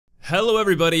Hello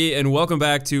everybody and welcome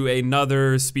back to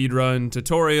another speedrun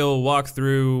tutorial,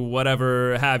 walkthrough,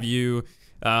 whatever have you.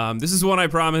 This is one I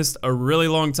promised a really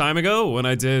long time ago when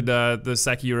I did the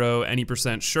Sekiro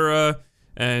any% Shura,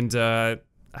 and I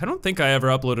don't think I ever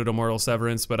uploaded Immortal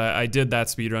Severance, but I did that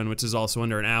speedrun, which is also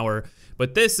under an hour.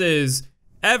 But this is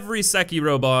every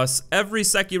Sekiro boss, every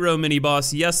Sekiro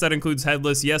mini-boss, yes that includes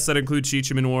Headless, yes that includes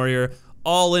Shichiman Warrior,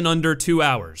 all in under 2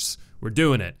 hours. We're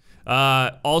doing it.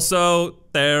 Also,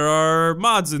 there are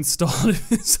mods installed,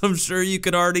 so I'm sure you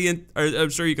could already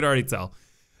tell.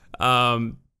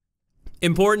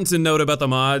 Important to note about the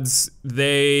mods,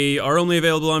 they are only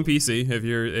available on PC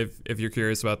if you're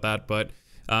curious about that, but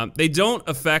they don't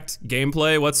affect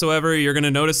gameplay whatsoever. You're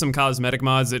gonna notice some cosmetic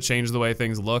mods that change the way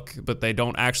things look, but they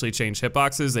don't actually change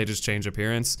hitboxes, they just change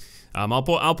appearance.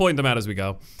 I'll point them out as we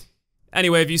go.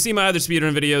 Anyway, if you see my other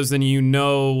speedrun videos, then you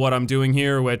know what I'm doing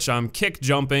here, which I'm kick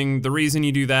jumping. The reason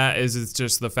you do that is it's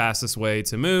just the fastest way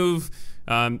to move.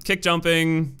 Kick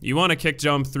jumping, you want to kick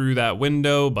jump through that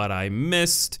window, but I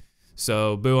missed,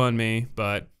 so boo on me.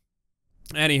 But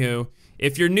anywho,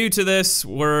 if you're new to this,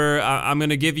 I'm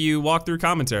gonna give you walkthrough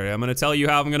commentary. I'm gonna tell you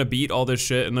how I'm gonna beat all this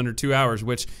shit in under 2 hours,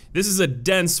 which this is a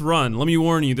dense run. Let me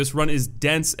warn you, this run is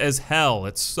dense as hell.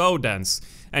 It's so dense.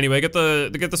 Anyway, get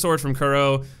the sword from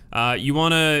Kuro. You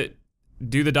wanna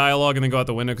do the dialogue and then go out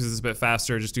the window because it's a bit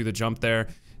faster, just do the jump there.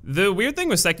 The weird thing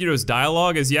with Sekiro's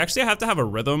dialogue is you actually have to have a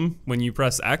rhythm when you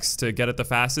press X to get it the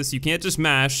fastest. You can't just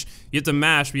mash, you have to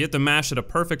mash, but you have to mash at a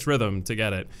perfect rhythm to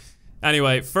get it.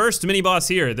 Anyway, first mini boss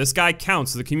here, this guy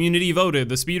counts. The community voted,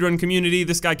 the speedrun community,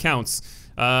 this guy counts.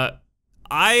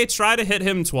 I try to hit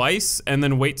him twice and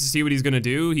then wait to see what he's gonna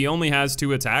do. He only has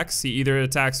 2 attacks. He either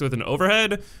attacks with an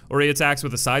overhead or he attacks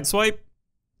with a side swipe.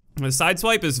 The side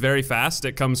swipe is very fast.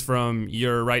 It comes from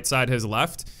your right side, his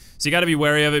left. So you gotta be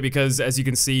wary of it because as you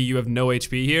can see, you have no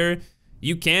HP here.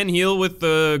 You can heal with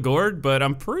the gourd, but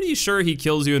I'm pretty sure he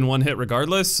kills you in 1 hit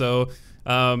regardless, so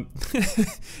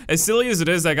as silly as it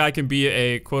is, that guy can be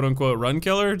a quote-unquote run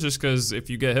killer, just because if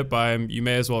you get hit by him, you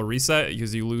may as well reset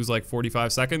because you lose like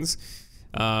 45 seconds.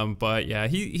 But yeah,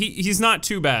 he's not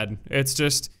too bad. It's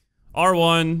just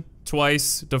R1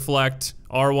 twice, deflect,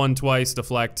 R1 twice,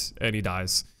 deflect, and he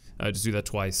dies. Just do that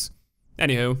twice.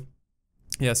 Anywho,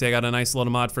 yeah, see I got a nice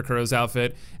little mod for Kuro's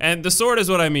outfit. And the sword is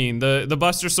what I mean. The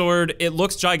Buster Sword, it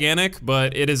looks gigantic,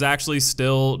 but it is actually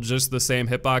still just the same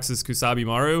hitbox as Kusabi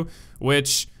Maru,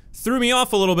 which threw me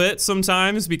off a little bit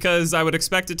sometimes because I would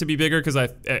expect it to be bigger because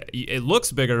it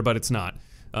looks bigger, but it's not.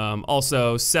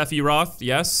 Also, Sephiroth,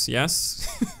 yes.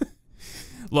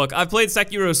 Look, I've played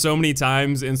Sekiro so many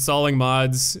times, installing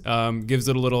mods gives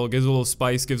it a little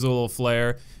spice, gives it a little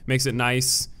flair, makes it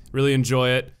nice, really enjoy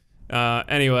it.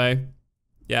 Anyway,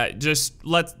 yeah, just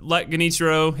let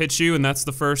Genichiro hit you, and that's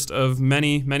the first of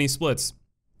many splits.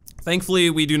 Thankfully,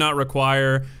 we do not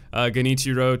require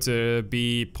Genichiro to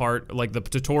be part, like the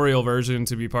tutorial version,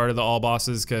 to be part of the all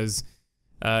bosses, because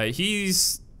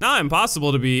he's not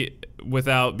impossible to beat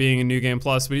without being in New Game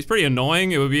Plus, but he's pretty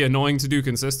annoying. It would be annoying to do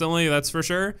consistently, that's for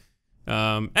sure.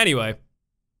 Anyway,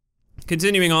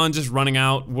 continuing on, just running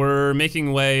out, we're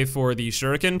making way for the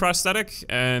shuriken prosthetic,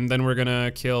 and then we're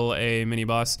gonna kill a mini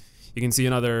boss. You can see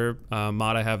another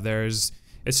mod I have there. It's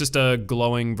just a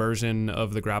glowing version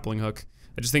of the grappling hook.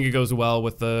 I just think it goes well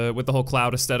with the whole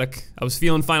cloud aesthetic. I was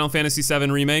feeling Final Fantasy VII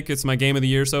Remake. It's my game of the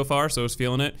year so far, so I was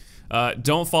feeling it.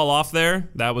 Don't fall off there.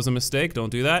 That was a mistake.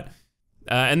 Don't do that.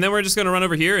 And then we're just gonna run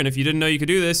over here, and if you didn't know you could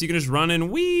do this, you can just run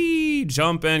and wee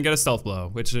jump and get a stealth blow,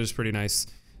 which is pretty nice.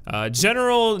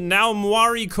 General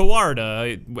Naumwari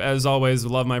Kawarda, as always,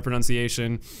 love my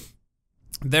pronunciation.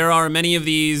 There are many of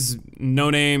these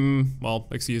no-name, well,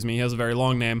 excuse me, he has a very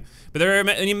long name, but there are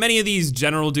many of these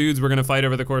general dudes we're gonna fight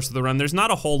over the course of the run. There's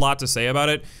not a whole lot to say about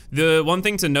it. The one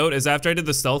thing to note is after I did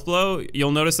the stealth blow,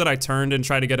 you'll notice that I turned and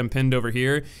tried to get him pinned over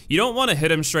here. You don't wanna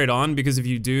hit him straight on, because if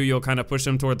you do, you'll kind of push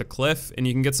him toward the cliff and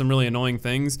you can get some really annoying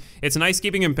things. It's nice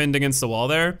keeping him pinned against the wall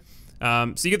there.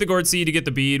 So you get the gourd seed, you get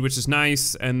the bead, which is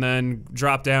nice, and then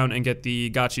drop down and get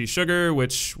the gachi sugar,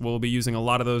 which we'll be using a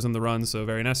lot of those in the run, so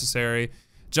very necessary.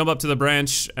 Jump up to the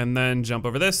branch, and then jump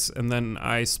over this, and then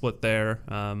I split there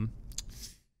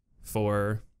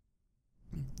for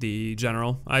the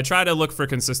general. I try to look for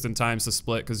consistent times to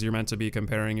split, because you're meant to be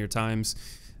comparing your times.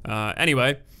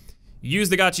 Anyway, use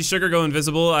the gachi sugar, go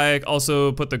invisible. I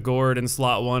also put the gourd in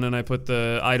slot 1, and I put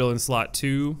the idol in slot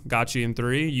 2, gachi in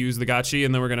 3. Use the gachi,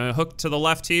 and then we're gonna hook to the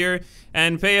left here,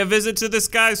 and pay a visit to this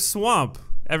guy's swamp.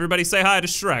 Everybody say hi to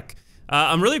Shrek.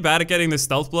 I'm really bad at getting the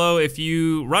stealth blow. If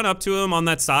you run up to him on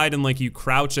that side and like you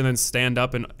crouch and then stand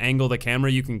up and angle the camera,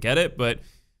 you can get it, but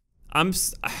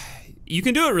you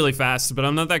can do it really fast, but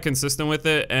I'm not that consistent with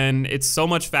it, and it's so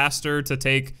much faster to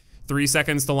take 3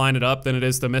 seconds to line it up than it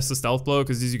is to miss the stealth blow,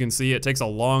 because as you can see, it takes a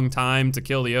long time to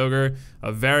kill the ogre,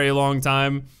 a very long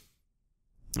time.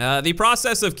 The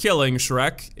process of killing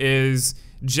Shrek is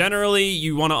generally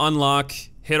you want to unlock,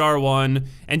 hit R1,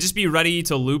 and just be ready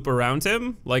to loop around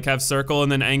him, like have circle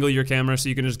and then angle your camera so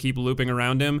you can just keep looping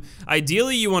around him.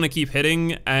 Ideally, you want to keep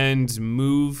hitting and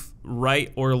move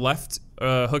right or left,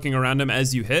 hooking around him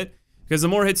as you hit, because the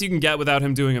more hits you can get without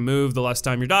him doing a move, the less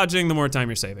time you're dodging, the more time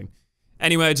you're saving.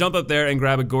 Anyway, I jump up there and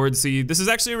grab a gourd seed. This is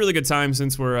actually a really good time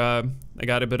since we're, I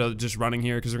got a bit of just running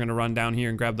here because we're gonna run down here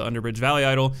and grab the Underbridge Valley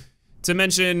idol. To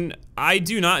mention, I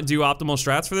do not do optimal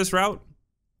strats for this route.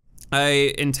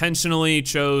 I intentionally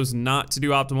chose not to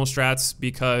do optimal strats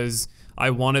because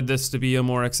I wanted this to be a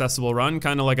more accessible run,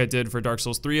 kind of like I did for Dark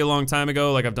Souls 3 a long time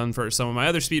ago, like I've done for some of my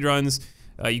other speedruns.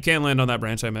 You can land on that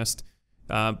branch I missed.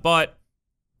 But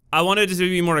I wanted it to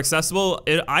be more accessible.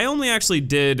 I only actually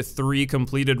did 3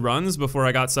 completed runs before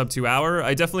I got sub 2 hour.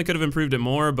 I definitely could have improved it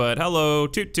more, but hello,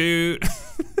 toot toot.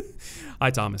 Hi,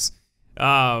 Thomas.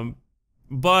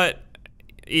 But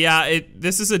yeah,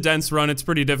 this is a dense run. It's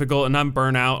pretty difficult, and I'm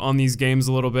burnt out on these games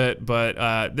a little bit.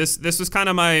 But this was kind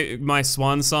of my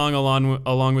swan song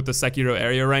along with the Sekiro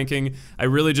area ranking. I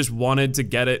really just wanted to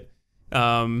get it.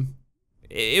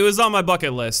 It was on my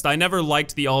bucket list. I never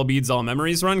liked the all beads, all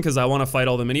memories run because I want to fight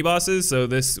all the mini bosses. So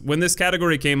when this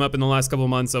category came up in the last couple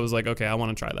months, I was like, okay, I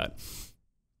want to try that.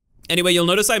 Anyway, you'll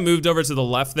notice I moved over to the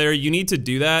left there. You need to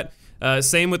do that.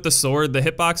 Same with the sword. The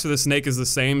hitbox for the snake is the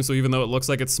same, so even though it looks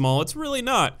like it's small, it's really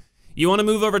not. You want to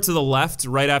move over to the left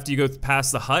right after you go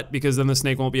past the hut, because then the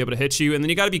snake won't be able to hit you, and then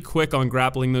you got to be quick on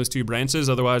grappling those 2 branches,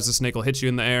 otherwise the snake will hit you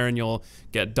in the air and you'll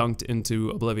get dunked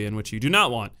into oblivion, which you do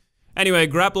not want. Anyway,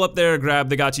 grapple up there, grab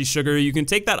the Gachi Sugar. You can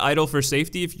take that idol for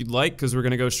safety if you'd like, because we're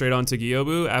going to go straight on to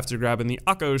Gyobu after grabbing the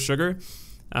Akko Sugar.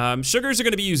 Sugars are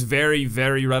going to be used very,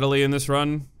 very readily in this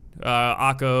run.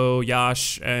 Akko,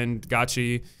 Yash, and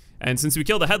Gachi. And since we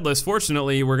killed the Headless,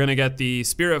 fortunately, we're going to get the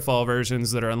Spirit Fall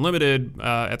versions that are unlimited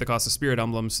at the cost of Spirit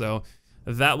Emblems, so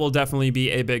that will definitely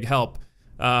be a big help.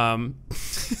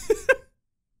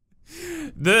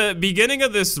 The beginning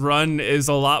of this run is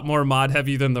a lot more mod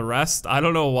heavy than the rest. I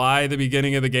don't know why the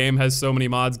beginning of the game has so many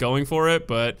mods going for it,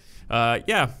 but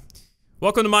yeah.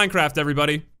 Welcome to Minecraft,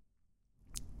 everybody.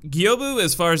 Gyobu,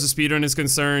 as far as the speedrun is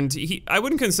concerned, I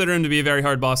wouldn't consider him to be a very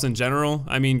hard boss in general.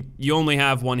 I mean, you only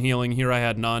have 1 healing. Here I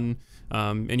had none,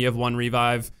 and you have 1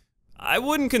 revive. I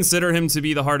wouldn't consider him to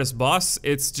be the hardest boss.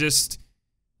 It's just,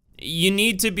 you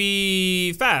need to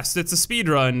be fast. It's a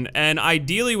speedrun, and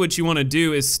ideally what you want to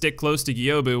do is stick close to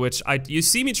Gyobu, which you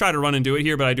see me try to run and do it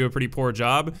here, but I do a pretty poor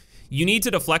job. You need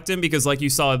to deflect him because, like you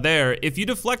saw there, if you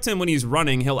deflect him when he's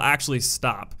running, he'll actually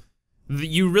stop.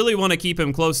 You really want to keep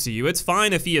him close to you. It's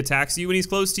fine if he attacks you when he's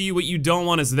close to you. What you don't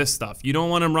want is this stuff. You don't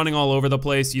want him running all over the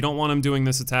place. You don't want him doing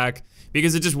this attack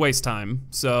because it just wastes time.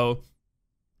 So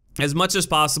as much as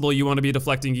possible, you want to be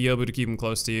deflecting Gyobu to keep him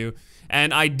close to you.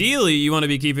 And ideally, you want to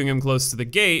be keeping him close to the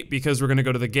gate because we're going to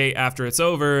go to the gate after it's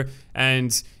over.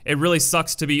 And it really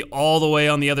sucks to be all the way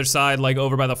on the other side, like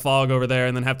over by the fog over there,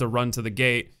 and then have to run to the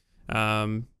gate.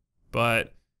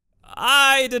 But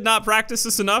I did not practice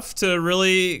this enough to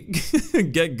really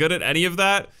get good at any of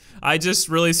that. I just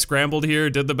really scrambled here,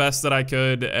 did the best that I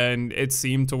could, and it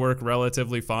seemed to work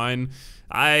relatively fine.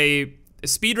 I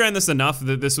speedran this enough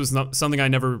that this was not something I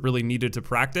never really needed to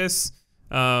practice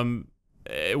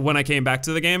when I came back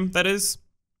to the game, that is.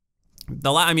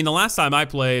 I mean, the last time I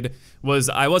played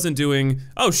I wasn't doing,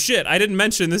 oh shit, I didn't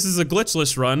mention this is a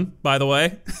glitchless run, by the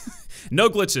way. No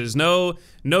glitches, no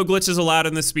glitches allowed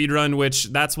in this speedrun, which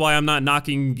that's why I'm not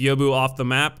knocking Gyobu off the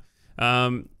map.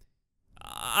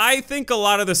 I think a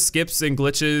lot of the skips and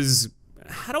glitches,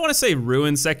 I don't want to say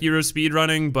ruin Sekiro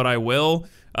speedrunning, but I will.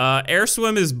 Air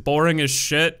swim is boring as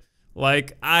shit.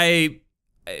 Like,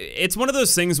 it's one of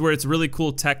those things where it's really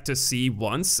cool tech to see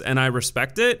once, and I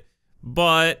respect it,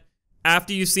 but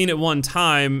after you've seen it one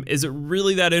time, is it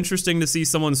really that interesting to see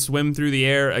someone swim through the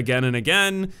air again and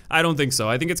again? I don't think so.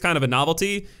 I think it's kind of a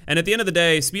novelty. And at the end of the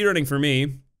day, speedrunning for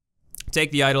me,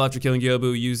 take the idol after killing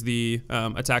Gyobu, use the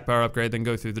attack power upgrade, then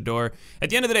go through the door.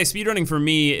 At the end of the day, speedrunning for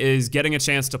me is getting a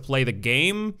chance to play the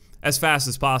game as fast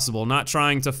as possible, not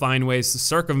trying to find ways to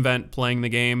circumvent playing the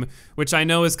game, which I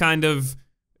know is kind of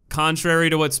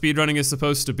contrary to what speedrunning is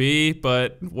supposed to be,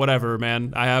 but whatever,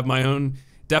 man. I have my own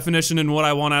definition in what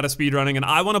I want out of speedrunning, and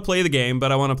I want to play the game,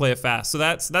 but I want to play it fast. So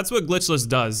that's what glitchless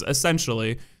does,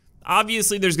 essentially.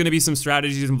 Obviously, there's going to be some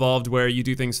strategies involved where you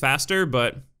do things faster,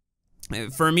 but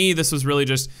For me, this was really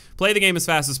just play the game as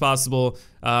fast as possible,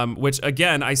 which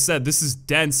again, I said, this is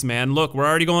dense, man. Look, we're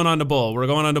already going on to bull. We're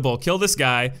going on to bull. Kill this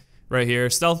guy right here.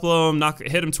 Stealth blow him,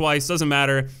 hit him twice, doesn't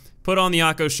matter. Put on the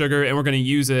Akko sugar, and we're gonna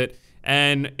use it.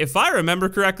 And if I remember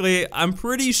correctly, I'm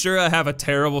pretty sure I have a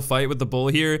terrible fight with the bull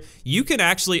here. You can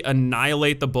actually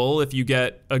annihilate the bull if you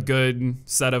get a good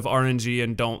set of RNG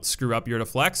and don't screw up your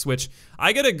deflects, which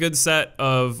I get a good set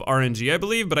of RNG, I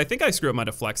believe, but I think I screw up my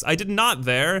deflects. I did not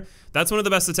there. That's one of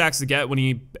the best attacks to get when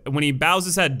he bows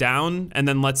his head down and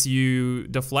then lets you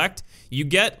deflect. You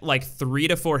get like 3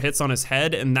 to 4 hits on his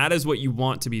head, and that is what you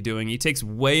want to be doing. He takes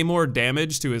way more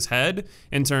damage to his head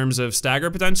in terms of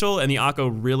stagger potential, and the Akko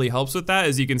really helps with that.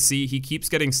 As you can see, he keeps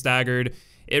getting staggered.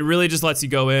 It really just lets you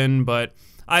go in, but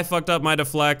I fucked up my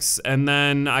deflects, and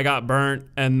then I got burnt,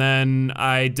 and then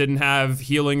I didn't have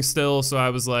healing still, so I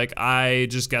was like, I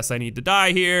just guess I need to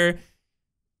die here.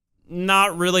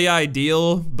 Not really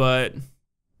ideal, but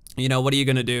you know, what are you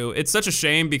gonna do? It's such a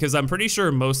shame because I'm pretty sure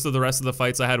most of the rest of the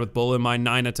fights I had with bull in my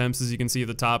 9 attempts, as you can see at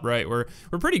the top right, were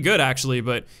pretty good actually,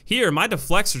 but here my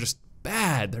deflects are just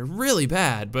bad. They're really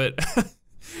bad, but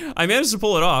I managed to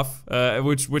pull it off,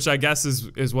 which I guess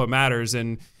is what matters.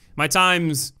 And my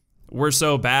times were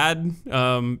so bad,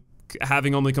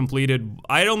 having only completed,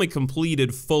 I had only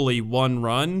completed fully 1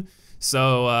 run,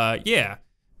 so yeah,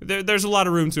 there's a lot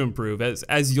of room to improve,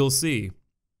 as you'll see.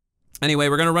 Anyway,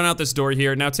 we're gonna run out this door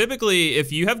here. Now, typically,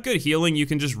 if you have good healing, you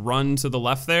can just run to the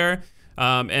left there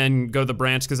and go to the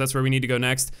branch, because that's where we need to go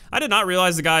next. I did not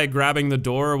realize the guy grabbing the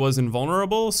door was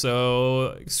invulnerable,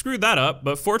 so screwed that up,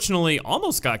 but fortunately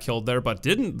almost got killed there, but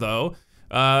didn't though.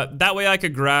 That way I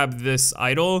could grab this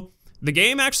idol. The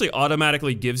game actually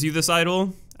automatically gives you this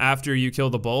idol after you kill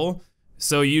the bull,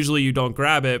 so usually you don't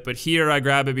grab it, but here I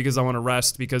grab it because I want to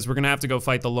rest, because we're gonna have to go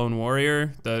fight the lone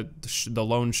warrior, the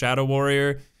lone shadow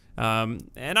warrior. And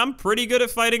I'm pretty good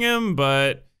at fighting him,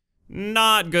 but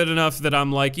not good enough that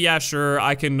I'm like, yeah, sure,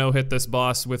 I can no-hit this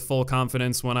boss with full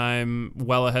confidence when I'm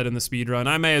well ahead in the speedrun.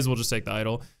 I may as well just take the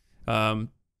idol.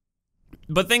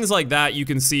 But things like that, you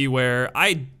can see where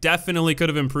I definitely could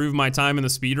have improved my time in the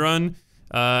speedrun.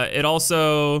 It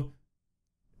also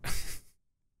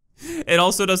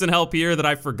doesn't help here that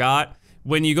I forgot.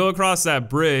 When you go across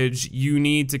that bridge, you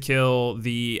need to kill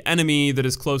the enemy that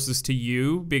is closest to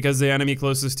you, because the enemy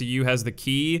closest to you has the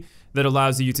key that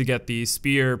allows you to get the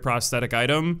spear prosthetic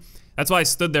item. That's why I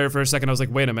stood there for a second. I was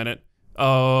like, wait a minute.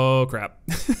 Oh, crap.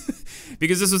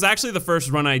 Because this was actually the first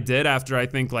run I did after I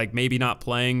think like maybe not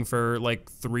playing for like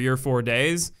 3 or 4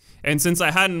 days. And since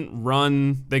I hadn't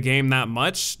run the game that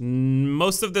much,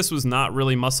 most of this was not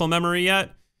really muscle memory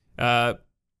yet.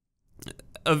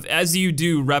 As you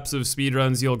do reps of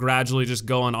speedruns, you'll gradually just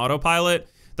go on autopilot.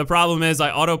 The problem is I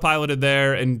autopiloted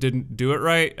there and didn't do it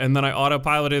right, and then I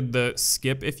autopiloted the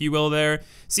skip, if you will, there.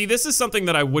 See, this is something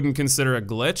that I wouldn't consider a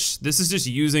glitch. This is just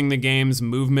using the game's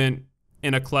movement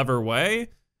in a clever way.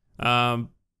 I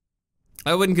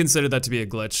wouldn't consider that to be a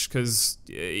glitch, because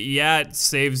yeah, it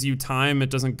saves you time.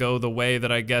 It doesn't go the way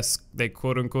that I guess they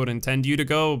quote-unquote intend you to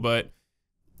go, but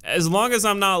as long as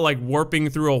I'm not like warping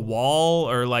through a wall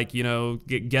or like, you know,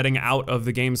 getting out of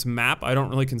the game's map, I don't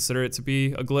really consider it to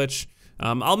be a glitch.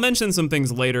 I'll mention some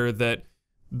things later that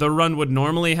the run would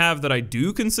normally have that I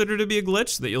do consider to be a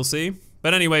glitch that you'll see.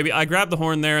 But anyway, I grab the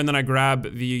horn there, and then I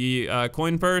grab the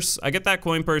coin purse. I get that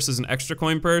coin purse as an extra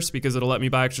coin purse because it'll let me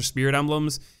buy extra spirit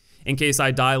emblems in case I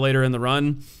die later in the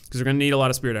run, because we're gonna need a lot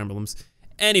of spirit emblems.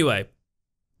 Anyway.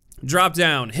 Drop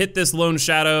down, hit this lone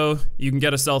shadow, you can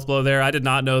get a stealth blow there. I did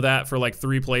not know that for like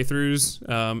 3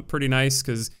 playthroughs. Pretty nice,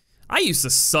 because I used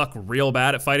to suck real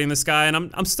bad at fighting this guy,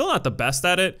 and I'm still not the best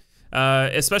at it.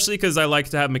 Especially because I like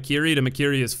to have Makiri to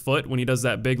Makiri his foot when he does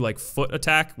that big like foot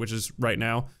attack, which is right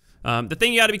now. The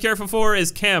thing you gotta be careful for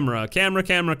is camera.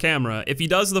 If he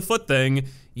does the foot thing,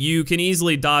 you can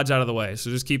easily dodge out of the way, so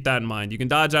just keep that in mind. You can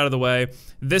dodge out of the way.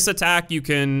 This attack, you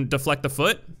can deflect the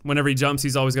foot. Whenever he jumps,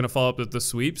 he's always gonna follow up with the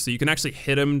sweep, so you can actually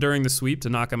hit him during the sweep to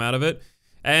knock him out of it.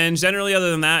 And generally,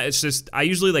 other than that, it's just, I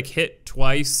usually like hit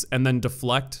twice and then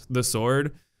deflect the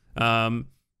sword.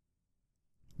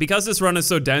 Because this run is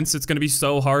so dense, it's gonna be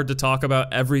so hard to talk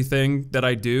about everything that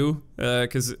I do,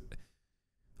 because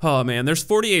oh man, there's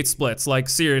 48 splits, like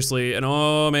seriously, and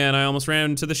oh man, I almost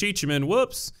ran into the Shichiman,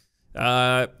 whoops.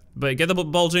 But get the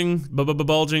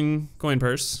bulging coin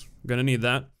purse, gonna need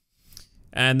that.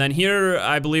 And then here,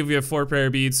 I believe we have 4 prayer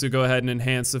beads to go ahead and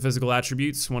enhance the physical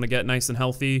attributes. Want to get nice and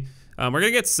healthy. We're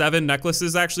gonna get 7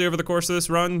 necklaces actually over the course of this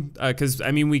run, because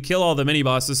I mean, we kill all the mini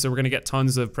bosses, so we're gonna get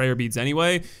tons of prayer beads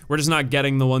anyway. We're just not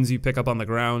getting the ones you pick up on the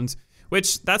ground.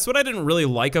 Which, that's what I didn't really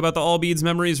like about the all beads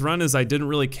memories run, is I didn't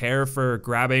really care for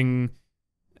grabbing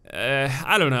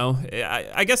I don't know.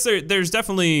 I guess there's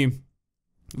definitely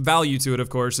value to it, of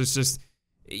course. It's just,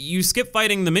 you skip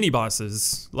fighting the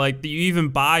mini-bosses. Like, you even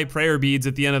buy prayer beads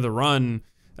at the end of the run,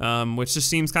 which just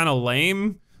seems kind of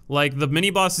lame. Like, the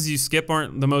mini-bosses you skip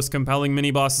aren't the most compelling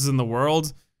mini-bosses in the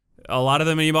world. A lot of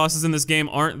the mini-bosses in this game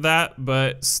aren't that,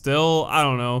 but still, I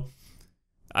don't know.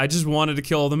 I just wanted to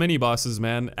kill all the mini-bosses,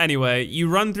 man. Anyway, you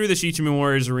run through the Shichiman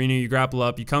Warriors Arena, you grapple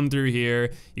up, you come through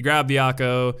here, you grab the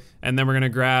Akko, and then we're gonna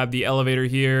grab the elevator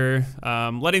here.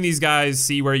 Letting these guys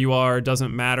see where you are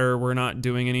doesn't matter. We're not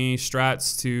doing any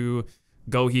strats to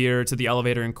go here to the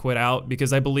elevator and quit out,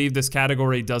 because I believe this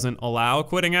category doesn't allow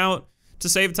quitting out to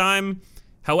save time.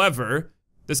 However,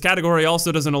 this category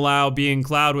also doesn't allow being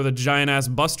Cloud with a giant-ass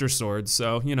Buster Sword,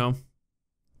 so, you know,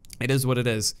 it is what it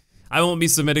is. I won't be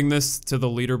submitting this to the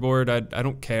leaderboard. I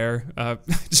don't care. I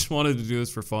just wanted to do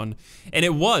this for fun. And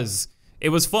it was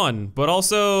fun, but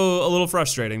also a little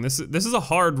frustrating. This is a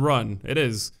hard run. It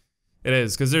is,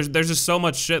 because there's just so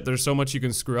much shit. There's so much you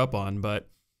can screw up on, but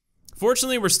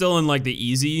fortunately we're still in like the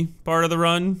easy part of the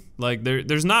run. Like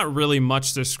there's not really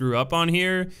much to screw up on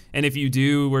here. And if you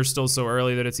do, we're still so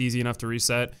early that it's easy enough to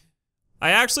reset. I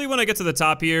actually, when I get to the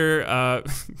top here,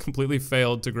 completely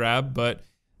failed to grab, but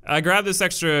I grabbed this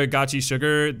extra gachi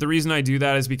sugar. The reason I do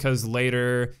that is because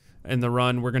later in the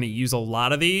run, we're gonna use a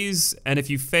lot of these. And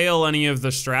if you fail any of the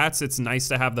strats, it's nice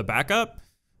to have the backup.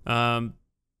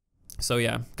 So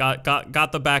yeah,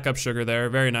 got the backup sugar there,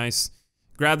 very nice.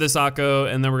 Grab this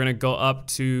Akko, and then we're gonna go up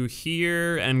to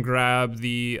here and grab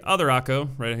the other Akko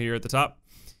right here at the top.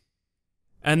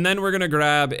 And then we're gonna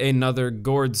grab another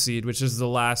gourd seed, which is the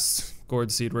last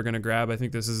gourd seed we're gonna grab. I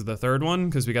think this is the third one,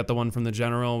 because we got the one from the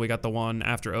general, we got the one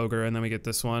after Ogre, and then we get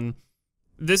this one.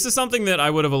 This is something that I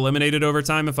would have eliminated over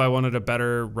time if I wanted a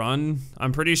better run.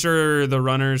 I'm pretty sure the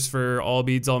runners for All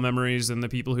Beads, All Memories, and the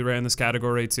people who ran this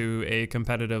category to a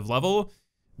competitive level,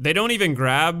 they don't even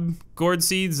grab gourd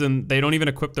seeds, and they don't even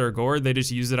equip their gourd. They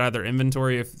just use it out of their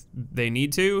inventory if they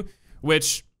need to,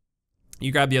 which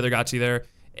you grab the other gachi there.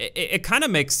 It kind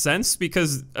of makes sense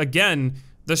because, again,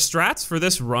 the strats for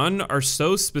this run are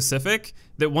so specific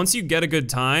that once you get a good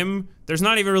time, there's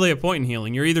not even really a point in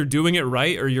healing. You're either doing it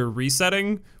right or you're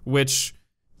resetting, which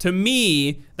to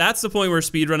me, that's the point where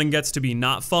speedrunning gets to be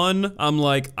not fun. I'm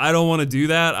like, I don't want to do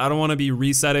that. I don't want to be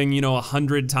resetting, you know,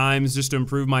 100 times just to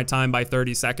improve my time by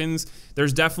 30 seconds.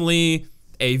 There's definitely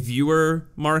a viewer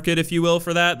market, if you will,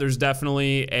 for that. There's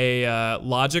definitely a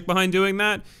logic behind doing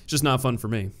that. It's just not fun for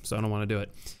me, so I don't want to do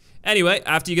it. Anyway,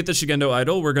 after you get the Shigendo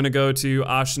Idol, we're gonna go to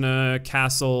Ashina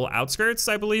Castle Outskirts,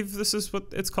 I believe this is what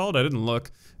it's called. I didn't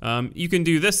look. You can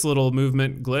do this little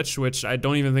movement glitch, which I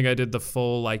don't even think I did the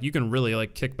full, like, you can really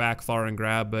like kick back far and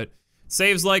grab, but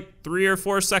saves like 3 or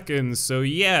 4 seconds. So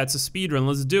yeah, it's a speed run,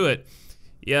 let's do it.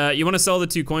 Yeah, you wanna sell the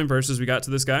 2 coin purses we got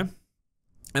to this guy,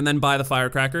 and then buy the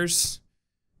firecrackers,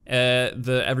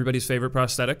 the everybody's favorite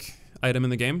prosthetic item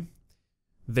in the game.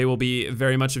 They will be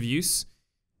very much of use.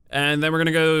 And then we're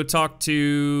gonna go talk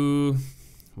to,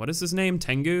 what is his name?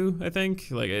 Tengu, I think?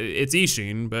 Like, it's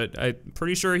Ishin, but I'm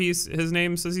pretty sure his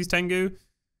name says he's Tengu.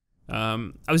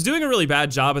 I was doing a really bad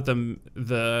job at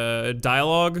the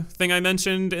dialogue thing I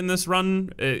mentioned in this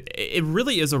run. It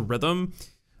really is a rhythm.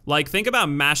 Like, think about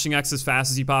mashing X as fast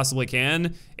as you possibly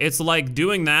can. It's like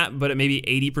doing that, but at maybe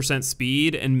 80%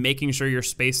 speed and making sure you're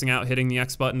spacing out hitting the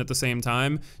X button at the same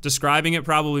time. Describing it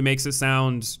probably makes it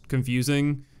sound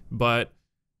confusing, but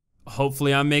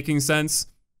hopefully I'm making sense.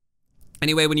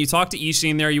 Anyway, when you talk to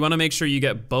Ishin there, you want to make sure you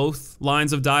get both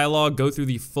lines of dialogue, go through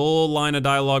the full line of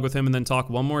dialogue with him, and then talk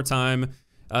one more time,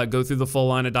 go through the full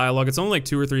line of dialogue. It's only like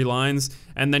 2 or 3 lines,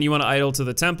 and then you want to idle to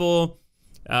the temple,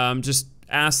 just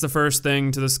ask the first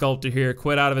thing to the sculptor here,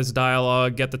 quit out of his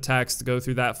dialogue, get the text, go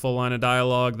through that full line of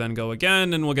dialogue, then go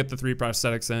again, and we'll get the 3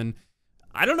 prosthetics in.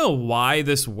 I don't know why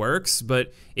this works,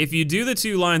 but if you do the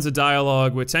 2 lines of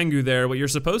dialogue with Tengu there, what you're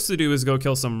supposed to do is go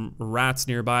kill some rats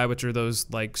nearby, which are those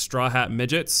like straw hat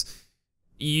midgets.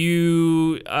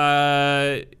 You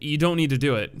don't need to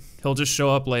do it. He'll just show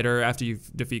up later after you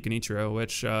defeat Genichiro,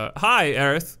 which, hi,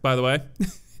 Aerith, by the way.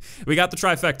 We got the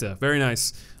trifecta, very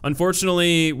nice.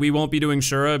 Unfortunately, we won't be doing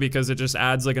Shura because it just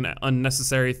adds like an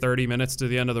unnecessary 30 minutes to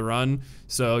the end of the run,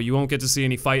 so you won't get to see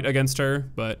any fight against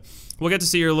her, but we'll get to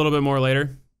see her a little bit more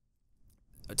later.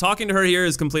 Talking to her here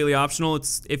is completely optional.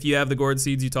 It's if you have the gourd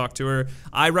seeds, you talk to her.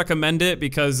 I recommend it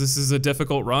because this is a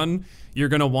difficult run. You're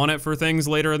gonna want it for things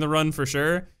later in the run for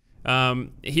sure.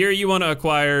 Here you wanna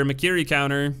acquire Makiri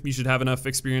counter. You should have enough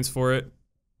experience for it.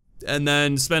 And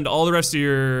then spend all the rest of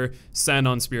your sen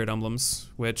on spirit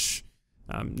emblems, which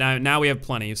now we have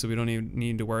plenty, so we don't even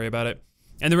need to worry about it.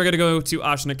 And then we're gonna go to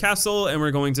Ashina Castle and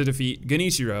we're going to defeat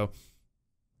Genichiro.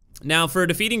 Now, for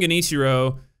defeating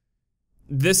Genichiro,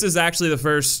 this is actually the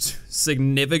first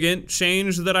significant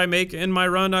change that I make in my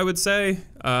run, I would say,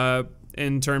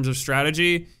 in terms of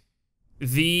strategy.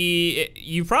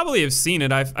 You probably have seen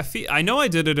it. I know I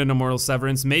did it in Immortal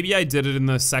Severance. Maybe I did it in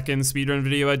the second speedrun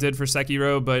video I did for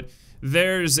Sekiro, but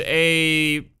there's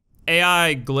a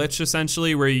AI glitch,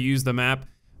 essentially, where you use the map.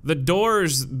 The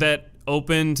doors that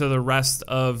open to the rest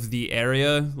of the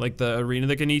area, like the arena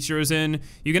that Genichiro's in,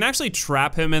 you can actually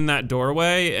trap him in that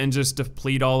doorway and just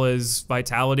deplete all his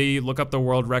vitality. Look up the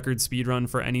world record speedrun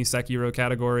for any Sekiro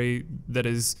category that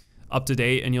is up to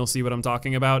date and you'll see what I'm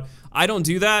talking about. I don't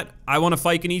do that. I want to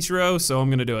fight Genichiro, so I'm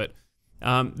gonna do it.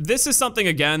 This is something,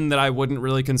 again, that I wouldn't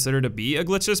really consider to be a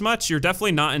glitch as much. You're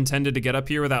definitely not intended to get up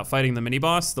here without fighting the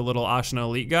mini-boss, the little Ashina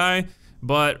elite guy.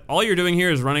 But all you're doing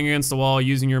here is running against the wall,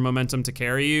 using your momentum to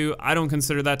carry you. I don't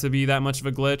consider that to be that much of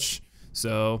a glitch,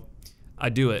 so I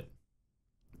do it.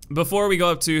 Before we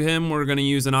go up to him, we're gonna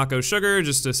use an Akko Sugar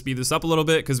just to speed this up a little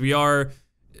bit, because we are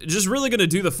just really gonna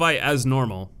do the fight as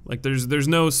normal. Like there's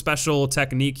no special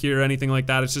technique here or anything like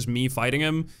that, it's just me fighting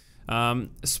him.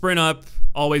 Sprint up,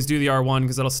 always do the R1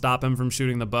 because it'll stop him from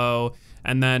shooting the bow.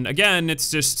 And then again,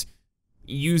 it's just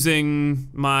using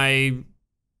my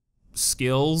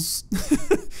skills,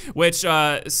 which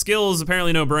skills,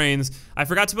 apparently no brains. I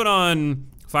forgot to put on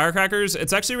firecrackers.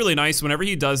 It's actually really nice whenever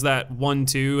he does that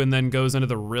 1-2 and then goes into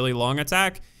the really long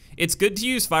attack. It's good to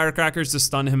use firecrackers to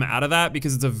stun him out of that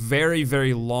because it's a very,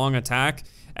 very long attack.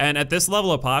 And at this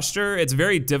level of posture, it's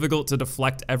very difficult to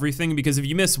deflect everything because if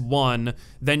you miss one,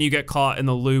 then you get caught in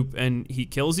the loop and he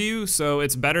kills you. So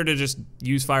it's better to just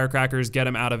use firecrackers, get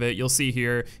him out of it. You'll see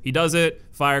here, he does it,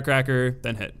 firecracker,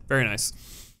 then hit. Very nice.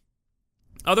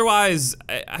 Otherwise,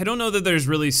 I don't know that there's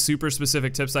really super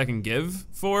specific tips I can give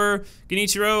for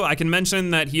Genichiro. I can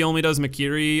mention that he only does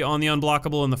Makiri on the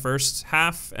unblockable in the first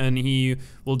half, and he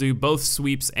will do both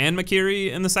sweeps and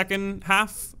Makiri in the second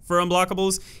half for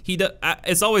unblockables.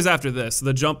 It's always after this,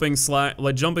 the jumping slam,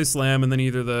 and then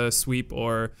either the sweep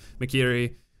or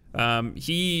Makiri.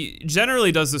 He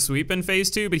generally does the sweep in phase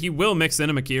 2, but he will mix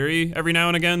in a Makiri every now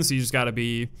and again, so you just gotta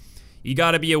be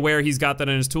aware he's got that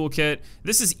in his toolkit.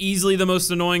 This is easily the most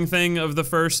annoying thing of the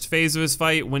first phase of his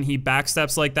fight. When he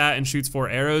backsteps like that and shoots 4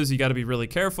 arrows, you gotta be really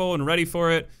careful and ready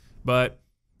for it. But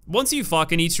once you fuck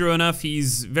Genichiro enough,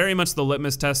 he's very much the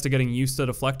litmus test to getting used to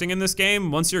deflecting in this game.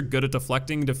 Once you're good at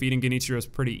deflecting, defeating Genichiro is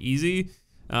pretty easy.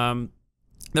 Then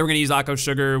we're gonna use Akko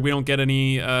Sugar. We don't get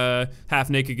any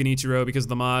half-naked Genichiro because of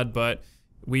the mod, but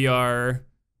we are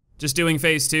just doing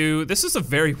phase 2. This is a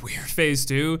very weird phase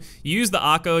 2. You use the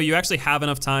Akko, you actually have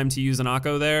enough time to use an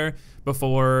Akko there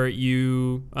before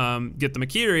you get the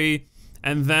Makiri,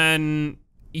 and then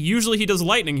usually he does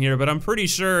lightning here, but I'm pretty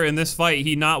sure in this fight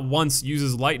he not once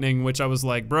uses lightning, which I was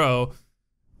like, bro,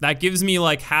 that gives me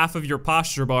like half of your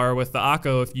posture bar with the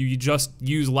Akko if you just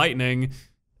use lightning.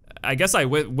 I guess I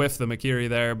whiffed the Makiri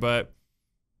there, but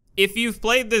if you've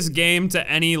played this game to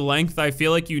any length, I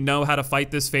feel like you know how to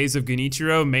fight this phase of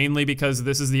Genichiro, mainly because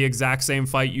this is the exact same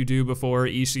fight you do before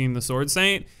Ishin the Sword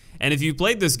Saint. And if you've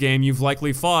played this game, you've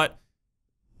likely fought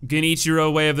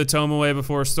Genichiro Way of the Tomoe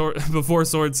before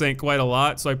Sword Saint quite a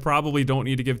lot, so I probably don't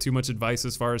need to give too much advice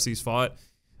as far as he's fought.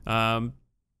 I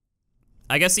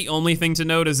guess the only thing to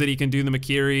note is that he can do the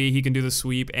Makiri, he can do the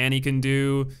sweep, and he can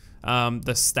do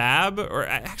the stab, or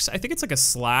actually I think it's like a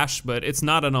slash, but it's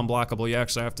not an unblockable. You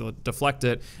actually have to deflect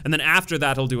it, and then after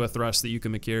that he'll do a thrust that you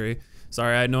can Makiri.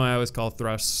 Sorry, I know I always call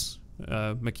thrusts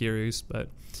Makiris, but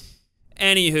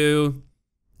anywho,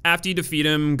 after you defeat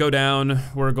him, go down.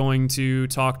 We're going to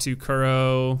talk to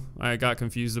Kuro. I got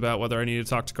confused about whether I needed to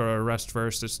talk to Kuro or rest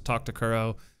first. Just talk to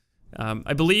Kuro.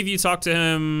 I believe you talk to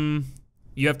him.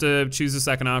 You have to choose the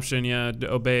second option. Yeah,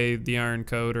 to obey the Iron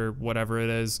Code or whatever it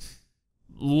is.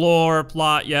 Lore,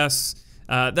 plot, yes.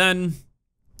 Then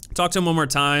talk to him one more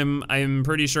time. I'm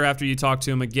pretty sure after you talk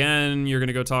to him again, you're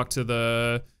gonna go talk to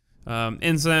the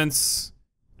incense,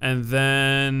 and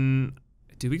then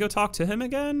do we go talk to him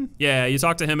again? Yeah, you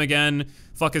talk to him again,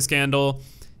 fuck his candle,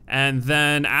 and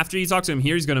then after you talk to him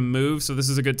here, he's gonna move, so this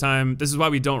is a good time. This is why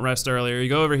we don't rest earlier. You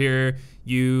go over here,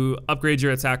 you upgrade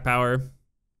your attack power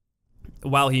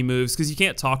while he moves, because you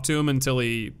can't talk to him until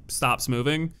he stops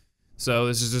moving. So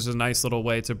this is just a nice little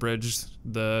way to bridge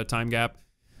the time gap.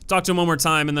 Talk to him one more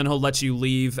time, and then he'll let you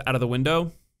leave out of the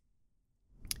window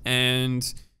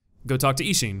and go talk to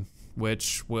Ishin,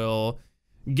 which will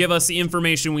give us the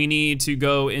information we need to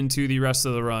go into the rest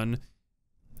of the run.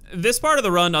 This part of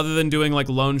the run, other than doing like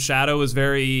Lone Shadow, is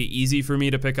very easy for me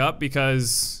to pick up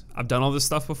because I've done all this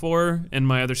stuff before in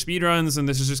my other speedruns, and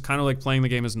this is just kind of like playing the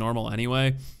game as normal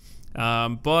anyway.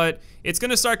 But it's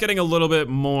gonna start getting a little bit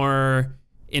more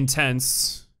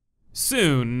intense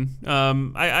soon.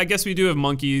 I guess we do have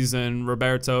monkeys and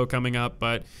Roberto coming up,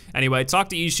 but anyway, talk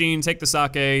to Ishin, take the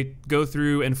sake, go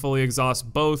through and fully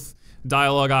exhaust both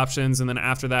dialogue options, and then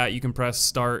after that you can press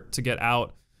start to get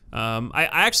out. I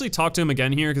actually talked to him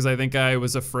again here because I think I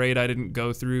was afraid I didn't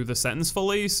go through the sentence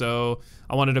fully, so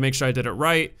I wanted to make sure I did it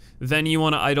right. Then you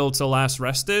want to idle to last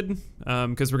rested,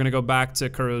 because we're going to go back to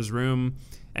Kuro's room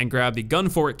and grab the gun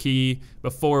fort key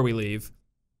before we leave.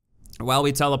 While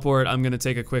we teleport, I'm going to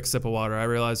take a quick sip of water. I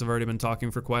realize I've already been talking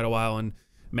for quite a while, and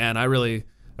man, I really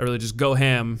just go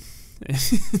ham in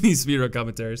these speedrun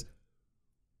commentaries.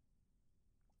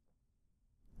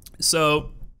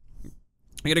 So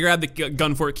I'm gonna grab the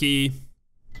gun fort key.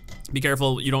 Be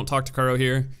careful you don't talk to Kuro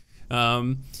here.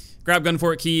 Grab gun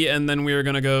fort key, and then we're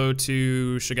gonna go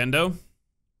to Shigendo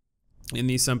in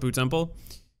the Senpu Temple.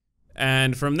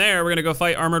 And from there, we're gonna go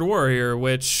fight Armored Warrior,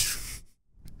 which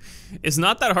is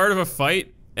not that hard of a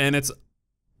fight, and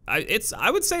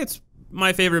I would say it's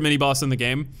my favorite mini-boss in the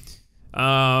game.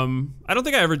 I don't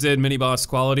think I ever did mini-boss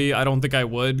quality. I don't think I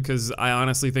would, because I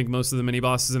honestly think most of the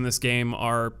mini-bosses in this game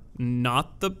are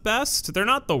not the best. They're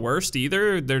not the worst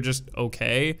either. They're just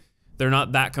okay. They're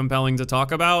not that compelling to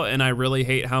talk about, and I really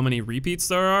hate how many repeats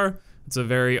there are. It's a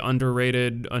very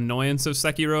underrated annoyance of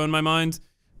Sekiro in my mind.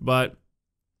 But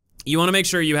you want to make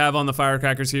sure you have on the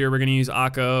firecrackers here. We're going to use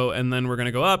Akko, and then we're going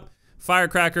to go up,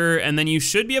 firecracker, and then you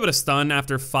should be able to stun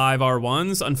after 5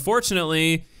 R1s.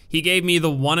 Unfortunately, he gave me the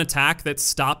one attack that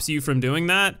stops you from doing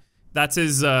that. That's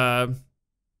his, how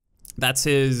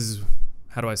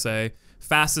do I say,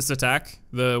 fastest attack.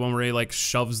 The one where he like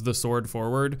shoves the sword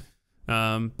forward.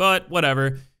 But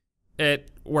whatever,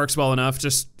 it works well enough.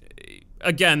 Just,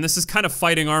 again, this is kind of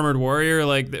fighting Armored Warrior.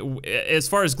 Like, as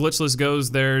far as glitchless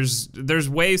goes, there's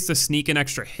ways to sneak in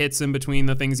extra hits in between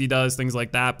the things he does, things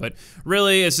like that. But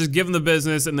really, it's just give him the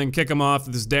business and then kick him off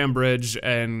this damn bridge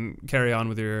and carry on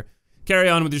with your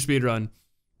speedrun.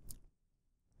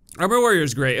 Armored Warrior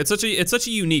is great. It's such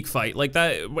a unique fight. Like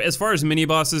that, as far as mini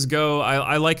bosses go,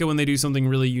 I like it when they do something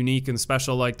really unique and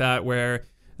special like that, where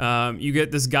you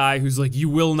get this guy who's like, you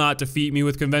will not defeat me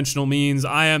with conventional means.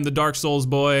 I am the Dark Souls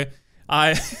boy.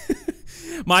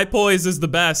 My poise is the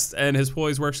best, and his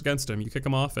poise works against him. You kick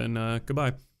him off, and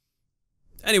goodbye.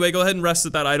 Anyway, go ahead and rest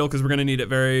at that idle, because we're gonna need it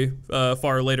very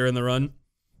far later in the run.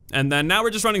 And then now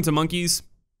we're just running to monkeys.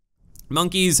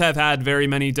 Monkeys have had very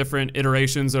many different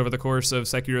iterations over the course of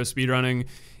Sekiro speedrunning.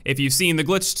 If you've seen the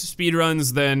glitched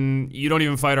speedruns, then you don't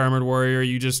even fight Armored Warrior,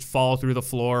 you just fall through the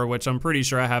floor, which I'm pretty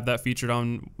sure I have that featured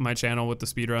on my channel with the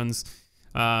speedruns.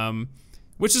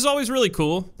 Which is always really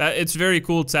cool. It's very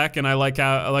cool tech, and I like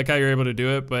how you're able to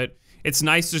do it, but it's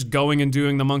nice just going and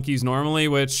doing the monkeys normally,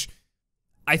 which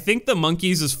I think the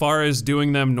monkeys, as far as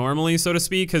doing them normally, so to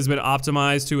speak, has been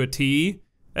optimized to a T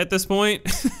at this point.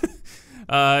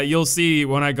 You'll see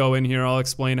when I go in here, I'll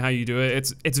explain how you do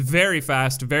it. It's very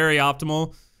fast, very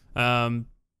optimal.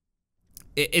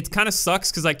 It kind of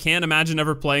sucks because I can't imagine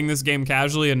ever playing this game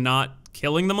casually and not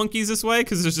killing the monkeys this way,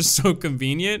 because it's just so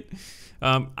convenient.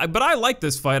 But I like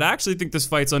this fight. I actually think this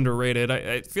fight's underrated.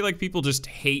 I feel like people just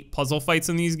hate puzzle fights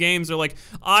in these games. They're like,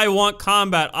 I want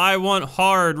combat, I want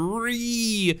hard,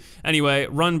 Anyway,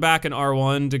 run back in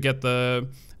R1 to get the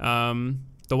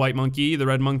white monkey, the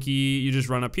red monkey. You just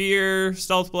run up here,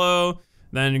 stealth blow,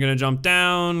 then you're gonna jump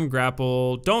down,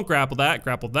 grapple, don't grapple that,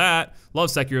 grapple that. Love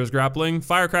Sekiro's grappling.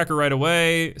 Firecracker right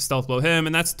away, stealth blow him,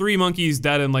 and that's 3 monkeys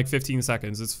dead in like 15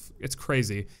 seconds. It's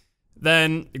crazy.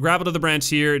 Then grapple to the branch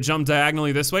here, jump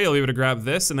diagonally this way, you'll be able to grab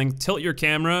this, and then tilt your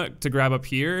camera to grab up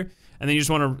here, and then you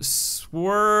just wanna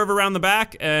swerve around the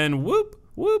back and whoop,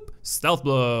 whoop, stealth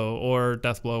blow, or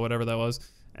death blow, whatever that was,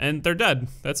 and they're dead.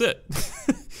 That's it.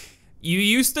 You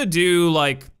used to do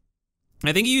like,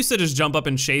 I think you used to just jump up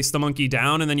and chase the monkey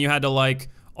down, and then you had to like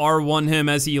R1 him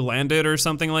as he landed or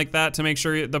something like that to make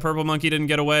sure the purple monkey didn't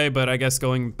get away, but I guess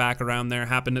going back around there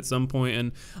happened at some point,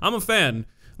 and I'm a fan.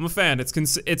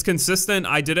 It's consistent.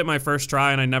 I did it my first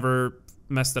try and I never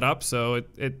messed it up, so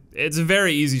it's a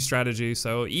very easy strategy.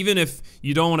 So even if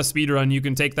you don't want to speedrun, you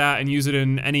can take that and use it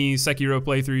in any Sekiro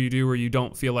playthrough you do where you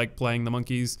don't feel like playing the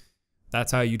monkeys.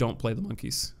 That's how you don't play the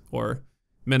monkeys, or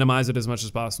minimize it as much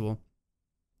as possible.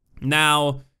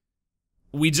 Now,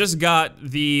 we just got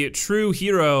the true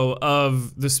hero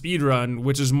of the speedrun,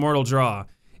 which is Mortal Draw.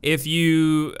 If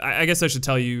you, I guess I should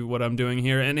tell you what I'm doing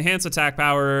here. Enhance attack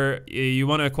power, you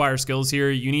want to acquire skills here.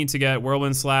 You need to get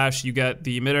Whirlwind Slash, you get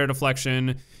the Midair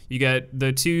Deflection, you get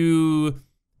the 2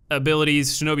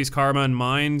 abilities, Shinobi's Karma and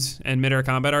Mind, and Midair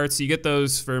Combat Arts. You get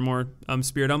those for more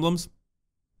Spirit Emblems.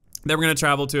 Then we're going to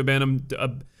travel to Abandoned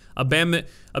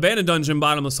Dungeon,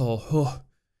 Bottomless Hole. Oh.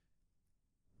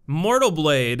 Mortal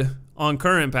Blade on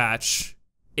current patch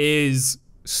is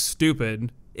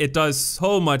stupid. It does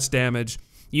so much damage.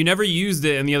 You never used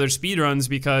it in the other speedruns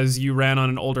because you ran on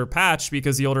an older patch,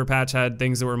 because the older patch had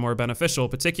things that were more beneficial,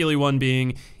 particularly one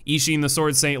being Ishin the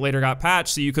Sword Saint later got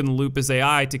patched, so you couldn't loop his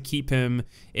AI to keep him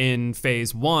in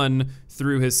phase 1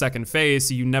 through his second phase,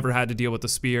 so you never had to deal with the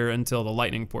spear until the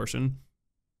lightning portion.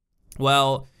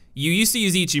 Well, you used to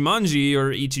use Ichimonji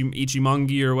or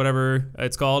Ichimongi or whatever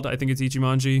it's called. I think it's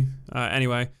Ichimonji.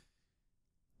 Anyway.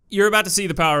 You're about to see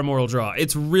the power of Mortal Draw.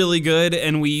 It's really good,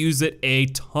 and we use it a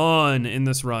ton in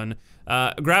this run.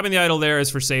 Grabbing the idol there is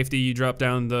for safety. You drop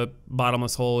down the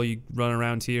bottomless hole, you run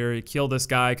around here, you kill this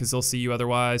guy because he'll see you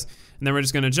otherwise. And then we're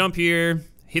just gonna jump here,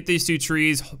 hit these 2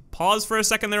 trees, pause for a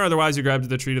second there, otherwise you grab to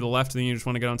the tree to the left and then you just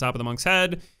wanna get on top of the monk's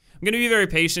head. I'm gonna be very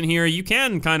patient here. You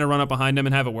can kind of run up behind him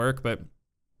and have it work, but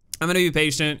I'm gonna be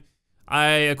patient. I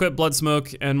equip Blood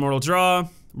Smoke and Mortal Draw.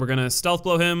 We're gonna stealth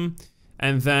blow him.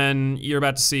 And then you're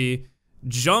about to see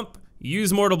jump,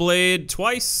 use Mortal Blade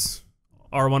twice,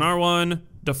 R1, R1,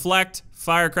 deflect,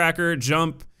 firecracker,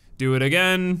 jump, do it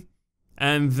again,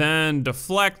 and then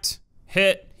deflect,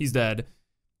 hit, he's dead.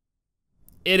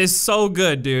 It is so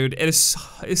good, dude. It's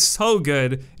so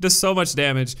good. It does so much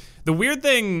damage. The weird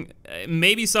thing,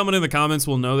 maybe someone in the comments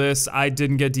will know this, I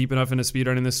didn't get deep enough into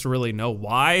speedrunning this to really know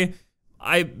why.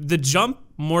 The jump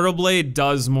Mortal Blade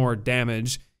does more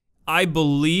damage. I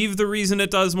believe the reason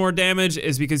it does more damage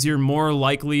is because you're more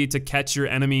likely to catch your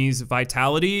enemy's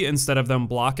vitality instead of them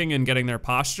blocking and getting their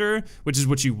posture, which is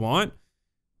what you want.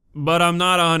 But I'm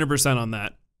not 100% on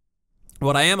that.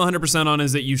 What I am 100% on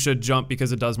is that you should jump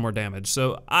because it does more damage.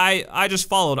 So I just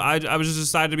followed. I was just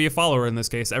decided to be a follower in this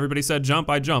case. Everybody said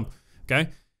jump, I jump, okay?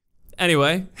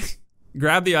 Anyway,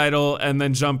 grab the idol and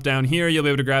then jump down here. You'll be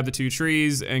able to grab the 2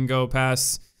 trees and go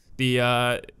past the,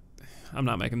 I'm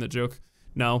not making the joke,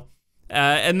 no.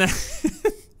 And then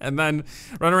and then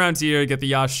run around here, get the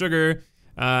Yash Sugar,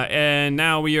 and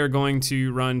now we are going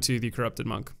to run to the Corrupted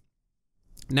Monk.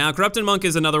 Now, Corrupted Monk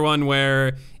is another one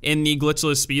where in the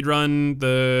glitchless speedrun,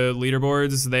 the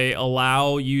leaderboards, they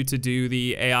allow you to do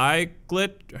the AI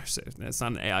glitch. It's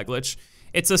not an AI glitch.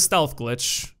 It's a stealth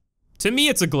glitch. To me,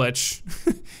 it's a glitch.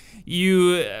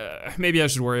 Maybe I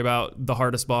should worry about the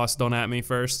hardest boss. Don't at me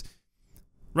first.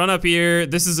 Run up here.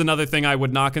 This is another thing I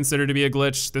would not consider to be a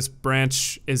glitch. This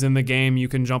branch is in the game. You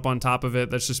can jump on top of it.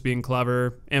 That's just being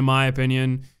clever, in my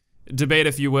opinion. Debate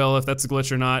if you will, if that's a glitch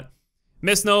or not.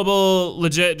 Miss Noble,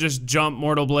 legit just jump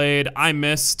Mortal Blade. I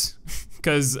missed,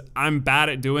 because I'm bad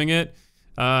at doing it,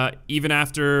 even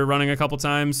after running a couple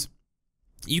times.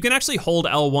 You can actually hold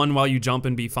L1 while you jump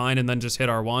and be fine, and then just hit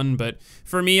R1, but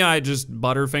for me, I just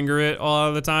butterfinger it all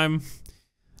of the time.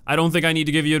 I don't think I need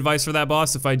to give you advice for that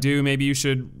boss. If I do, maybe you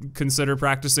should consider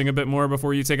practicing a bit more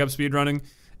before you take up speedrunning.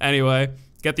 Anyway,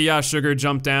 get the Yash Sugar,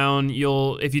 jump down.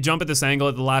 If you jump at this angle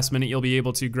at the last minute, you'll be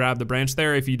able to grab the branch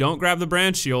there. If you don't grab the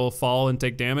branch, you'll fall and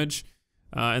take damage,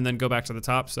 and then go back to the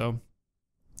top. So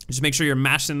just make sure you're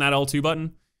mashing that L2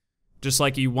 button, just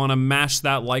like you want to mash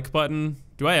that like button.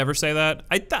 Do I ever say that?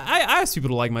 I ask people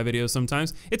to like my videos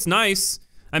sometimes. It's nice.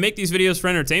 I make these videos for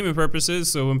entertainment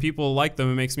purposes, so when people like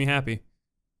them, it makes me happy.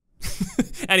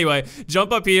 Anyway,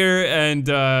 jump up here and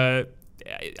I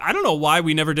don't know why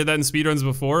we never did that in speedruns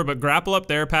before, but grapple up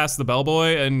there past the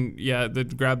bellboy and yeah,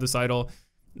 grab this idol.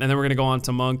 And then we're gonna go on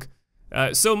to Monk.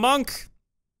 So Monk,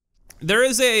 there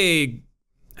is I'm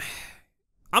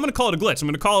gonna call it a glitch. I'm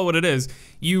gonna call it what it is.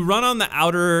 You run on the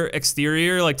outer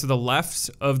exterior, like to the left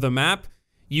of the map.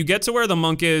 You get to where the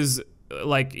monk is,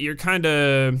 like you're kind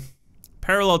of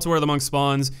parallel to where the monk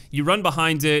spawns. You run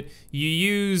behind it. You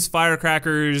use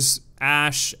firecrackers,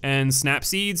 ash, and snap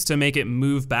seeds to make it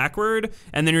move backward,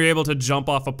 and then you're able to jump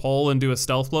off a pole and do a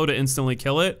stealth blow to instantly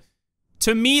kill it.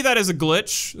 To me, that is a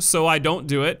glitch, so I don't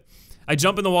do it. I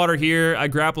jump in the water here, I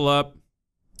grapple up,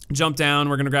 jump down.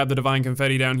 We're gonna grab the divine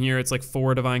confetti down here. It's like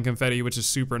 4 divine confetti, which is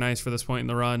super nice for this point in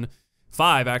the run.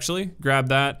 5 actually, grab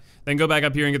that. Then go back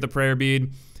up here and get the prayer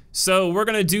bead. So we're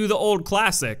gonna do the old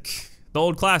classic. The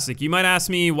old classic. You might ask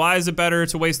me, why is it better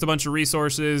to waste a bunch of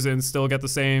resources and still get the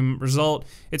same result?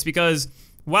 It's because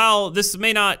while this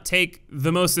may not take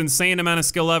the most insane amount of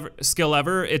skill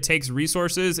ever, it takes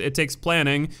resources, it takes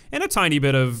planning, and a tiny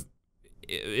bit of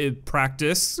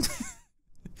practice.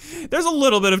 There's a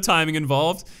little bit of timing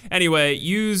involved. Anyway,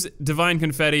 use divine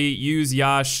confetti, use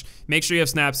Yash, make sure you have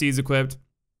snap seeds equipped.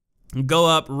 Go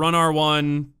up, run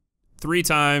R1 3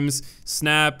 times,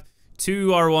 snap, 2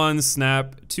 R1s,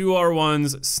 snap, 2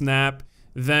 R1s, snap,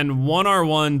 then 1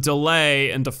 R1, delay,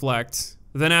 and deflect.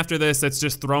 Then after this, it's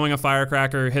just throwing a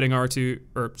firecracker, hitting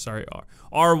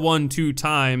R1 2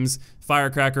 times,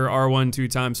 firecracker, R1 2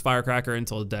 times, firecracker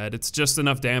until dead. It's just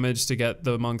enough damage to get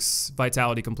the monk's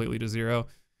vitality completely to 0.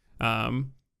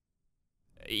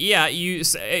 Yeah, you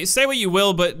say what you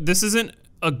will, but this isn't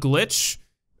a glitch.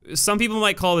 Some people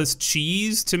might call this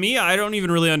cheese. To me, I don't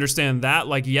even really understand that.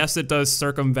 Like, yes, it does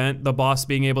circumvent the boss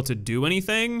being able to do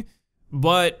anything,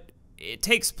 but it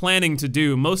takes planning to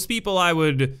do. Most people, I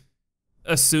would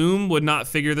assume, would not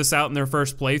figure this out in their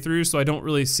first playthrough, so I don't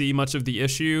really see much of the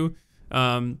issue.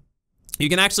 You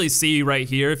can actually see right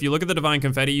here, if you look at the Divine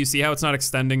Confetti, you see how it's not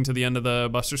extending to the end of the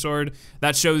Buster Sword.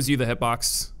 That shows you the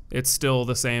hitbox. It's still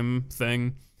the same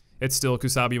thing. It's still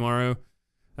Kusabi Maru.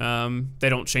 They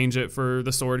don't change it for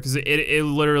the sword because it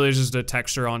literally is just a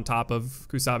texture on top of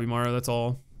Kusabi Maru. That's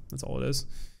all it is.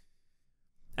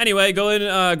 Anyway, go ahead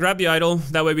and grab the idol.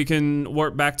 That way we can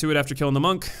warp back to it after killing the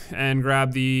monk and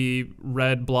grab the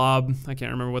red blob. I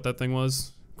can't remember what that thing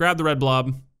was. Grab the red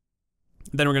blob.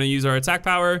 Then we're gonna use our attack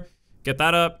power, get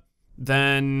that up.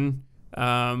 Then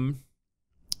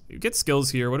get skills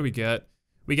here. What do we get?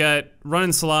 We get run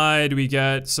and slide, we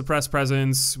get suppress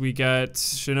presence, we get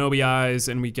shinobi eyes,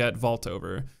 and we get vault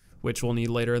over, which we'll need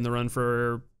later in the run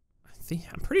for,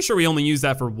 I'm pretty sure we only use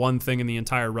that for one thing in the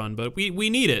entire run, but we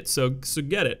need it, so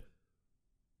get it.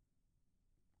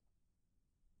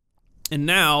 And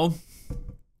now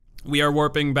we are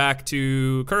warping back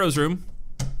to Kuro's room.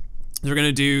 We're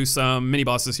gonna do some mini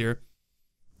bosses here,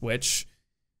 which,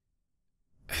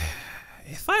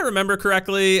 if I remember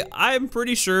correctly, I'm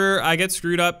pretty sure I get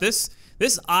screwed up. This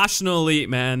Ashna Elite,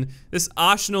 man, this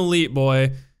Ashna Elite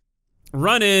boy,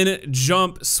 run in,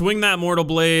 jump, swing that Mortal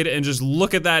Blade, and just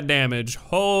look at that damage.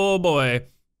 Oh boy.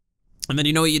 And then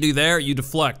you know what you do there? You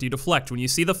deflect, you deflect. When you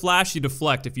see the flash, you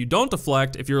deflect. If you don't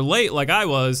deflect, if you're late like I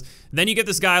was, then you get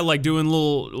this guy like doing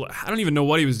little, I don't even know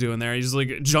what he was doing there. He's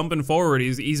like jumping forward.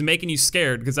 He's making you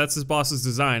scared because that's his boss's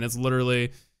design. It's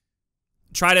literally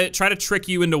try to trick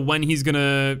you into when he's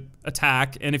gonna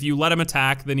attack, and if you let him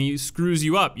attack, then he screws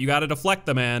you up. You gotta deflect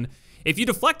the man. If you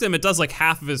deflect him, it does like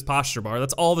half of his posture bar.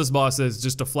 That's all this boss is,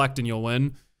 just deflect and you'll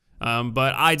win.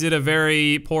 But I did a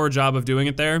very poor job of doing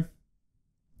it there.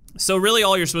 So really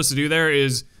all you're supposed to do there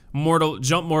is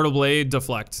jump Mortal Blade,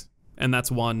 deflect. And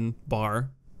that's one bar.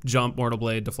 Jump, Mortal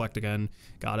Blade, deflect again.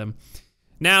 Got him.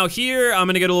 Now here, I'm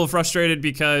gonna get a little frustrated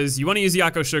because you wanna use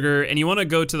Yako Sugar and you wanna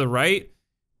go to the right.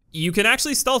 You can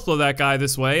actually stealth blow that guy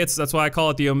this way. That's why I call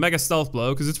it the Omega Stealth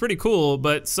Blow, because it's pretty cool,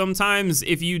 but sometimes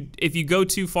if you go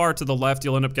too far to the left,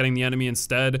 you'll end up getting the enemy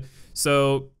instead.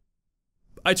 So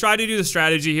I try to do the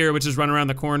strategy here, which is run around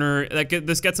the corner.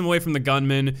 This gets him away from the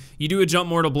gunman. You do a jump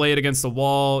Mortal Blade against the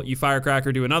wall, you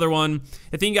firecracker, do another one.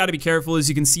 The thing you gotta be careful is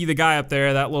you can see the guy up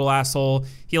there, that little asshole.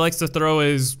 He likes to throw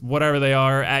his whatever they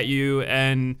are at you,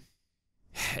 and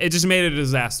it just made it a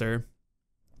disaster.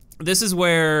 This is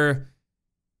where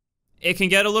it can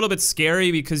get a little bit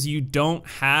scary because you don't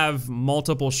have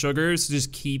multiple sugars to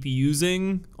just keep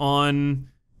using on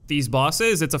these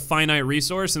bosses. It's a finite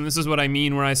resource, and this is what I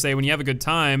mean where I say when you have a good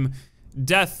time,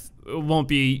 death won't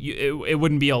be, it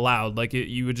wouldn't be allowed. Like,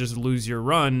 you would just lose your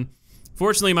run.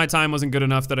 Fortunately, my time wasn't good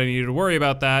enough that I needed to worry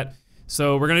about that.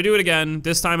 So we're gonna do it again.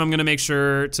 This time I'm gonna make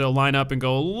sure to line up and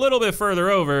go a little bit further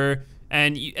over.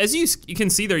 And as you can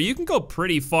see there, you can go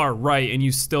pretty far right and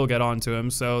you still get onto him.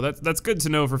 So that's good to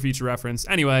know for future reference.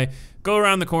 Anyway, go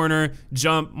around the corner,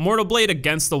 jump, Mortal Blade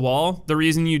against the wall. The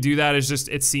reason you do that is just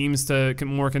it seems to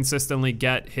more consistently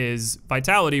get his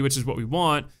vitality, which is what we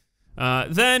want.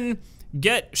 Then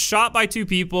get shot by 2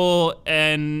 people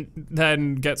and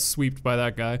then get sweeped by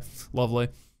that guy. Lovely.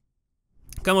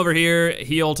 Come over here,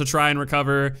 heal to try and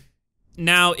recover.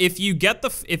 Now, if you get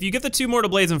the 2 Mortal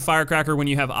Blades and Firecracker when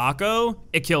you have Akko,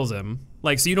 it kills him.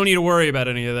 Like, so you don't need to worry about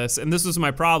any of this. And this was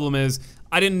my problem is,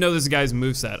 I didn't know this guy's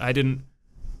moveset. I didn't,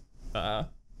 oh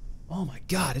my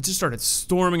God, it just started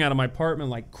storming out of my apartment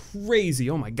like crazy.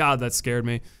 Oh my God, that scared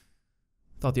me.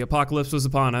 Thought the apocalypse was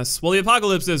upon us. Well, the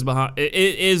apocalypse is it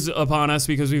is upon us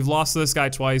because we've lost this guy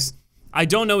twice. I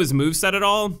don't know his moveset at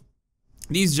all.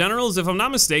 These generals, if I'm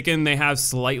not mistaken, they have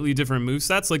slightly different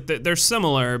movesets. Like, they're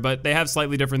similar, but they have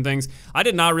slightly different things. I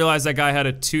did not realize that guy had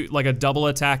a double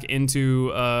attack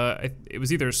into, it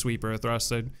was either a sweep or a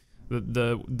thrust.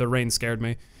 The rain scared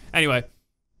me. Anyway,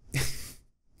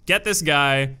 get this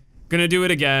guy. Gonna do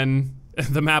it again.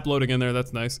 The map loading in there,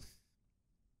 that's nice.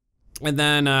 And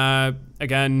then,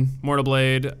 again, Mortal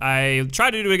Blade. I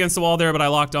tried to do it against the wall there, but I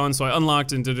locked on, so I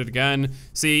unlocked and did it again.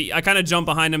 See, I kind of jumped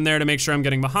behind him there to make sure I'm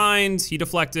getting behind. He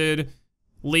deflected.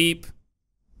 Leap.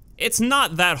 It's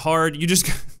not that hard. You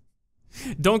just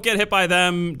Don't get hit by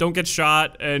them, don't get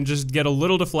shot, and just get a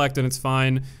little deflect and it's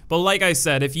fine. But like I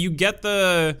said, if you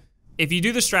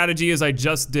do the strategy as I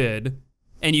just did,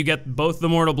 and you get both the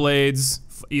Mortal Blades,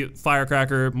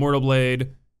 Firecracker, Mortal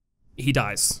Blade, he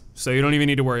dies. So you don't even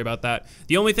need to worry about that.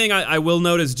 The only thing I will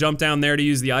note is jump down there to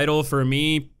use the idle. For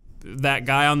me, that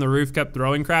guy on the roof kept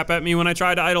throwing crap at me when I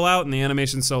tried to idle out, and the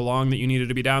animation's so long that you needed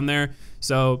to be down there.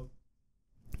 So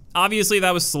obviously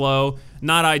that was slow,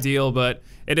 not ideal, but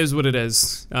it is what it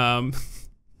is.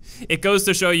 It goes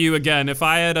to show you again, if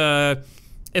I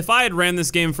had ran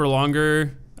this game for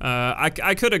longer,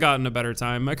 I could have gotten a better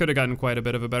time. I could have gotten quite a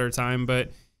bit of a better time,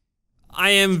 but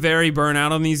I am very burnt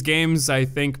out on these games. I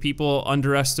think people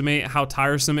underestimate how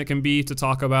tiresome it can be to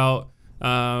talk about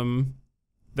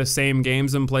the same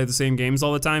games and play the same games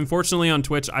all the time. Fortunately on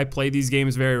Twitch, I play these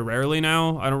games very rarely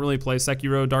now. I don't really play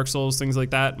Sekiro, Dark Souls, things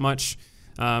like that much.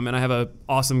 And I have an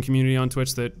awesome community on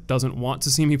Twitch that doesn't want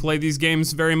to see me play these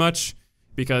games very much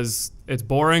because it's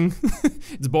boring.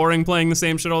 It's boring playing the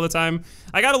same shit all the time.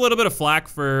 I got a little bit of flack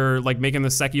for like making the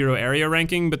Sekiro area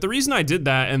ranking, but the reason I did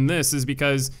that and this is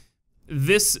because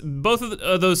both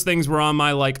of those things were on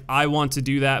my like I want to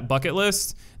do that bucket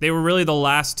list. They were really the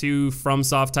last two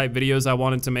FromSoft type videos I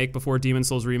wanted to make before Demon's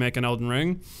Souls Remake and Elden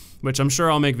Ring, which I'm sure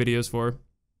I'll make videos for.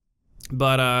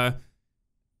 But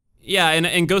yeah,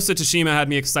 and Ghost of Tsushima had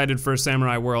me excited for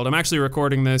Samurai World. I'm actually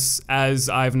recording this as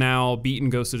I've now beaten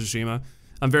Ghost of Tsushima.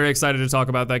 I'm very excited to talk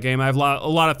about that game. I have a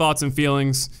lot of thoughts and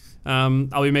feelings.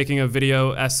 I'll be making a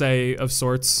video essay of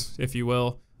sorts, if you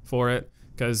will, for it,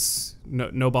 because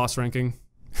no boss ranking.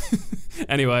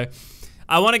 Anyway,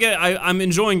 I'm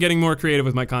enjoying getting more creative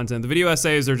with my content. The video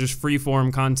essays are just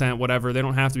free-form content, whatever. They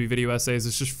don't have to be video essays.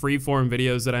 It's just free-form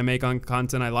videos that I make on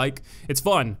content I like. It's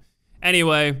fun.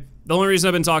 Anyway, the only reason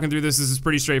I've been talking through this is it's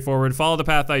pretty straightforward. Follow the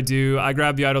path I do. I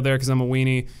grab the idol there because I'm a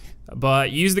weenie.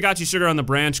 But use the Gotchi Sugar on the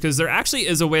branch because there actually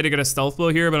is a way to get a stealth blow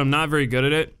here, but I'm not very good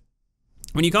at it.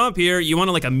 When you come up here, you want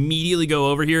to like immediately go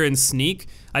over here and sneak.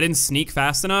 I didn't sneak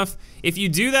fast enough. If you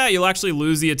do that, you'll actually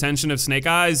lose the attention of Snake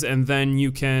Eyes and then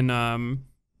you can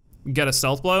get a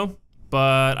stealth blow.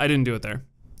 But I didn't do it there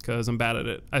because I'm bad at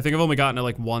it. I think I've only gotten it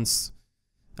like once.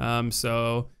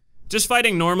 So just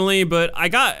fighting normally, but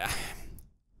I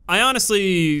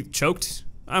honestly choked,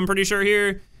 I'm pretty sure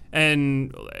here.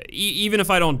 And even if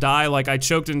I don't die, like I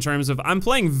choked in terms of I'm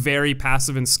playing very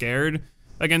passive and scared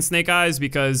against Snake Eyes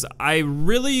because I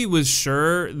really was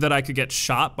sure that I could get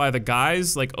shot by the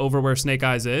guys like over where Snake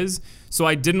Eyes is. So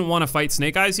I didn't want to fight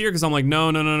Snake Eyes here because I'm like, no,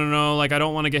 like I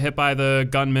don't want to get hit by the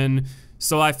gunman.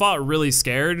 So I fought really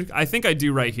scared. I think I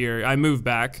do right here. I move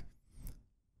back.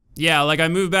 Yeah, like I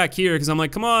move back here because I'm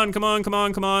like, come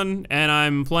on. And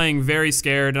I'm playing very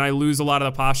scared and I lose a lot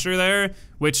of the posture there,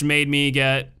 which made me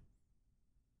get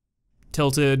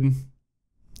tilted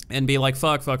and be like,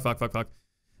 fuck.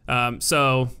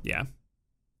 So yeah.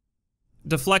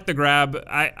 Deflect the grab.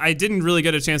 I didn't really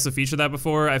get a chance to feature that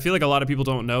before. I feel like a lot of people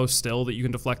don't know still that you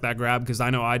can deflect that grab because I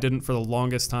know I didn't for the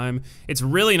longest time. It's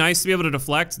really nice to be able to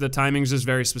deflect. The timing's just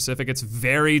very specific. It's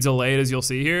very delayed as you'll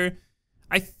see here.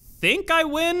 I think I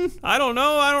win. I don't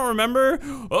know. I don't remember.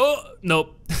 Oh,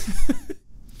 nope.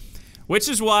 Which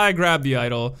is why I grabbed the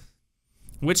idol.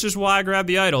 This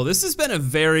has been a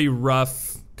very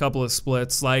rough couple of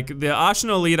splits. Like the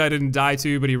Ashina lead I didn't die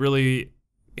to, but he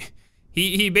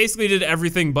basically did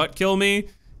everything but kill me.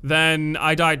 Then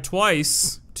I died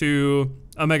twice to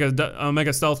a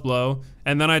mega stealth blow,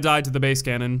 and then I died to the base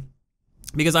cannon.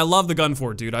 Because I love the gun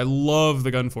fort, dude. I love the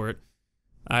gun fort.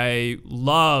 I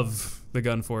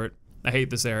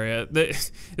hate this area.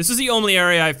 This is the only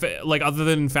area like other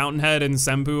than Fountainhead and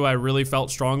Senpu I really felt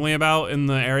strongly about in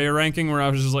the area ranking where I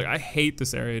was just like, I hate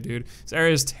this area, dude. This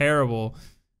area is terrible.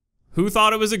 Who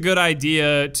thought it was a good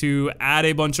idea to add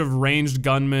a bunch of ranged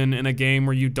gunmen in a game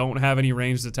where you don't have any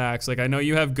ranged attacks? Like, I know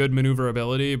you have good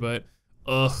maneuverability, but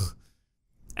ugh.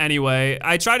 Anyway,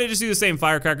 I tried to just do the same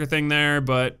firecracker thing there,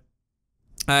 but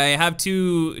I have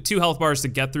two health bars to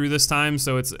get through this time,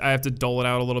 so I have to dole it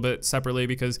out a little bit separately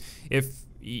because if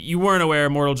you weren't aware,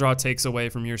 Mortal Draw takes away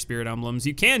from your Spirit Emblems.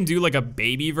 You can do like a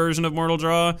baby version of Mortal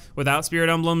Draw without Spirit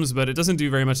Emblems, but it doesn't do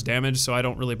very much damage, so I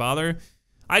don't really bother.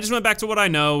 I just went back to what I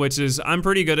know, which is I'm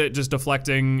pretty good at just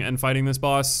deflecting and fighting this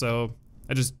boss, so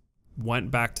I just went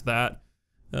back to that.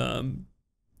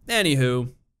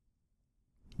 Anywho,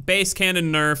 base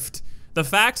cannon nerfed. The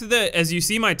fact that, as you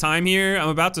see my time here, I'm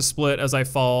about to split as I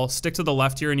fall. Stick to the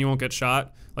left here and you won't get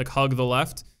shot. Like, hug the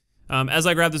left. As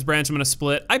I grab this branch, I'm gonna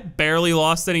split. I barely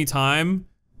lost any time.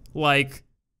 Like,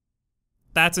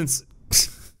 that's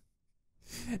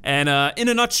And in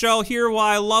a nutshell, here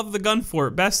why I love the gun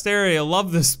fort. Best area,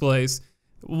 love this place.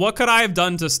 What could I have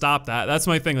done to stop that? That's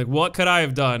my thing. Like, what could I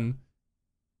have done?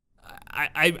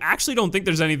 I actually don't think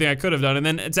there's anything I could have done. And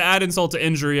then to add insult to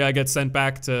injury, I get sent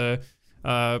back to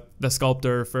the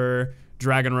sculptor for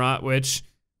Dragon Rot, which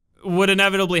would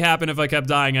inevitably happen if I kept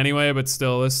dying anyway, but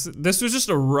still, this was just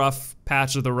a rough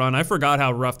patch of the run. I forgot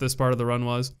how rough this part of the run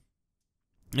was.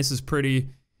 This is pretty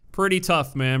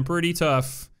tough, man, pretty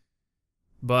tough.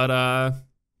 But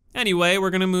anyway,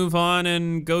 we're gonna move on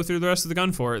and go through the rest of the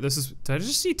gun for it. Did I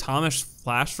just see Thomas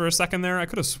flash for a second there? I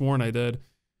could have sworn I did.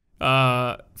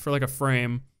 For like a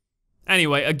frame.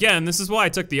 Anyway, again, this is why I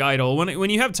took the idol. When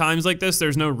you have times like this,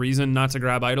 there's no reason not to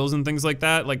grab idols and things like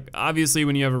that. Like, obviously,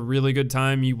 when you have a really good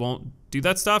time, you won't do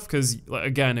that stuff, because,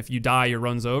 again, if you die, your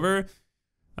run's over.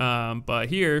 But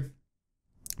here,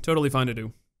 totally fine to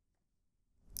do.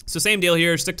 So same deal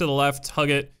here, stick to the left, hug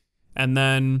it, and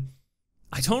then,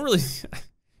 I don't really,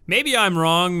 maybe I'm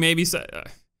wrong, maybe,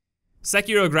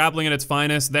 Sekiro grappling at its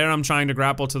finest. There I'm trying to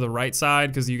grapple to the right side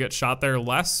because you get shot there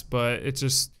less, but it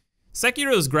just...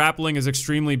 Sekiro's grappling is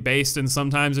extremely based, and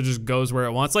sometimes it just goes where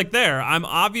it wants. Like there, I'm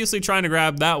obviously trying to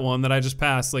grab that one that I just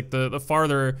passed, like the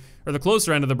farther, or the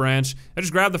closer end of the branch. I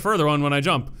just grab the further one when I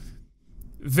jump.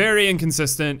 Very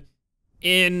inconsistent.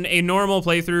 In a normal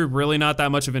playthrough, really not that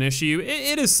much of an issue.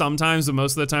 It is sometimes, but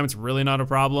most of the time it's really not a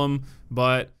problem,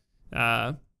 but...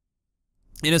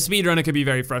 in a speedrun, it could be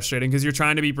very frustrating because you're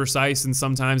trying to be precise, and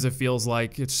sometimes it feels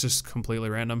like it's just completely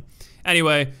random.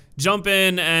 Anyway, jump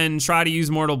in and try to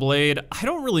use Mortal Blade. I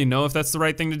don't really know if that's the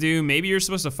right thing to do. Maybe you're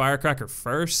supposed to Firecracker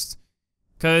first,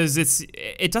 because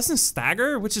it doesn't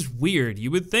stagger, which is weird.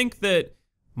 You would think that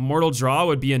Mortal Draw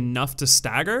would be enough to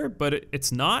stagger, but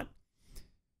it's not.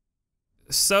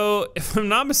 So, if I'm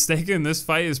not mistaken, this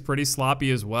fight is pretty sloppy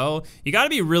as well. You gotta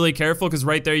be really careful, because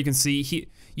right there you can see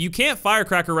you can't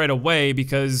Firecracker right away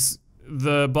because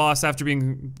the boss, after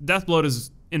being Deathblowed,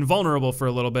 is invulnerable for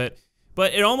a little bit.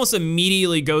 But it almost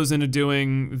immediately goes into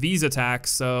doing these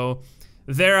attacks, so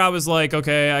there I was like,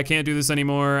 okay, I can't do this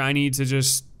anymore. I need to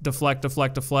just deflect.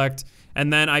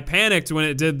 And then I panicked when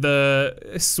it did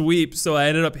the sweep, so I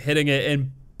ended up hitting it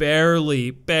and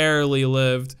barely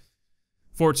lived,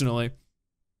 fortunately.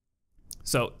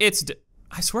 So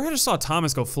I swear I just saw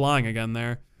Thomas go flying again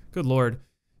there. Good lord.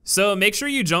 So make sure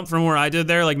you jump from where I did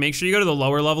there. Like, make sure you go to the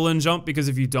lower level and jump, because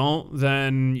if you don't,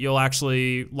 then you'll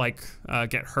actually like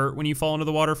get hurt when you fall into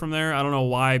the water from there. I don't know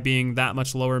why being that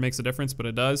much lower makes a difference, but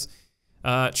it does.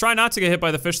 Try not to get hit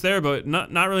by the fish there, but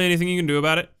not really anything you can do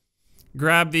about it.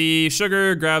 Grab the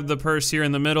sugar, grab the purse here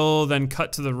in the middle, then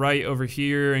cut to the right over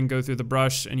here and go through the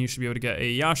brush, and you should be able to get a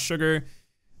Yash sugar.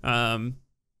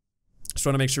 Just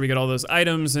want to make sure we get all those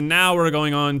items, and now we're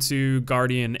going on to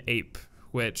Guardian Ape,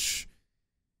 which...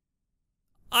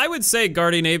 I would say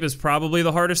Guardian Ape is probably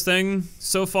the hardest thing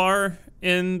so far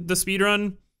in the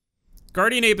speedrun.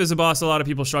 Guardian Ape is a boss a lot of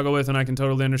people struggle with, and I can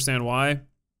totally understand why.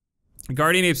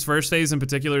 Guardian Ape's first phase in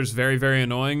particular is very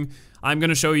annoying. I'm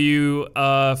gonna show you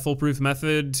a foolproof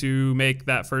method to make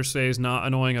that first phase not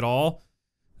annoying at all.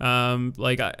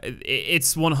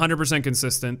 It's 100%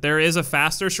 consistent. There is a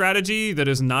faster strategy that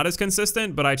is not as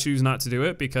consistent, but I choose not to do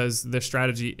it because the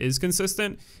strategy is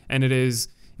consistent, and it is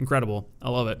incredible. I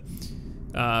love it.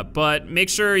 But make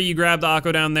sure you grab the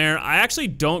Akko down there. I actually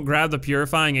don't grab the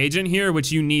Purifying Agent here,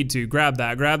 which you need to. Grab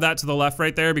that to the left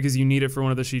right there, because you need it for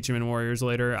one of the Shichiman warriors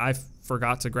later. I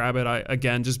forgot to grab it.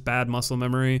 Again, just bad muscle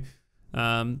memory.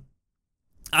 I'm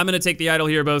gonna take the idol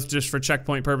here both just for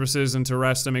checkpoint purposes and to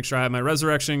rest and make sure I have my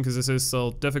resurrection, because this is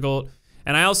still difficult.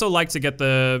 And I also like to get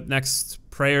the next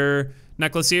prayer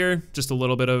necklace here, just a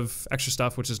little bit of extra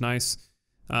stuff, which is nice.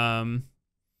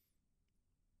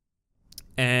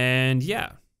 And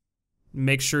yeah,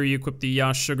 make sure you equip the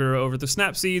Yash sugar over the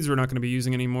snap seeds. We're not going to be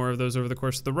using any more of those over the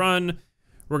course of the run.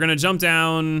 We're going to jump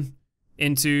down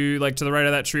into, like, to the right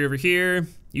of that tree over here,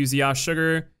 use the Yash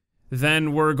sugar.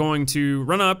 Then we're going to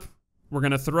run up. We're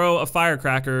going to throw a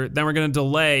firecracker. Then we're going to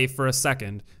delay for a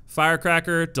second.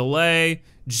 Firecracker, delay,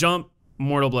 jump,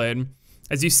 Mortal Blade.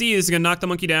 As you see, this is going to knock the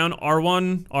monkey down.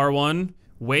 R1, R1.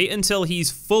 Wait until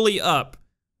he's fully up.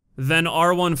 Then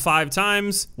R1 5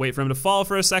 times, wait for him to fall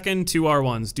for a second, 2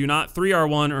 R1s. Do not 3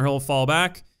 R1 or he'll fall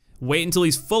back. Wait until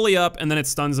he's fully up, and then it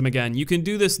stuns him again. You can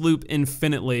do this loop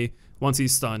infinitely once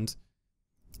he's stunned.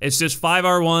 It's just 5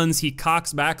 R1s, he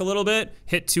cocks back a little bit,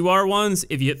 hit 2 R1s.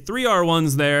 If you hit 3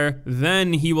 R1s there,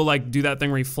 then he will like do that thing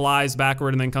where he flies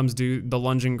backward and then comes do the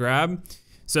lunging grab.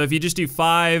 So if you just do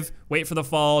 5, wait for the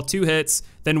fall, 2 hits,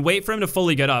 then wait for him to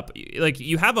fully get up. Like,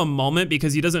 you have a moment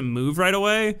because he doesn't move right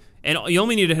away, and you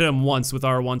only need to hit him once with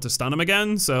R1 to stun him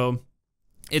again, so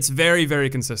it's very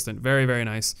consistent, very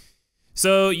nice.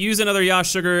 So use another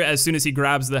Yash Sugar as soon as he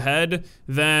grabs the head,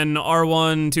 then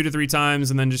R1 2 to 3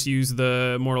 times, and then just use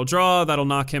the Mortal Draw. That'll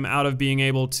knock him out of being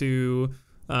able to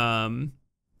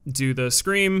do the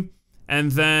Scream. And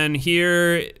then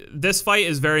here, this fight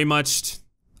is very much,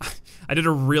 I did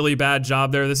a really bad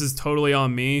job there. This is totally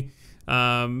on me.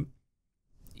 Whenever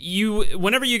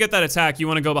you get that attack, you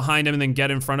want to go behind him and then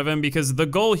get in front of him, because the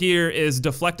goal here is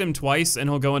deflect him twice and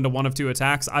he'll go into one of 2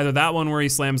 attacks. Either that one where he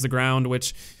slams the ground,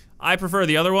 which I prefer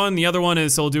the other one. The other one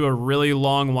is he'll do a really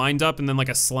long wind up and then like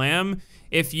a slam.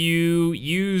 If you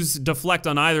use deflect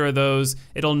on either of those,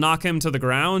 it'll knock him to the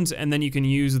ground, and then you can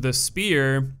use the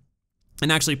spear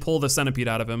and actually pull the centipede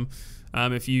out of him.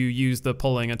 If you use the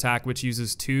pulling attack, which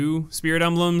uses 2 spirit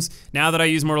emblems. Now that I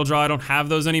use Mortal Draw, I don't have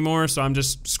those anymore, so I'm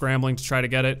just scrambling to try to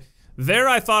get it. There,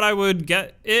 I thought I would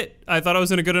get it. I thought I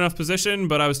was in a good enough position,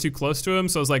 but I was too close to him,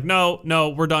 so I was like,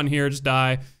 no, we're done here, just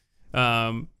die.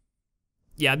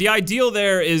 Yeah, the ideal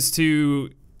there is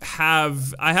to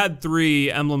have, I had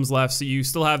 3 emblems left, so you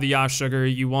still have the Yash Sugar.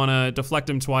 You want to deflect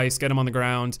him twice, get him on the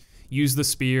ground, use the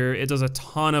spear. It does a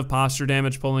ton of posture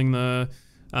damage pulling the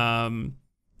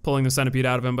centipede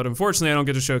out of him, but unfortunately I don't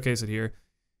get to showcase it here.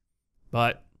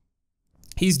 But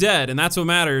he's dead, and that's what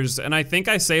matters. And I think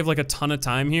I saved like a ton of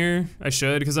time here. I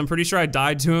should, because I'm pretty sure I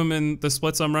died to him in the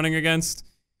splits I'm running against.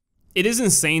 It is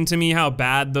insane to me how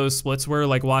bad those splits were,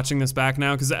 like watching this back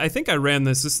now, because I think I ran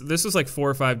this was like 4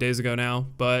 or 5 days ago now,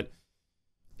 but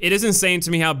it is insane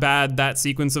to me how bad that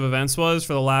sequence of events was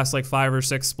for the last like 5 or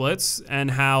 6 splits,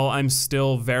 and how I'm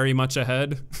still very much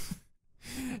ahead,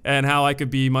 and how I could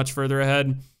be much further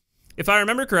ahead. If I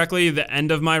remember correctly, the end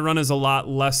of my run is a lot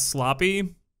less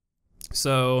sloppy,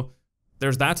 so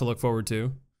there's that to look forward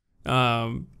to.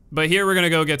 But here we're gonna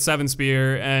go get 7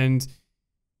 spear, and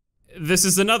this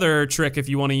is another trick if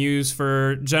you want to use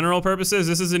for general purposes.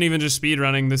 This isn't even just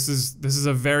speedrunning. This is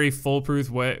a very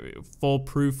foolproof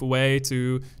way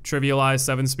to trivialize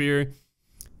 7 spear.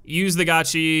 Use the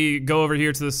Gachi, go over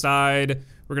here to the side.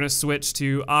 We're gonna switch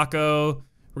to Akko.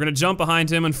 We're gonna jump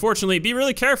behind him. Unfortunately, be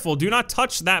really careful. Do not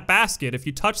touch that basket. If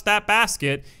you touch that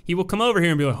basket, he will come over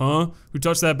here and be like, huh? Who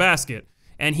touched that basket?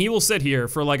 And he will sit here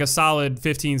for like a solid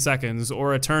 15 seconds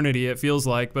or eternity, it feels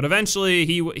like. But eventually,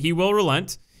 he will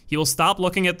relent. He will stop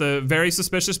looking at the very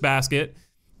suspicious basket.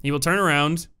 He will turn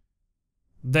around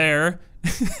there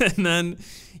and then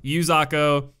use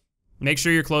Akko. Make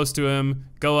sure you're close to him.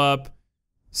 Go up,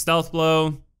 stealth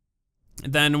blow.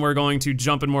 Then we're going to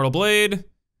jump in Mortal Blade.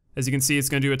 As you can see, it's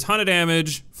going to do a ton of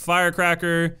damage.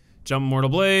 Firecracker, jump Mortal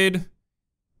Blade.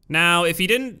 Now, if he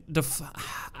didn't,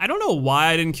 I don't know why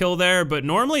I didn't kill there, but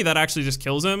normally that actually just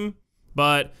kills him.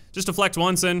 But just deflect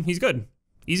once and he's good.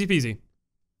 Easy peasy.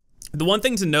 The one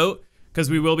thing to note, because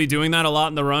we will be doing that a lot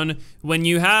in the run, when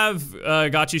you have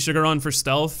Gachi Sugar on for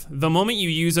stealth, the moment you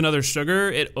use another sugar,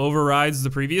 it overrides the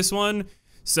previous one.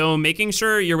 So making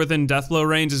sure you're within death blow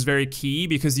range is very key,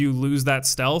 because you lose that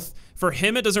stealth. For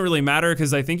him, it doesn't really matter,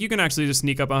 because I think you can actually just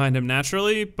sneak up behind him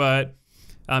naturally, but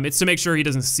it's to make sure he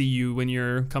doesn't see you when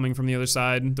you're coming from the other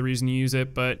side, the reason you use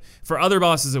it. But for other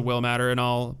bosses, it will matter, and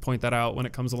I'll point that out when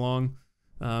it comes along.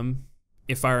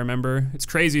 If I remember. It's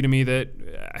crazy to me that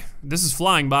this is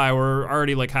flying by. We're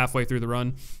already like halfway through the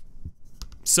run.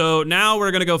 So now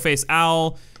we're gonna go face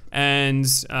Owl and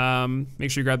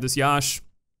make sure you grab this Yash.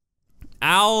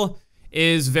 Owl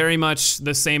is very much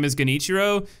the same as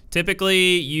Genichiro.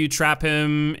 Typically, you trap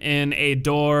him in a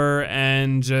door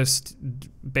and just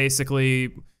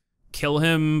basically kill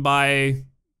him by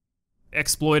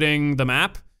exploiting the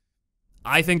map.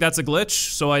 I think that's a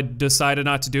glitch, so I decided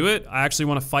not to do it. I actually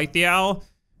want to fight the Owl.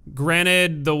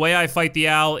 Granted, the way I fight the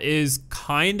Owl is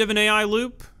kind of an AI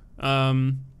loop.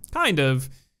 Kind of.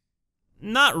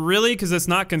 Not really, because it's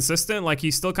not consistent. Like,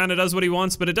 he still kind of does what he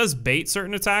wants, but it does bait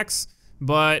certain attacks.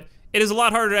 But it is a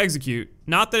lot harder to execute.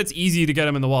 Not that it's easy to get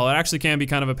him in the wall. It actually can be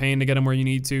kind of a pain to get him where you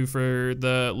need to for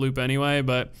the loop anyway.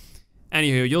 But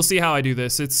anywho, you'll see how I do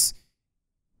this. It's,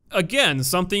 again,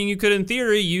 something you could, in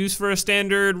theory, use for a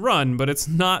standard run, but it's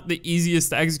not the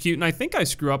easiest to execute, and I think I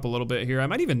screw up a little bit here. I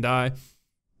might even die.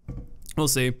 We'll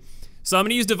see. So I'm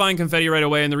gonna use Divine Confetti right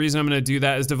away, and the reason I'm gonna do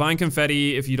that is Divine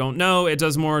Confetti, if you don't know, it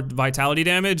does more vitality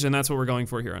damage, and that's what we're going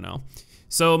for here now.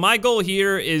 So my goal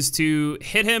here is to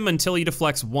hit him until he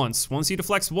deflects once. Once he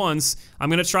deflects once, I'm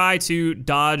gonna try to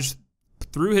dodge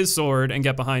through his sword and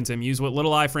get behind him. Use what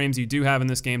little iframes you do have in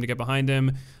this game to get behind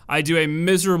him. I do a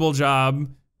miserable job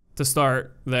to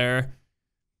start there.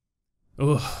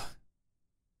 Ugh.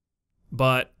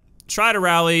 But try to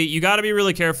rally. You gotta be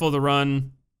really careful of the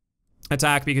run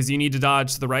attack, because you need to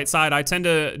dodge to the right side. I tend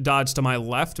to dodge to my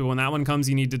left, but when that one comes,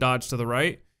 you need to dodge to the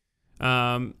right.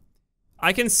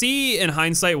 I can see in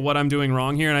hindsight what I'm doing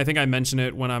wrong here, and I think I mentioned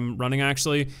it when I'm running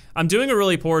actually. I'm doing a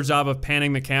really poor job of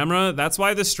panning the camera. That's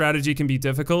why this strategy can be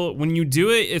difficult. When you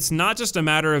do it, it's not just a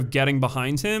matter of getting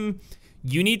behind him.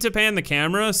 You need to pan the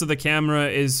camera so the camera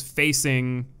is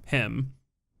facing him.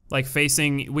 Like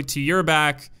facing to your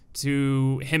back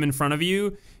to him in front of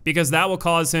you, because that will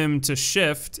cause him to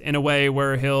shift in a way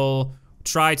where he'll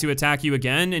try to attack you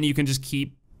again, and you can just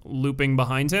keep looping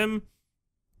behind him.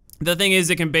 The thing is,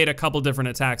 it can bait a couple different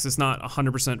attacks. It's not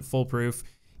 100% foolproof.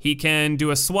 He can do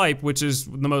a swipe, which is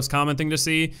the most common thing to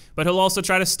see, but he'll also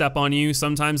try to step on you.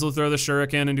 Sometimes he'll throw the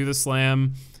shuriken and do the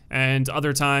slam, and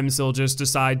other times he'll just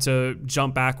decide to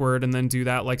jump backward and then do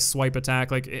that like swipe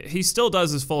attack. Like, he still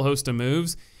does his full host of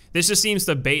moves. This just seems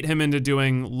to bait him into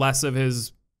doing less of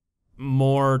his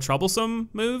more troublesome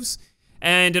moves.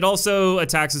 And it also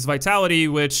attacks his vitality,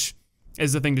 which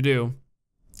is the thing to do.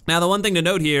 Now, the one thing to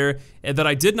note here that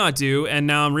I did not do, and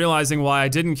now I'm realizing why I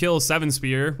didn't kill Seven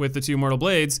Spear with the 2 Mortal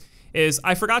Blades, is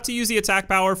I forgot to use the attack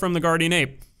power from the Guardian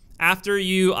Ape. After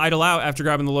you idle out after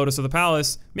grabbing the Lotus of the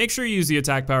Palace, make sure you use the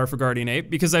attack power for Guardian Ape,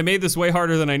 because I made this way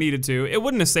harder than I needed to. It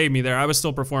wouldn't have saved me there. I was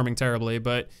still performing terribly,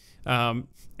 but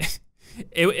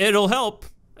it'll help.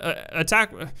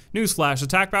 Newsflash,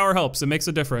 attack power helps. It makes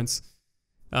a difference.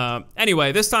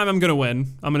 Anyway, this time I'm gonna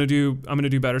win. I'm gonna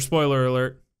do better. Spoiler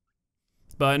alert.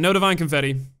 But no divine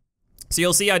confetti. So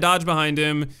you'll see I dodge behind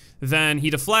him, then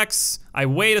he deflects, I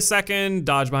wait a second,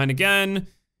 dodge behind again,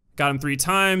 got him 3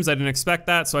 times, I didn't expect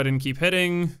that, so I didn't keep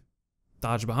hitting,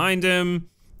 dodge behind him.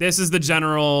 This is the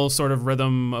general sort of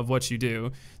rhythm of what you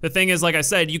do. The thing is, like I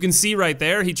said, you can see right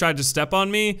there, he tried to step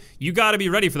on me. You gotta be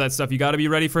ready for that stuff. You gotta be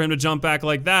ready for him to jump back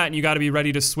like that, and you gotta be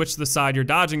ready to switch the side you're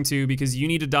dodging to, because you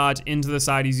need to dodge into the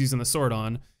side he's using the sword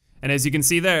on. And as you can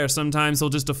see there, sometimes he'll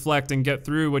just deflect and get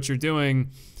through what you're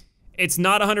doing. It's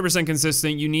not 100%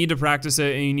 consistent. You need to practice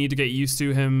it, and you need to get used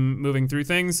to him moving through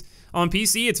things. On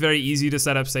PC, it's very easy to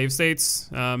set up save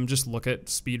states. Just look at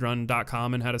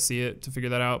speedrun.com and how to see it to figure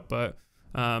that out. But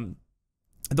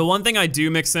the one thing I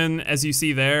do mix in, as you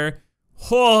see there,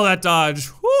 oh, that dodge,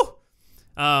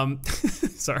 whoo!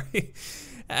 Sorry.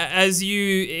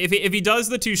 If he does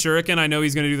the 2 shuriken, I know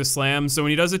he's gonna do the slam. So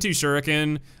when he does the 2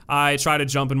 shuriken, I try to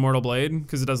jump in Mortal Blade,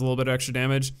 because it does a little bit of extra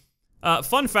damage.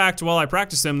 Fun fact, while I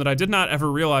practice him that I did not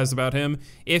ever realize about him,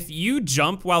 if you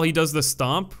jump while he does the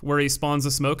stomp, where he spawns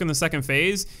the smoke in the second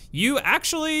phase, you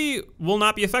actually will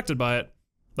not be affected by it.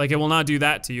 Like, it will not do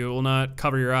that to you. It will not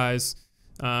cover your eyes.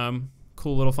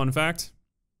 Cool little fun fact.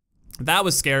 That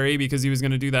was scary, because he was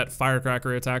gonna do that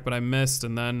firecracker attack, but I missed,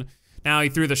 and then now he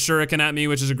threw the shuriken at me,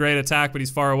 which is a great attack, but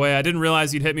he's far away. I didn't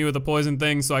realize he'd hit me with the poison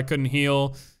thing, so I couldn't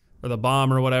heal, or the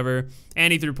bomb or whatever.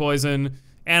 And he threw poison,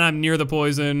 and I'm near the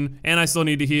poison, and I still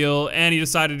need to heal, and he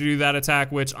decided to do that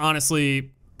attack, which honestly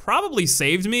probably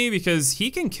saved me, because he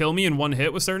can kill me in 1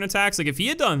 hit with certain attacks. Like, if he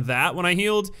had done that when I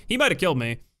healed, he might have killed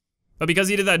me. But because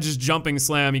he did that just jumping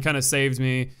slam, he kind of saved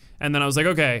me. And then I was like,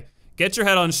 okay, get your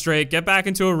head on straight, get back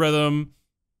into a rhythm.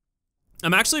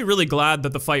 I'm actually really glad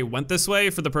that the fight went this way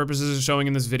for the purposes of showing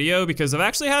in this video, because I've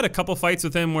actually had a couple fights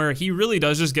with him where he really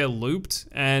does just get looped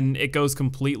and it goes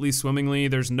completely swimmingly.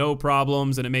 There's no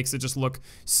problems, and it makes it just look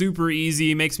super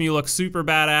easy, makes me look super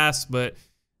badass, but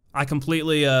I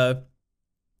completely had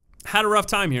a rough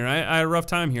time here. I had a rough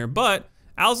time here, but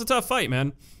Al's a tough fight,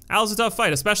 man. Al's a tough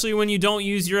fight, especially when you don't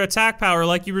use your attack power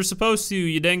like you were supposed to,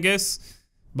 you dingus.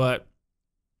 But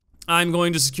I'm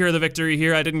going to secure the victory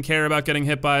here. I didn't care about getting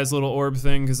hit by his little orb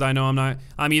thing, because I know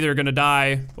I'm either gonna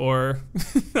die or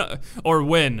or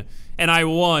win. And I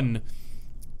won.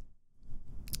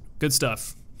 Good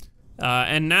stuff.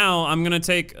 And now I'm gonna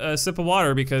take a sip of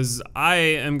water, because I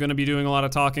am gonna be doing a lot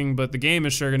of talking, but the game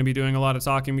is sure gonna be doing a lot of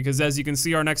talking, because as you can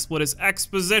see, our next split is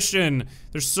exposition.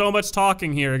 There's so much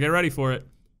talking here. Get ready for it.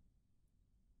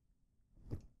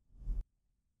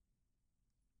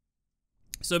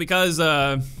 So because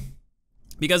the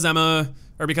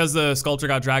sculptor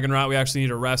got dragon rot, we actually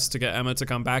need a rest to get Emma to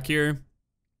come back here.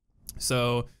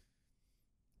 So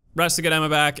rest to get Emma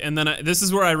back, and then this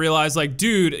is where I realized, like,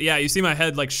 dude, yeah, you see my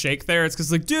head like shake there. It's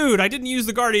because, like, dude, I didn't use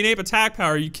the Guardian Ape attack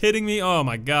power. Are you kidding me? Oh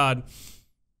my god.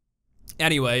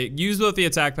 Anyway, use both the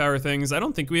attack power things. I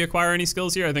don't think we acquire any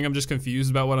skills here. I think I'm just confused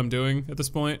about what I'm doing at this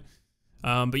point.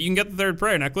 But you can get the 3rd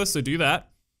prayer necklace, so do that.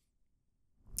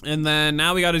 And then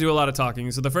now we got to do a lot of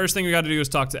talking. So the first thing we got to do is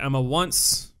talk to Emma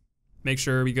once. Make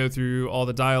sure we go through all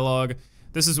the dialogue.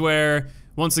 This is where,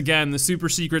 once again, the super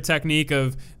secret technique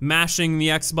of mashing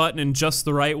the X button in just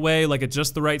the right way, like at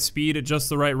just the right speed, at just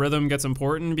the right rhythm, gets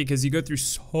important, because you go through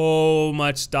so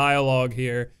much dialogue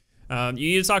here. You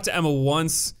need to talk to Emma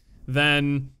once,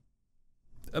 then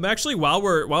I'm actually, while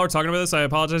we're talking about this, I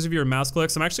apologize if your mouse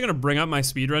clicks. I'm actually gonna bring up my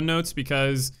speedrun notes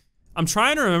because I'm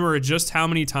trying to remember just how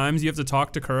many times you have to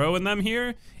talk to Kuro and them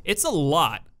here. It's a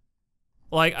lot.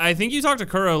 Like, I think you talk to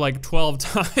Kuro like 12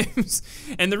 times.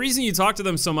 And the reason you talk to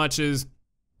them so much is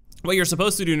what you're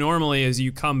supposed to do normally is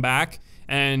you come back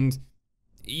and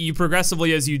you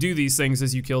progressively, as you do these things,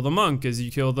 as you kill the monk, as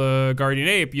you kill the guardian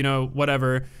ape, you know,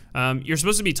 whatever, you're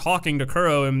supposed to be talking to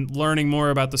Kuro and learning more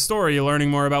about the story, learning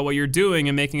more about what you're doing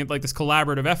and making it like this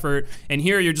collaborative effort. And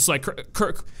here you're just like,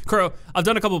 Kuro, I've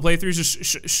done a couple of playthroughs,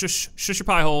 just shush your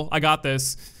pie hole, I got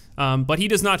this. But he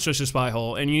does not shush his pie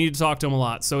hole, and you need to talk to him a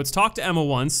lot. So it's talk to Emma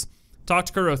once, talk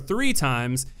to Kuro 3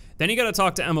 times, then you gotta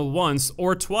talk to Emma once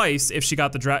or twice if she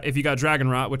got if you got Dragon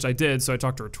Rot, which I did, so I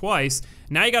talked to her twice.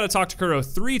 Now you gotta talk to Kuro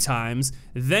 3 times,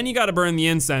 then you gotta burn the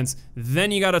incense,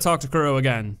 then you gotta talk to Kuro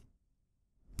again.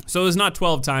 So it's not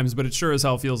 12 times, but it sure as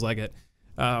hell feels like it.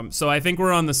 So I think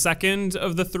we're on the second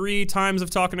of the 3 times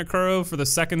of talking to Kuro for the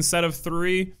second set of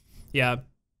 3. Yeah.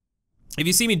 If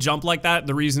you see me jump like that,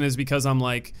 the reason is because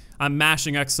I'm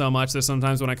mashing X so much that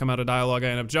sometimes when I come out of dialogue, I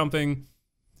end up jumping.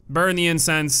 Burn the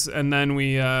incense, and then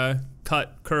we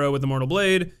cut Kuro with the Mortal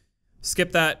Blade.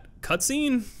 Skip that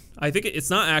cutscene. I think it's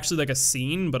not actually like a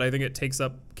scene, but I think it takes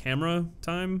up camera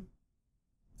time,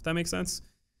 if that makes sense.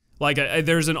 Like,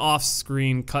 there's an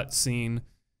off-screen cutscene.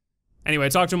 Anyway,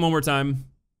 talk to him one more time.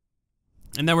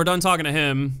 And then we're done talking to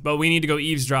him, but we need to go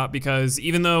eavesdrop because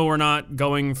even though we're not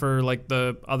going for like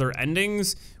the other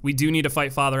endings, we do need to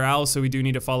fight Father Owl, so we do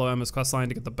need to follow Emma's questline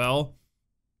to get the bell.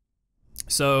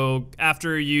 So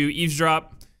after you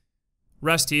eavesdrop,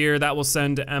 rest here, that will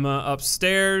send Emma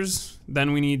upstairs.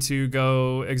 Then we need to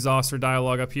go exhaust her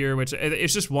dialogue up here, which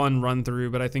it's just one run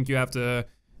through, but I think you have to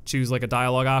choose like a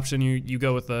dialogue option. You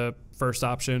go with the first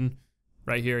option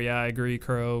right here. Yeah, I agree,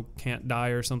 Kuro can't die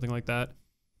or something like that.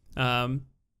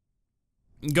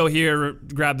 Go here,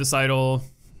 grab this idol,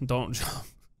 don't jump.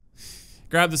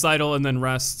 Grab this idol and then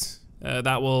rest.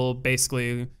 That will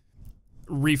basically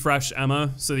refresh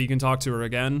Emma so that you can talk to her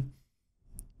again.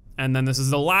 And then this is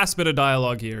the last bit of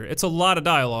dialogue here. It's a lot of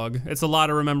dialogue. It's a lot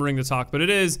of remembering to talk, but it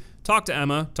is talk to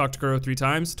Emma, talk to Kuro 3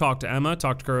 times, talk to Emma,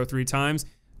 talk to Kuro 3 times,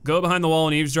 go behind the wall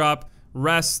and eavesdrop,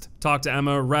 rest, talk to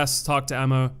Emma, rest, talk to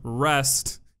Emma,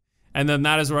 rest. And then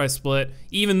that is where I split,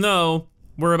 even though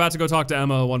we're about to go talk to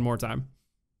Emma one more time.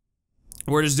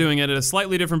 We're just doing it at a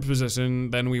slightly different position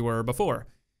than we were before.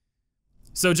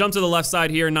 So jump to the left side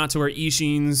here, not to where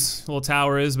Ishin's little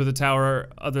tower is, but the tower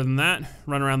other than that.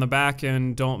 Run around the back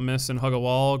and don't miss and hug a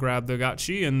wall, grab the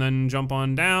Gotchi, and then jump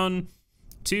on down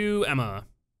to Emma.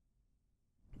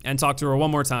 And talk to her one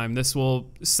more time. This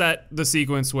will set the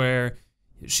sequence where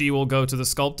she will go to the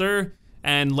sculptor,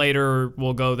 and later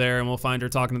we'll go there and we'll find her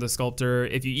talking to the sculptor.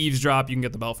 If you eavesdrop, you can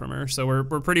get the bell from her. So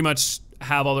we're pretty much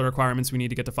have all the requirements we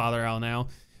need to get to Father Owl now.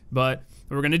 But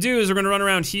what we're gonna do is we're gonna run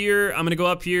around here. I'm gonna go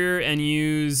up here and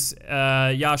use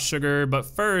Yash Sugar, but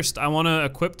first I wanna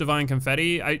equip Divine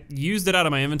Confetti. I used it out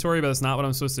of my inventory, but that's not what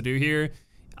I'm supposed to do here.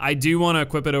 I do wanna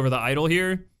equip it over the idol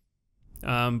here,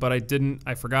 but I didn't,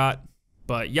 I forgot.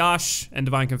 But Yash and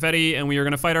Divine Confetti, and we are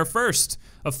gonna fight our first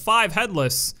of 5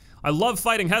 Headless. I love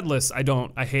fighting Headless.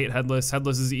 I hate Headless.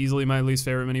 Headless is easily my least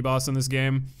favorite mini-boss in this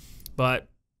game, but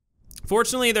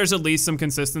fortunately, there's at least some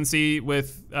consistency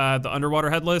with the underwater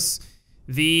Headless.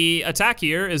 The attack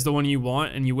here is the one you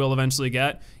want and you will eventually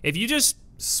get. If you just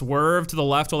swerve to the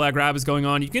left while that grab is going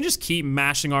on, you can just keep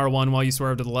mashing R1 while you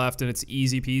swerve to the left and it's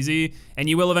easy peasy. And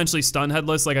you will eventually stun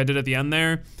Headless like I did at the end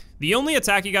there. The only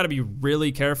attack you gotta be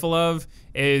really careful of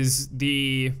is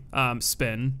the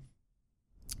spin.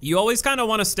 You always kind of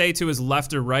want to stay to his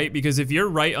left or right because if you're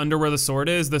right under where the sword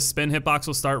is, the spin hitbox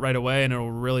will start right away and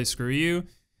it'll really screw you.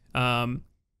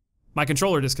 My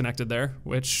controller disconnected there,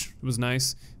 which was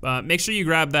nice. Make sure you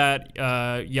grab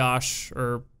that Yash,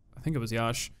 or I think it was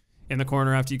Yash, in the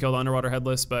corner after you kill the underwater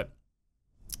Headless. But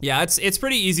yeah, it's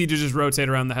pretty easy to just rotate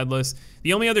around the Headless.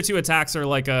 The only other 2 attacks are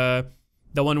like the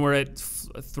one where it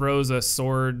throws a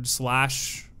sword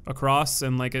slash across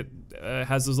and like it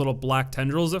has those little black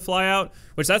tendrils that fly out,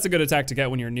 which that's a good attack to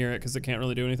get when you're near it because it can't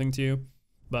really do anything to you.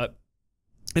 But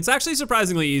it's actually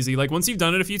surprisingly easy. Like once you've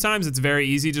done it a few times, it's very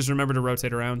easy. Just remember to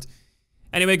rotate around.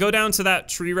 Anyway, go down to that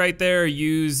tree right there,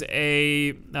 use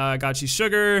a Gotchi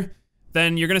Sugar.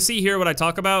 Then you're gonna see here what I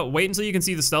talk about. Wait until you can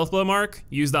see the stealth blow mark,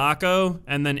 use the Akko,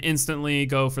 and then instantly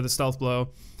go for the stealth blow.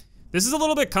 This is a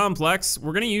little bit complex.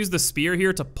 We're gonna use the spear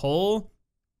here to pull,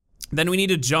 Then we need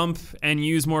to jump and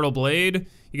use Mortal Blade.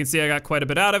 You can see I got quite a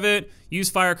bit out of it. Use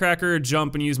Firecracker,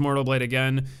 jump, and use Mortal Blade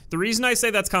again. The reason I say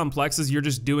that's complex is you're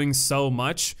just doing so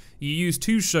much. You use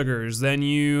 2 sugars, then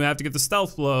you have to get the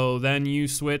stealth blow, then you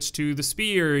switch to the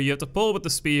spear, you have to pull with the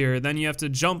spear, then you have to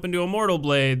jump into a Mortal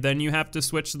Blade, then you have to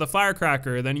switch to the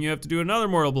Firecracker, then you have to do another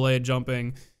Mortal Blade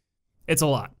jumping. It's a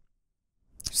lot.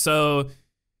 So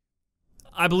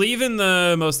I believe in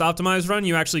the most optimized run,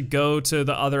 you actually go to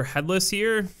the other headless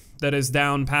here that is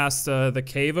down past the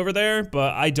cave over there,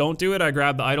 but I don't do it. I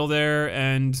grab the idol there,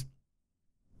 and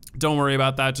don't worry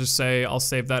about that. Just say, I'll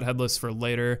save that headless for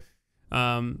later.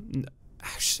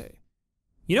 Actually,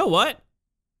 you know what?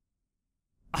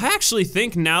 I actually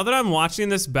think now that I'm watching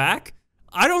this back,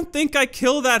 I don't think I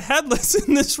kill that headless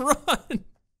in this run.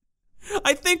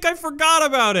 I think I forgot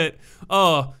about it.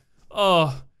 Oh,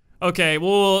 okay,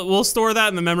 we'll store that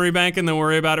in the memory bank and then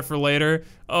worry about it for later.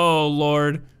 Oh,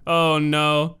 Lord. Oh,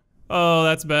 no. Oh,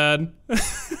 that's bad.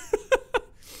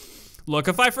 Look,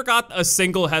 if I forgot a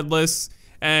single headless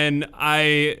and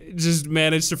I just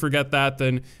managed to forget that,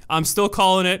 then I'm still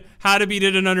calling it how to beat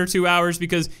it in under 2 hours,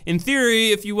 because in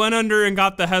theory, if you went under and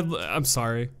got the I'm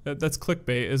sorry, that's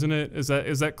clickbait, isn't it? Is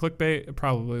that clickbait? It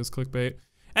probably is clickbait.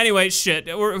 Anyway, shit,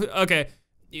 okay.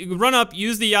 You run up,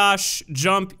 use the Yash,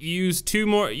 jump, use the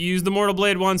Mortal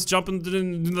Blade once, jump into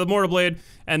the Mortal Blade,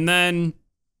 and then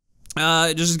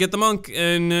just get the monk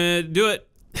and do it.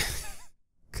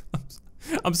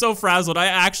 I'm so frazzled. I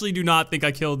actually do not think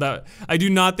I killed that. I do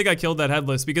not think I killed that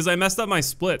headless because I messed up my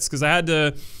splits because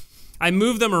I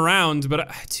moved them around, but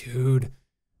dude,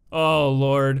 oh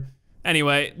Lord.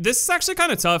 Anyway, this is actually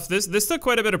kind of tough. This took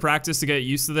quite a bit of practice to get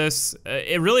used to this.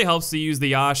 It really helps to use the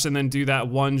Yash and then do that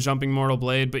one jumping Mortal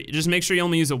Blade, but just make sure you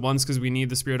only use it once because we need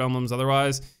the Spirit Emblems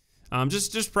otherwise.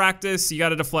 Just practice. You got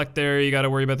to deflect there. You got to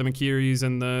worry about the Makiris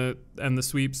and the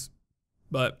sweeps.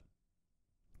 But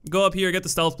go up here, get the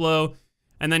stealth blow,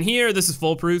 and then here this is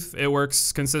foolproof. It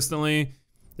works consistently.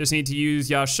 Just need to use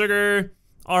Yash Sugar,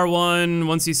 R1.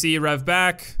 Once you see rev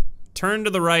back, turn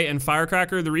to the right and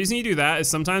Firecracker. The reason you do that is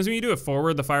sometimes when you do it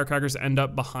forward, the Firecrackers end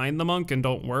up behind the monk and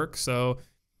don't work. So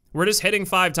we're just hitting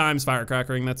 5 times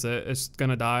Firecrackering. That's it. It's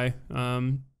gonna die.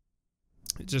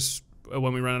 Just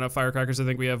when we run out of Firecrackers, I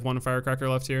think we have 1 Firecracker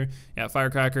left here. Yeah,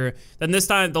 Firecracker. Then this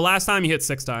time, the last time you hit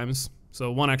 6 times.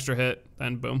 So 1 extra hit,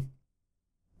 then boom.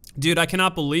 Dude, I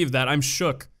cannot believe that. I'm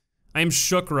shook. I am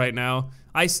shook right now.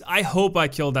 I hope I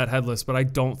killed that headless, but I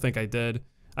don't think I did.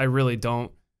 I really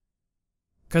don't.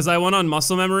 Because I went on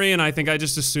muscle memory and I think I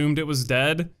just assumed it was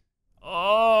dead. Oh,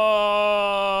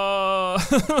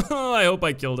 I hope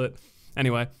I killed it.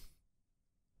 Anyway.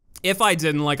 If I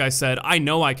didn't, like I said, I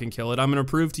know I can kill it. I'm gonna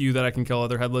prove to you that I can kill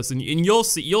other headless, and you'll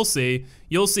see,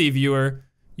 viewer.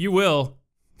 You will.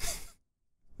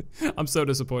 I'm so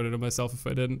disappointed in myself if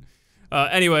I didn't.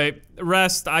 Anyway,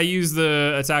 rest. I use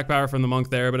the attack power from the monk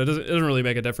there, but it doesn't really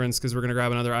make a difference because we're gonna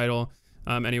grab another idol.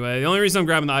 Anyway, the only reason I'm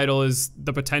grabbing the idol is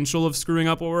the potential of screwing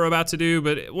up what we're about to do,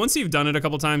 but once you've done it a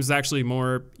couple times, it's actually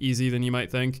more easy than you might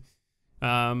think.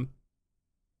 So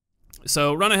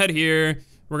run ahead here.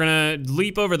 We're gonna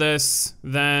leap over this,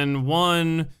 then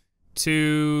 1,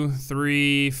 2,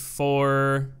 3,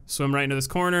 4, swim right into this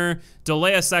corner,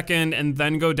 delay a second, and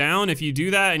then go down. If you do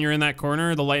that and you're in that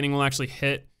corner, the lightning will actually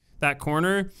hit that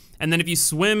corner. And then if you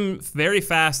swim very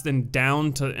fast and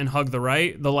down and hug the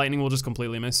right, the lightning will just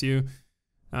completely miss you.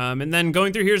 And then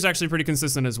going through here is actually pretty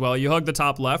consistent as well. You hug the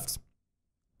top left,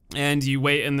 and you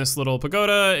wait in this little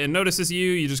pagoda. It notices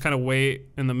you. You just kind of wait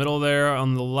in the middle there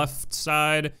on the left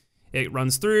side. It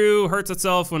runs through, hurts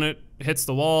itself when it hits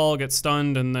the wall, gets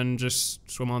stunned, and then just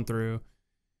swim on through.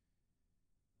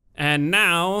 And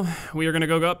now we are gonna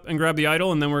go up and grab the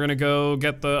idol, and then we're gonna go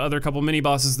get the other couple mini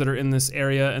bosses that are in this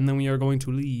area, and then we are going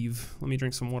to leave. Let me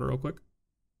drink some water real quick.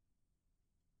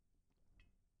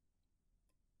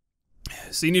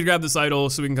 So you need to grab this idol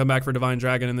so we can come back for Divine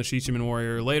Dragon and the Shichiman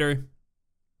Warrior later.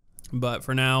 But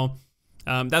for now,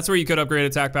 that's where you could upgrade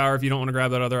attack power if you don't want to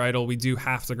grab that other idol. We do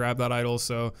have to grab that idol,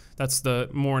 so that's the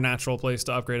more natural place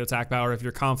to upgrade attack power if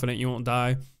you're confident you won't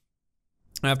die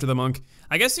after the monk.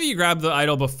 I guess if you grab the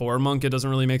idol before monk, it doesn't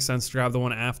really make sense to grab the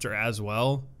one after as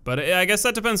well. But I guess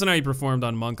that depends on how you performed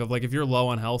on monk. Of like, if you're low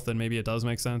on health, then maybe it does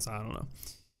make sense. I don't know.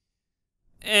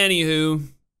 Anywho,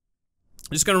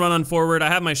 just gonna run on forward. I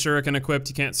have my shuriken equipped.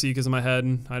 You can't see because of my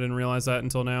head. I didn't realize that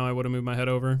until now. I would have moved my head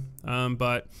over.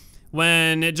 But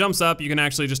when it jumps up, you can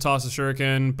actually just toss a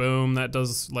shuriken. Boom, that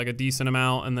does like a decent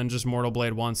amount, and then just Mortal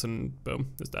Blade once, and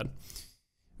boom, it's dead.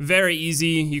 Very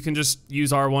easy. You can just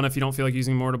use R1 if you don't feel like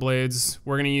using Mortal Blades.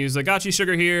 We're gonna use a Gachi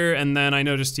Sugar here, and then I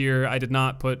noticed here I did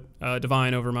not put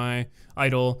Divine over my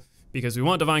idol because we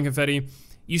want Divine Confetti.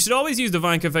 You should always use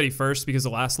Divine Confetti first because it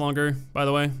lasts longer, by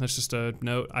the way. That's just a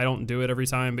note. I don't do it every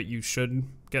time, but you should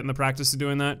get in the practice of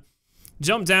doing that.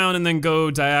 Jump down and then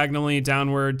go diagonally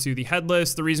downward to the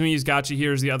headless. The reason we use gotcha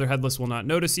here is the other headless will not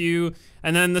notice you.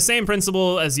 And then the same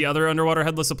principle as the other underwater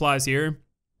headless applies here.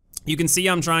 You can see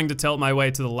I'm trying to tilt my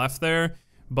way to the left there,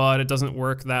 but it doesn't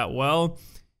work that well.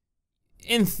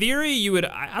 In theory, you would,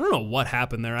 I don't know what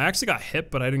happened there. I actually got hit,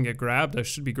 but I didn't get grabbed. I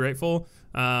should be grateful.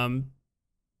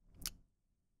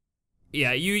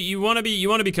 Yeah, you want to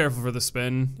be careful for the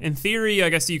spin. In theory, I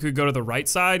guess you could go to the right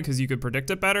side because you could predict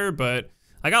it better, but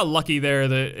I got lucky there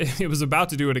that it was about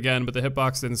to do it again, but the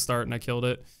hitbox didn't start and I killed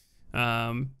it.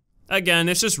 Again,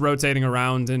 it's just rotating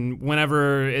around, and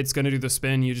whenever it's gonna do the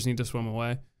spin, you just need to swim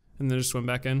away and then just swim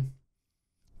back in.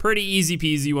 Pretty easy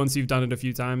peasy once you've done it a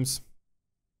few times.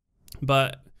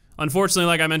 But unfortunately,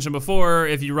 like I mentioned before,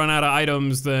 if you run out of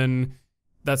items, then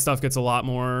that stuff gets a lot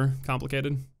more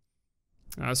complicated.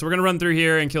 So we're gonna run through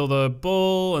here and kill the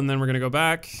bull, and then we're gonna go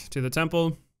back to the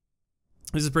temple.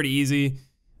 This is pretty easy.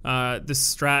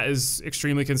 This strat is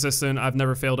extremely consistent. I've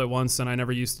never failed it once, and I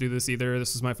never used to do this either.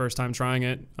 This is my first time trying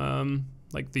it,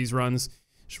 like these runs.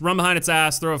 Just run behind its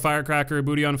ass, throw a firecracker,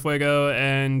 booty on fuego,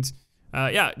 and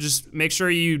yeah, just make sure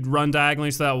you run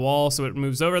diagonally to that wall so it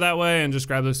moves over that way, and just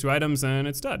grab those 2 items, and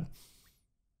it's dead.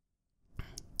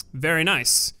 Very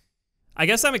nice. I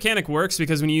guess that mechanic works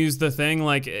because when you use the thing,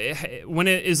 like, when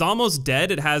it is almost dead,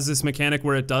 it has this mechanic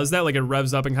where it does that, like it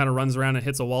revs up and kind of runs around and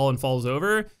hits a wall and falls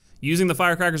over. Using the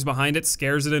firecrackers behind it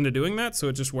scares it into doing that, so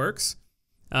it just works.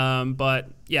 But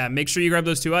yeah, make sure you grab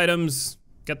those 2 items,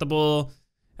 get the bull,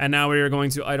 and now we are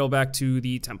going to idle back to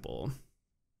the temple.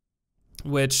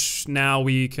 Which now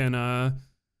we can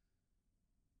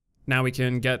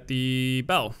get the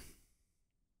bell.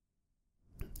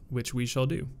 Which we shall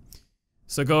do.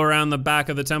 So go around the back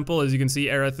of the temple. As you can see,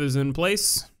 Aerith is in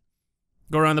place.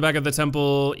 Go around the back of the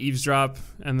temple, eavesdrop,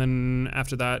 and then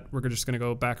after that, we're just gonna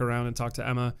go back around and talk to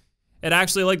Emma. It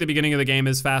actually, like the beginning of the game,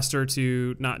 is faster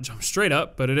to not jump straight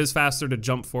up, but it is faster to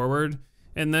jump forward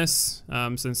in this,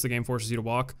 since the game forces you to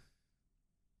walk.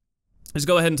 Just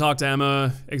go ahead and talk to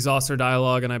Emma, exhaust her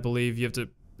dialogue, and I believe you have to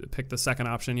pick the second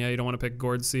option. Yeah, you don't want to pick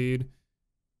Gourd Seed.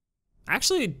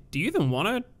 Actually, do you even want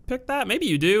to pick that? Maybe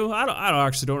you do. I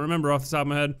actually don't remember off the top of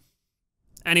my head.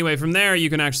 Anyway, from there, you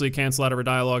can actually cancel out of her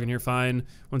dialogue and you're fine.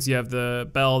 Once you have the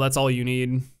bell, that's all you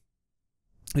need.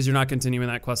 Because you're not continuing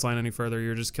that quest line any further,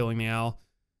 you're just killing the owl.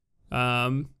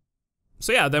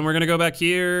 So yeah, then we're gonna go back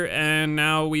here, and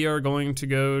now we are going to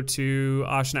go to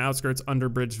Ashna Outskirts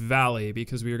Underbridge Valley,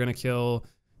 because we are gonna kill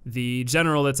the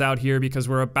general that's out here, because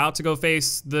we're about to go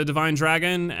face the Divine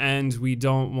Dragon, and we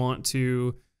don't want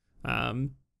to,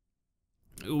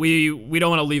 we don't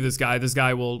want to leave this guy. This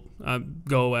guy will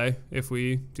go away if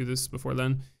we do this before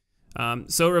then.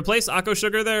 So replace Akko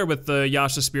Sugar there with the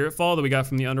Yasha Spirit Fall that we got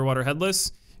from the Underwater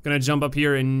Headless. Gonna jump up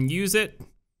here and use it.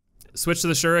 Switch to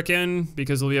the Shuriken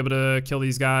because we'll be able to kill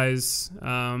these guys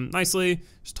nicely.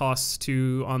 Just toss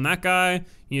 2 on that guy.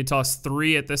 You need to toss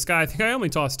 3 at this guy. I think I only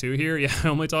tossed 2 here. Yeah, I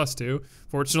only tossed 2.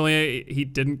 Fortunately, he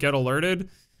didn't get alerted.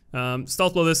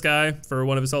 Stealth blow this guy for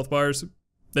 1 of his health bars.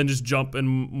 Then just jump and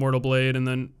Mortal Blade, and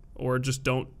then, or just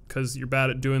don't because you're bad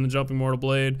at doing the jumping Mortal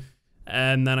Blade.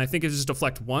 And then I think it's just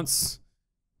deflect once.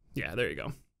 Yeah, there you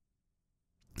go.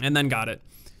 And then got it.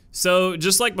 So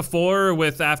just like before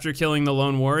with after killing the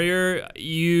Lone Warrior,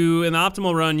 you, in the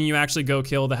optimal run, you actually go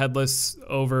kill the Headless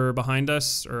over behind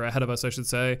us, or ahead of us, I should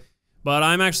say. But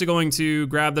I'm actually going to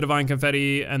grab the Divine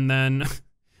Confetti, and then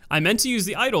I meant to use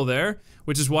the idol there,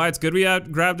 which is why it's good we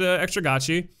grabbed an extra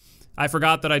Gachi. I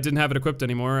forgot that I didn't have it equipped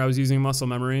anymore. I was using muscle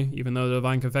memory, even though the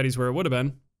Divine Confetti is where it would have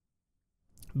been.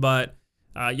 But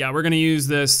yeah, we're gonna use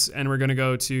this, and we're gonna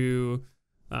go to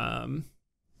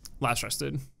Last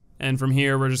Rested. And from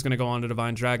here, we're just gonna go on to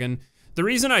Divine Dragon. The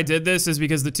reason I did this is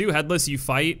because the 2 Headless you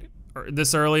fight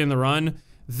this early in the run,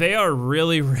 they are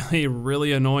really, really,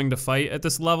 really annoying to fight at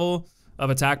this level of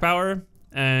attack power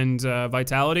and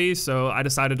vitality. So I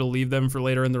decided to leave them for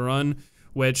later in the run,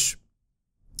 which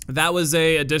that was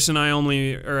a addition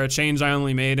a change I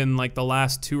only made in like the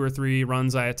last 2 or 3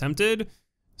 runs I attempted.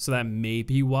 So that may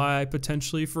be why I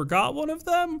potentially forgot one of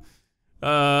them.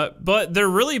 But they're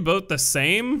really both the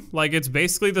same. Like, it's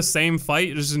basically the same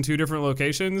fight, just in 2 different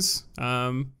locations.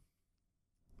 I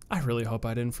really hope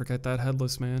I didn't forget that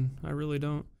Headless, man. I really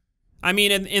don't. I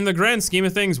mean, in the grand scheme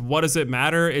of things, what does it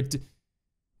matter?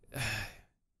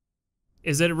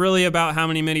 Is it really about how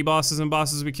many mini-bosses and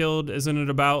bosses we killed? Isn't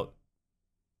it about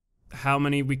how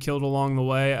many we killed along the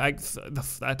way?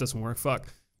 That doesn't work, fuck.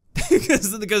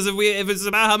 because if it's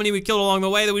about how many we killed along the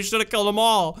way, then we should have killed them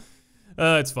all.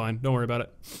 It's fine. Don't worry about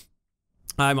it.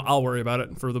 I'll worry about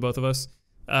it for the both of us.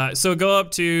 So go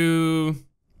up to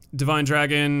Divine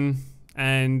Dragon,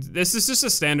 and this is just a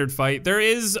standard fight. There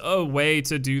is a way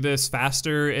to do this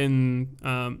faster in,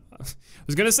 I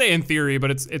was gonna say in theory,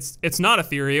 but it's not a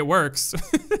theory, it works.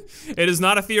 It is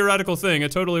not a theoretical thing,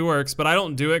 it totally works, but I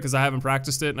don't do it because I haven't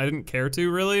practiced it and I didn't care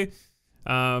to really.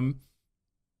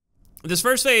 This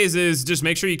first phase is just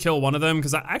make sure you kill one of them,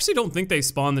 because I actually don't think they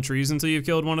spawn the trees until you've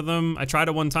killed one of them. I tried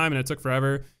it one time and it took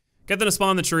forever. Get them to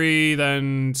spawn the tree,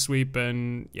 then sweep,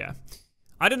 and yeah.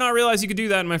 I did not realize you could do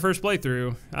that in my first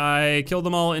playthrough. I killed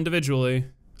them all individually.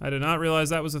 I did not realize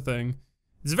that was a thing.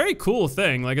 It's a very cool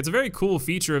thing, like it's a very cool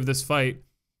feature of this fight.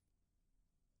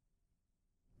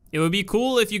 It would be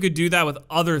cool if you could do that with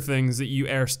other things that you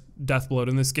air deathblowed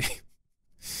in this game.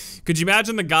 Could you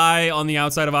imagine the guy on the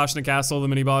outside of Ashina Castle, the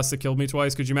mini-boss that killed me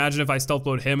twice? Could you imagine if I stealth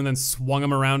blowed him and then swung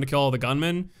him around to kill all the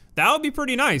gunmen? That would be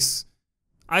pretty nice.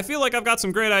 I feel like I've got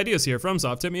some great ideas here.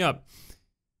 FromSoft, hit me up.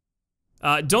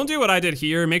 Don't do what I did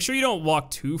here. Make sure you don't walk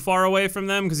too far away from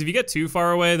them, because if you get too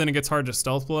far away, then it gets hard to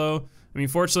stealth blow. I mean,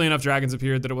 fortunately enough, dragons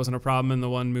appeared that it wasn't a problem and the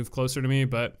one moved closer to me,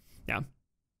 but yeah.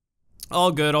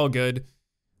 All good, all good.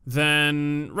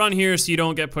 Then run here so you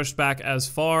don't get pushed back as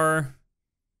far.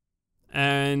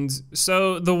 And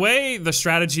so the way the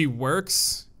strategy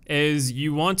works is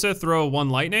you want to throw one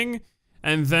lightning,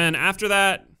 and then after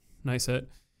that, nice hit.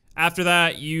 After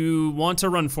that, you want to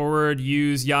run forward,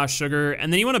 use Yash Sugar,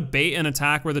 and then you want to bait an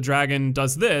attack where the dragon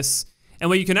does this. And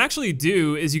what you can actually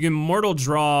do is you can mortal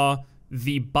draw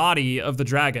the body of the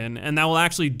dragon, and that will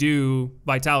actually do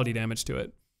vitality damage to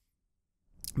it.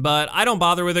 But I don't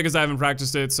bother with it because I haven't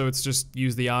practiced it, so it's just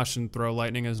use the Yash and throw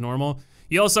lightning as normal.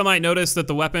 You also might notice that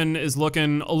the weapon is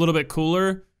looking a little bit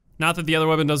cooler. Not that the other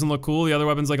weapon doesn't look cool. The other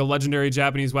weapon's like a legendary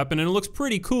Japanese weapon, and it looks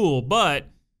pretty cool, but,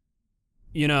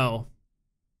 you know,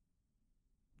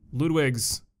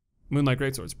 Ludwig's Moonlight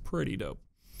Greatsword's pretty dope.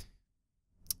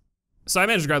 So I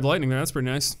managed to grab the lightning there. That's pretty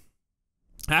nice.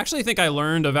 I actually think I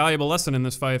learned a valuable lesson in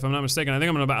this fight, if I'm not mistaken. I think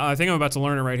I'm about to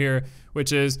learn it right here,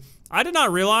 which is I did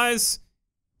not realize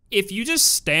if you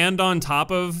just stand on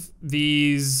top of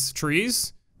these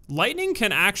trees, lightning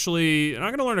can actually, I'm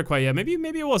not gonna learn it quite yet. Maybe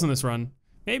it wasn't this run.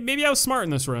 Maybe I was smart in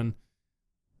this run.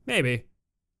 Maybe.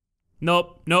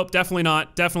 Nope, definitely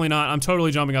not, definitely not. I'm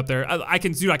totally jumping up there. I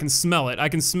can smell it, I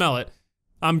can smell it.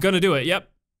 I'm gonna do it, yep.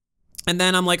 And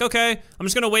then I'm like, okay, I'm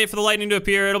just gonna wait for the lightning to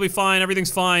appear, it'll be fine,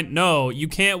 everything's fine. No, you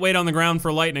can't wait on the ground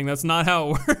for lightning, that's not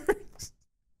how it works.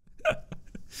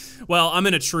 Well, I'm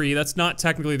in a tree, that's not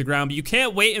technically the ground, but you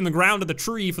can't wait in the ground of the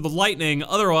tree for the lightning,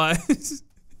 otherwise,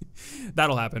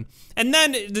 that'll happen. And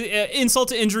then, insult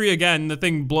to injury again, the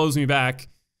thing blows me back.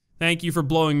 Thank you for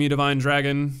blowing me, Divine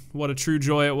Dragon. What a true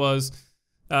joy it was.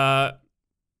 I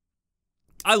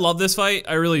love this fight,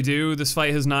 I really do. This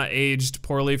fight has not aged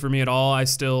poorly for me at all. I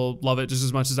still love it just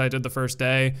as much as I did the first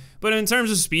day. But in terms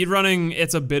of speedrunning,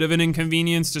 it's a bit of an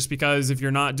inconvenience just because if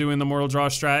you're not doing the Mortal Draw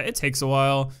strat, it takes a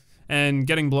while. And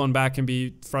getting blown back can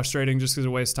be frustrating just because it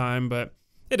wastes time, but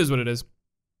it is what it is.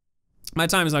 My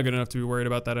time is not good enough to be worried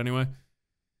about that anyway.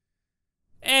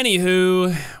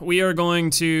 Anywho, we are going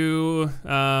to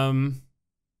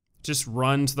just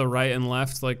run to the right and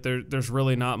left. Like there's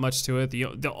really not much to it.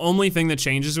 The only thing that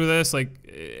changes with this, like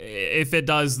if it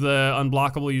does the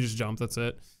unblockable, you just jump, that's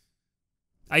it.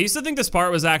 I used to think this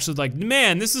part was actually like,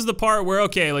 man, this is the part where,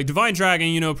 okay, like Divine Dragon,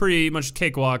 you know, pretty much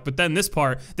cakewalk, but then this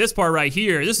part right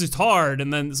here, this is hard,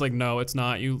 and then it's like, no, it's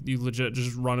not. You legit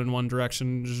just run in one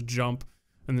direction, just jump,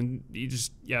 and then you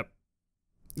just, yep.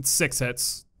 It's 6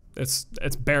 hits.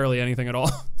 It's barely anything at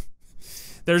all.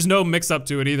 There's no mix-up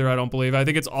to it either, I don't believe. I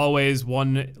think it's always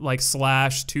one, like,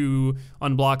 slash, 2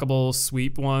 unblockable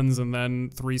sweep ones, and then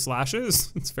 3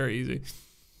 slashes. It's very easy.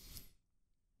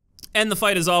 And the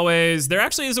fight is always, there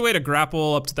actually is a way to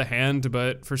grapple up to the hand,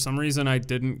 but for some reason I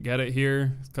didn't get it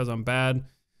here, because I'm bad,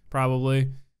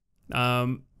 probably.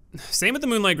 Same with the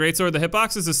Moonlight Greatsword, the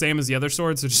hitbox is the same as the other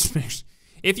sword, so just make sure.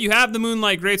 If you have the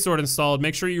Moonlight Greatsword installed,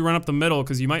 make sure you run up the middle,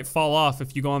 because you might fall off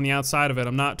if you go on the outside of it.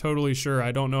 I'm not totally sure,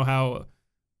 I don't know how.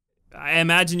 I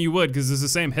imagine you would, because it's the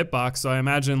same hitbox, so I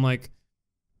imagine, like,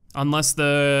 unless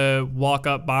the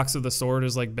walk-up box of the sword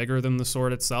is, like, bigger than the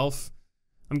sword itself.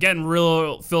 I'm getting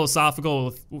real philosophical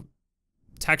with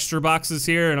texture boxes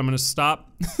here, and I'm gonna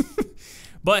stop.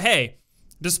 But hey,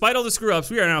 despite all the screw-ups,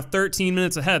 we are now 13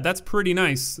 minutes ahead. That's pretty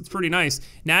nice. That's pretty nice.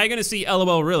 Now you're gonna see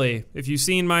LOL really. If you've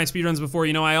seen my speedruns before,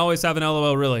 you know I always have an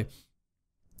LOL really.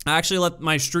 I actually let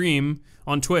my stream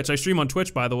on Twitch. I stream on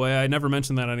Twitch, by the way. I never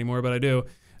mention that anymore, but I do.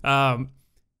 I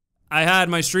had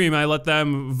my stream, I let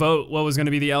them vote what was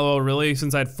gonna be the LOL really,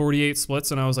 since I had 48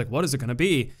 splits, and I was like, what is it gonna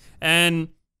be? And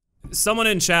someone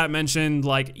in chat mentioned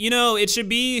like, you know, it should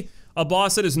be a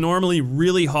boss that is normally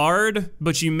really hard,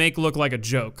 but you make look like a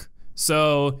joke.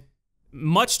 So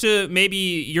much to maybe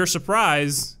your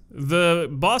surprise, the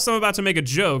boss I'm about to make a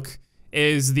joke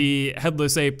is the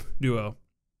Headless Ape duo.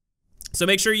 So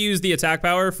make sure you use the attack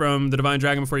power from the Divine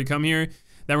Dragon before you come here.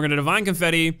 Then we're gonna Divine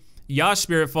Confetti, Yash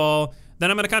Spirit Fall. Then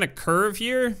I'm gonna kind of curve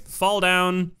here, fall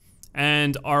down,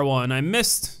 and R1. I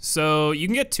missed, so you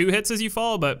can get 2 hits as you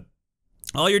fall, but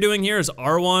all you're doing here is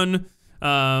R1.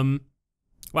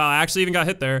 Wow, I actually even got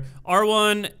hit there.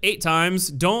 R1 8 times.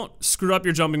 Don't screw up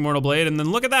your jumping Mortal Blade, and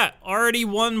then look at that, already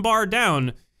 1 bar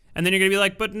down. And then you're gonna be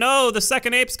like, but no, the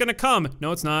second ape's gonna come.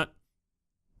 No, it's not.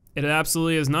 It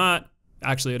absolutely is not.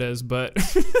 Actually, it is, but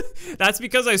that's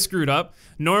because I screwed up.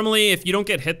 Normally, if you don't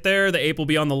get hit there, the ape will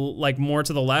be on the, like, more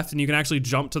to the left, and you can actually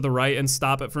jump to the right and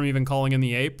stop it from even calling in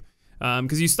the ape.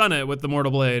 Because you stun it with the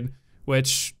Mortal Blade,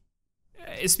 which,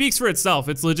 it speaks for itself.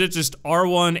 It's legit just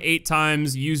R1 8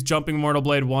 times, use jumping Mortal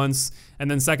Blade once, and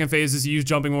then second phase is use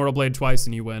jumping Mortal Blade twice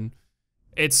and you win.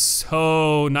 It's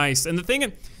so nice. And the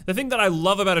thing that I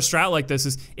love about a strat like this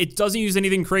is it doesn't use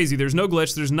anything crazy. There's no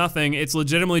glitch, there's nothing. It's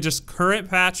legitimately just current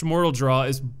patch Mortal Draw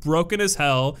is broken as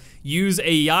hell. Use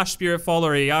a Yash Spirit Fall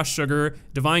or a Yash Sugar,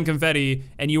 Divine Confetti,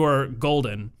 and you are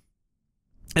golden.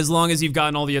 As long as you've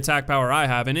gotten all the attack power I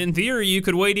have. And in theory, you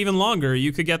could wait even longer.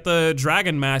 You could get the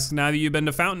Dragon Mask now that you've been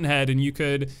to Fountainhead, and you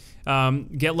could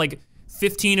get like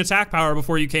 15 attack power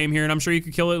before you came here, and I'm sure you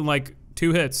could kill it in like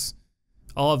 2 hits.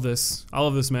 All of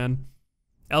this, man.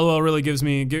 LOL really gives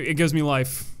me, it gives me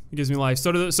life. It gives me life.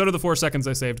 So do the 4 seconds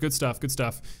I saved. Good stuff, good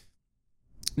stuff.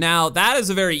 Now, that is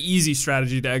a very easy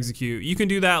strategy to execute. You can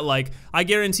do that, like, I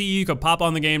guarantee you could pop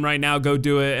on the game right now, go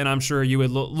do it, and I'm sure you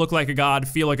would look like a god,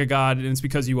 feel like a god, and it's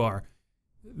because you are.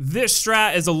 This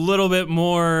strat is a little bit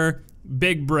more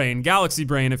big brain, galaxy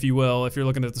brain, if you will, if you're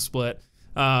looking at the split.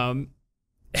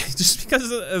 Just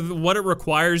because of what it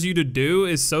requires you to do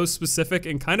is so specific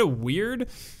and kind of weird.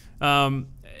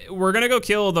 We're gonna go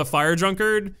kill the Fire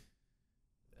Drunkard.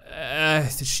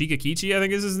 Shigekichi, I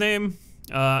think is his name.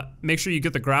 Make sure you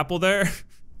get the grapple there.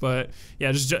 But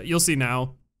yeah, you'll see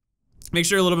now. Make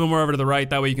sure you're a little bit more over to the right,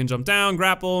 that way you can jump down,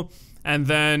 grapple, and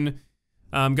then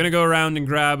I'm gonna go around and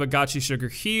grab a Gachi Sugar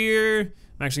here.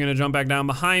 I'm actually gonna jump back down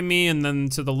behind me, and then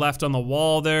to the left on the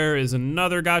wall there is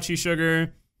another Gachi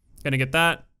Sugar. Gonna get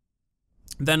that.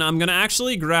 Then I'm gonna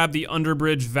actually grab the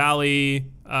Underbridge Valley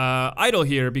idol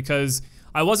here, because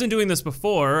I wasn't doing this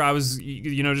before. I was,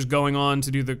 you know, just going on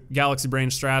to do the Galaxy Brain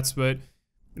strats, but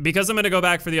because I'm gonna go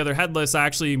back for the other headless, I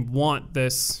actually want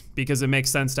this because it makes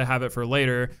sense to have it for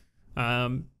later.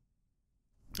 And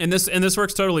this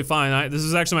works totally fine. This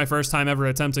is actually my first time ever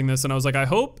attempting this, and I was like, I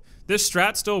hope this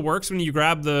strat still works when you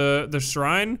grab the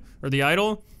shrine or the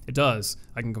idol. It does,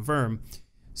 I can confirm.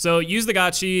 So use the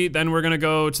Gachi, then we're gonna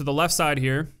go to the left side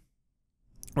here.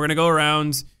 We're gonna go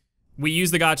around. We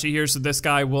use the Gachi here so this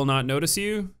guy will not notice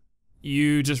you.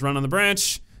 You just run on the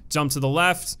branch, jump to the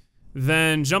left,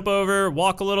 then jump over,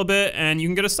 walk a little bit, and you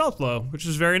can get a stealth blow, which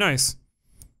is very nice.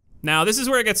 Now this is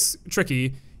where it gets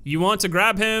tricky. You want to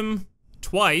grab him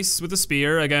twice with a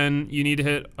spear. Again, you need to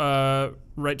hit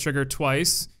right trigger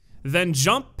twice. Then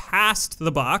jump past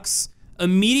the box,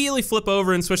 immediately flip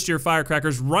over and switch to your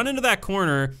firecrackers, run into that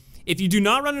corner. If you do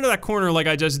not run into that corner like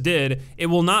I just did, it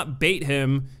will not bait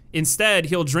him. Instead,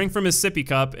 he'll drink from his sippy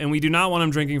cup, and we do not want him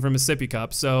drinking from his sippy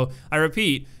cup. So I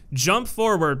repeat, jump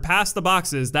forward past the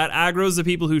boxes. That aggroes the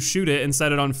people who shoot it and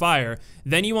set it on fire.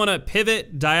 Then you want to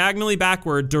pivot diagonally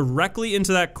backward directly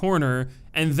into that corner,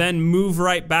 and then move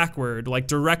right backward, like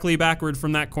directly backward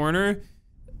from that corner.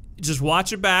 Just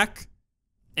watch it back,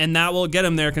 and that will get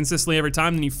him there consistently every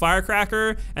time. Then you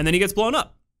firecracker, and then he gets blown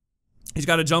up. He's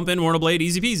got to jump in, Mortal Blade,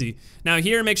 easy peasy. Now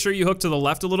here, make sure you hook to the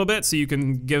left a little bit so you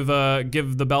can give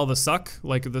the bell the suck,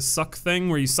 like the suck thing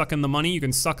where you suck in the money. You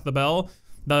can suck the bell.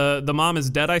 The mom is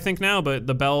dead, I think now, but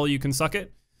the bell, you can suck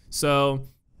it. So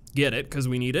get it, because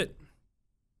we need it.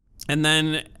 And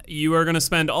then you are gonna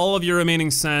spend all of your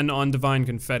remaining sen on Divine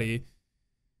Confetti,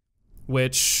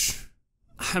 which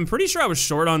I'm pretty sure I was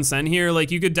short on sen here.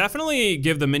 Like, you could definitely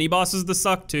give the mini bosses the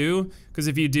suck too, because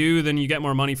if you do, then you get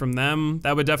more money from them.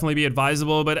 That would definitely be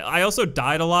advisable, but I also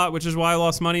died a lot, which is why I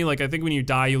lost money. Like, I think when you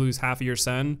die, you lose half of your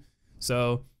sen,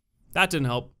 so that didn't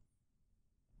help.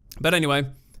 But anyway,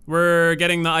 we're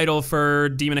getting the idol for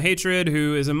Demon of Hatred,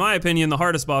 who is, in my opinion, the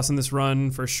hardest boss in this run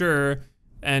for sure,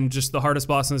 and just the hardest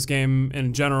boss in this game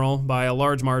in general by a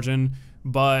large margin.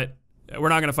 But we're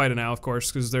not gonna fight it now, of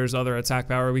course, because there's other attack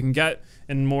power we can get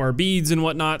and more beads and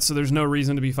whatnot, so there's no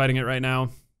reason to be fighting it right now.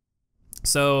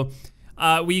 So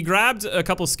we grabbed a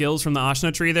couple skills from the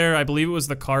Ashna tree there. I believe it was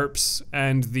the Carps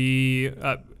and the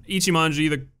Ichimonji,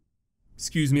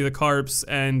 the Carps,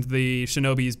 and the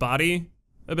Shinobi's body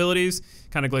abilities.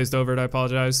 Kind of glazed over it, I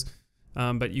apologize.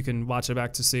 But you can watch it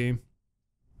back to see.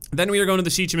 Then we are going to the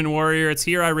Shichiman Warrior. It's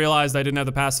here I realized I didn't have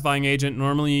the pacifying agent.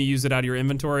 Normally you use it out of your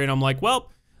inventory, and I'm like,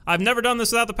 well, I've never done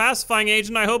this without the pacifying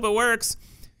agent. I hope it works.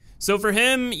 So for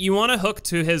him, you want to hook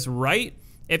to his right.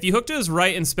 If you hook to his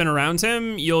right and spin around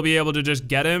him, you'll be able to just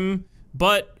get him.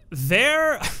 But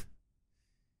there,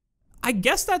 I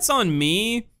guess that's on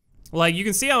me. Like, you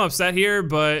can see I'm upset here,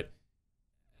 but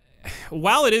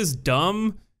while it is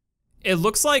dumb, it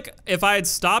looks like if I had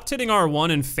stopped hitting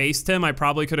R1 and faced him, I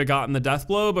probably could have gotten the death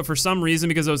blow, but for some reason,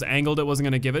 because it was angled, it wasn't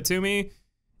gonna give it to me.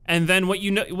 And then what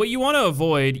you want to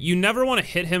avoid, you never want to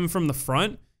hit him from the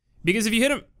front, because if you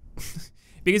hit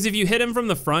him, from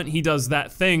the front, he does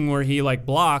that thing where he like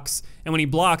blocks, and when he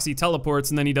blocks, he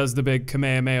teleports, and then he does the big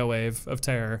Kamehameha wave of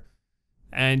terror.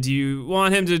 And you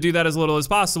want him to do that as little as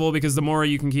possible, because the more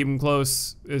you can keep him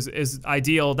close is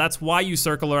ideal. That's why you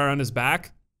circle around his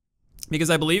back. Because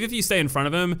I believe if you stay in front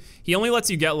of him, he only lets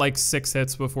you get like 6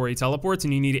 hits before he teleports,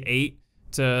 and you need 8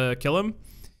 to kill him.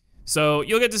 So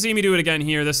you'll get to see me do it again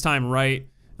here, this time right.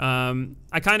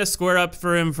 I kind of square up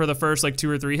for him for the first like 2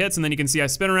 or 3 hits, and then you can see I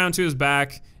spin around to his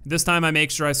back. This time I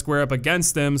make sure I square up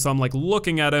against him, so I'm like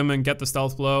looking at him and get the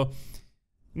stealth blow.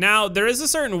 Now, there is a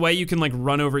certain way you can like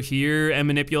run over here and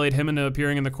manipulate him into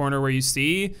appearing in the corner where you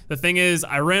see. The thing is,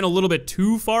 I ran a little bit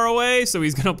too far away, so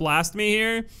he's gonna blast me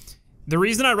here. The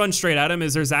reason I run straight at him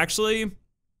is there's actually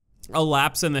a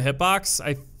lapse in the hitbox.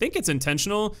 I think it's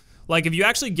intentional. Like, if you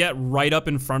actually get right up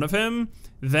in front of him,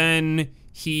 then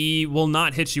he will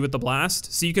not hit you with the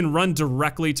blast. So you can run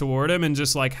directly toward him and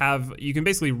just like you can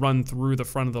basically run through the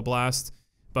front of the blast.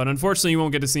 But unfortunately, you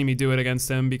won't get to see me do it against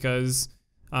him because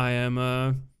I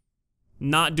am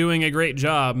not doing a great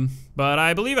job. But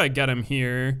I believe I get him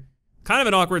here. Kind of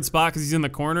an awkward spot because he's in the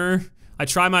corner. I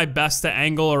try my best to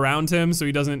angle around him so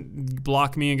he doesn't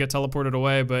block me and get teleported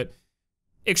away, but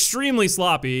extremely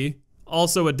sloppy.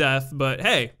 Also a death, but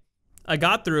hey, I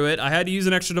got through it. I had to use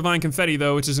an extra Divine Confetti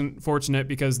though, which is unfortunate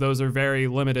because those are very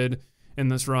limited in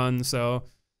this run, so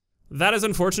that is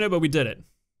unfortunate, but we did it.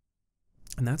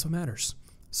 And that's what matters.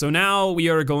 So now we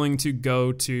are going to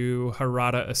go to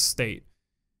Harada Estate.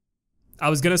 I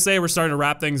was gonna say we're starting to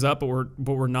wrap things up, but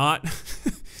we're not.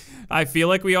 I feel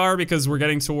like we are because we're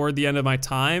getting toward the end of my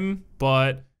time,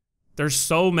 but there's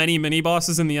so many mini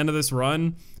bosses in the end of this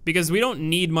run because we don't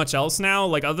need much else now.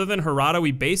 Like, other than Harada,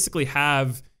 we basically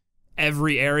have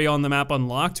every area on the map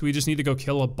unlocked. We just need to go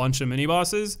kill a bunch of mini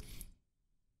bosses.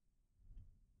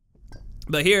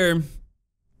 But here,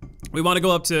 we want to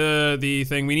go up to the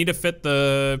thing. We need to fit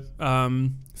the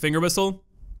finger whistle.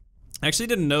 I actually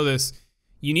didn't know this.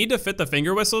 You need to fit the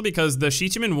finger whistle because the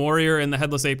Shichiman Warrior in the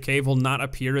Headless Ape Cave will not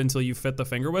appear until you fit the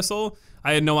finger whistle.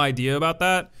 I had no idea about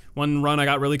that. One run I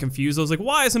got really confused. I was like,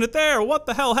 why isn't it there? What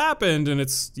the hell happened? And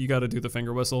it's, you gotta do the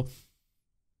finger whistle.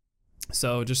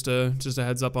 So just a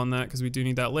heads up on that because we do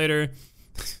need that later.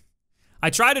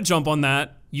 I try to jump on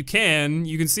that. You can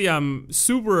see I'm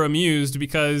super amused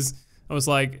because I was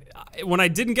like, when I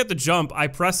didn't get the jump, I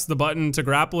pressed the button to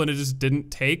grapple and it just didn't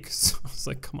take. So I was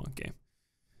like, come on, game.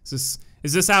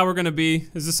 Is this how we're gonna be?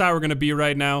 Is this how we're gonna be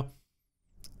right now?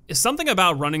 Something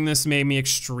about running this made me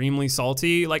extremely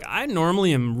salty. Like, I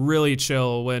normally am really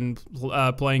chill when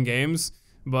playing games,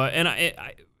 but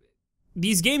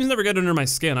these games never get under my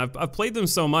skin. I've played them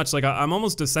so much, like I'm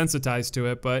almost desensitized to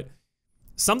it, but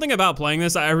something about playing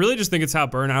this, I really just think it's how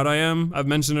burnout I am. I've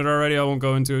mentioned it already, I won't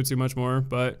go into it too much more,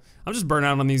 but I'm just burnt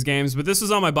out on these games. But this was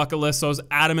on my bucket list, so I was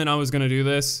adamant I was gonna do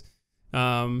this.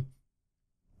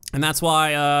 And that's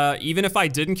why, even if I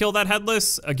didn't kill that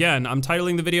headless, again, I'm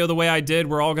titling the video the way I did.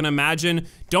 We're all gonna imagine.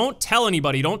 Don't tell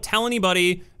anybody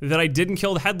that I didn't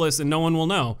kill the headless and no one will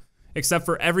know. Except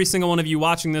for every single one of you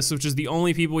watching this, which is the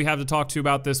only people we have to talk to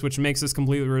about this, which makes this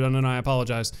completely redundant, I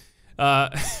apologize.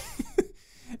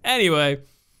 Anyway,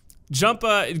 go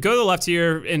to the left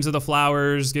here into the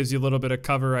flowers, gives you a little bit of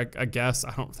cover, I guess.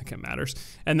 I don't think it matters.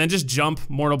 And then just jump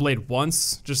Mortal Blade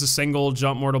once. Just a single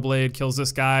jump Mortal Blade kills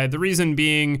this guy. The reason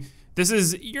being,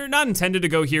 you're not intended to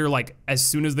go here like as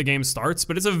soon as the game starts,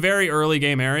 but it's a very early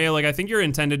game area. Like, I think you're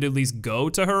intended to at least go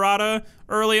to Harada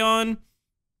early on.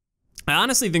 I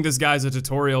honestly think this guy's a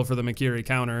tutorial for the Makiri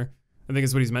counter. I think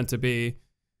it's what he's meant to be.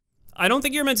 I don't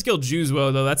think you're meant to kill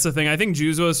Juzuo though, that's the thing. I think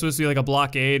Juzuo is supposed to be like a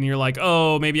blockade and you're like,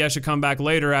 oh, maybe I should come back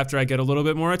later after I get a little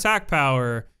bit more attack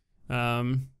power.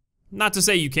 Not to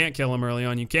say you can't kill him early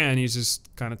on, you can, he's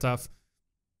just kind of tough.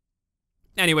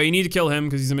 Anyway, you need to kill him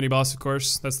because he's a mini boss, of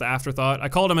course. That's the afterthought. I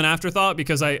called him an afterthought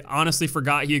because I honestly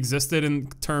forgot he existed in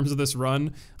terms of this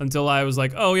run until I was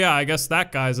like, oh yeah, I guess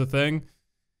that guy's a thing.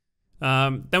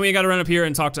 Then we got to run up here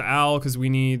and talk to Al because we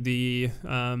need the,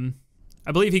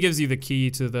 I believe he gives you the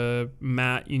key to the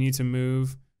mat you need to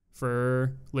move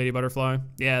for Lady Butterfly.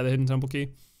 Yeah, the hidden temple key.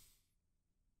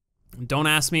 Don't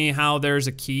ask me how there's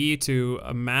a key to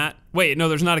a mat. Wait, no,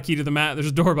 there's not a key to the mat. There's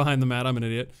a door behind the mat. I'm an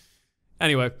idiot.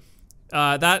 Anyway,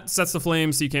 that sets the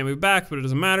flame so you can't move back, but it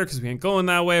doesn't matter because we ain't going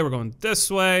that way. We're going this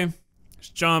way.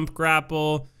 Just jump,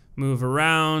 grapple, move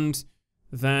around.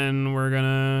 Then we're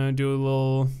gonna do a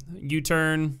little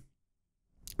U-turn.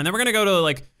 And then we're gonna go to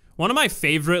like one of my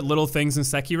favorite little things in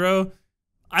Sekiro.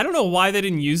 I don't know why they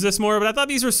didn't use this more, but I thought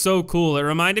these were so cool. It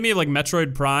reminded me of like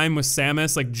Metroid Prime with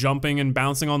Samus like jumping and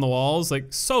bouncing on the walls.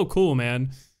 Like so cool,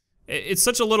 man. It's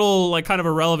such a little like kind of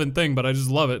irrelevant thing, but I just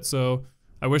love it. So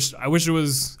I wish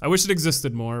it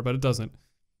existed more, but it doesn't.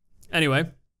 Anyway,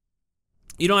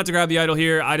 you don't have to grab the idol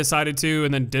here. I decided to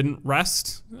and then didn't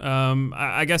rest.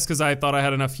 I guess because I thought I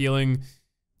had enough healing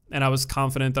and I was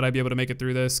confident that I'd be able to make it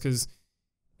through this because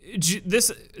this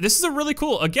is a really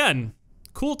cool, again,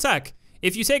 cool tech.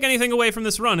 If you take anything away from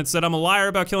this run, it's that I'm a liar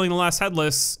about killing the last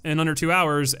headless in under 2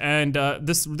 hours, and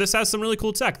this has some really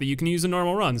cool tech that you can use in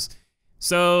normal runs.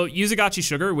 So use a Gachi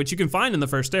Sugar, which you can find in the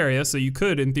first area, so you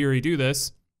could, in theory, do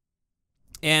this.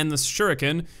 And the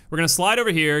shuriken, we're gonna slide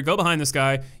over here, go behind this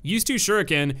guy, use 2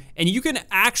 shuriken, and you can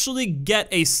actually get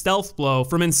a stealth blow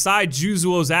from inside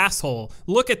Juzuo's asshole.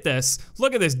 Look at this,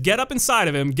 get up inside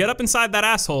of him, get up inside that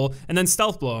asshole, and then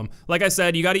stealth blow him. Like I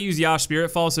said, you gotta use Yash Spirit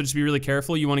Fall, so just be really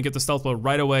careful. You wanna get the stealth blow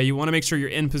right away. You wanna make sure you're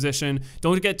in position.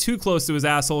 Don't get too close to his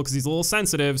asshole, because he's a little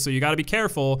sensitive, so you gotta be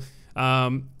careful.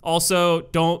 Also,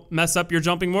 don't mess up your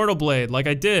jumping mortal blade, like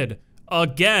I did.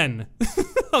 Again.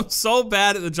 I'm so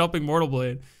bad at the jumping mortal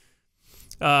blade.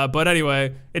 But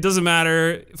anyway, it doesn't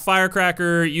matter.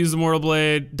 Firecracker, use the mortal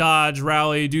blade, dodge,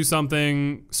 rally, do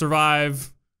something,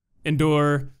 survive,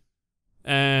 endure,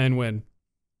 and win.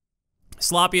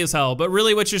 Sloppy as hell, but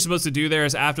really what you're supposed to do there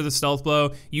is after the stealth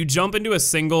blow, you jump into a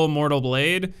single mortal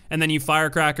blade, and then you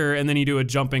firecracker, and then you do a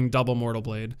jumping double mortal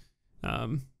blade.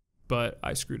 But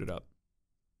I screwed it up.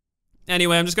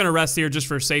 Anyway, I'm just gonna rest here just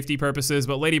for safety purposes,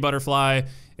 but Lady Butterfly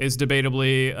is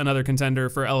debatably another contender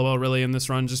for LOL really in this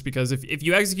run, just because if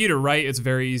you execute it right, it's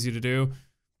very easy to do.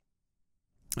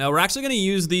 We're actually gonna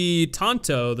use the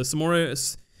Tanto, the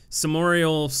Semorial?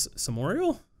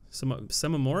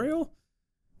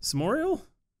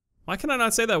 Why can I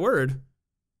not say that word?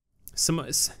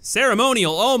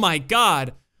 Ceremonial, oh my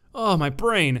God. Oh, my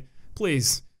brain,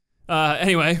 please.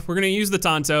 Anyway, we're gonna use the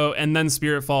Tanto and then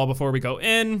Spirit Fall before we go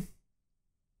in.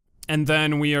 And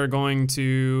then we are going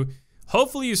to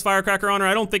hopefully use Firecracker on her.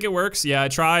 I don't think it works. Yeah, I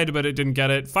tried, but it didn't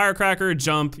get it. Firecracker,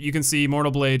 jump. You can see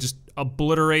Mortal Blade just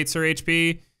obliterates her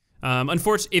HP.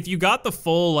 Unfortunately, if you got the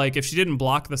full, like, if she didn't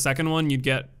block the second one, you'd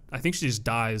get, I think she just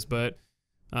dies, but,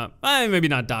 maybe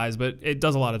not dies, but it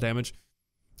does a lot of damage.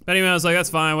 But anyway, I was like,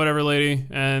 that's fine, whatever, lady.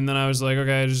 And then I was like,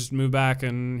 okay, just move back,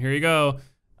 and here you go.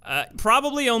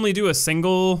 Probably only do a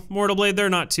single Mortal Blade there,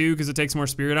 not 2, because it takes more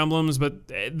Spirit Emblems, but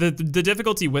the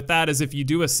difficulty with that is if you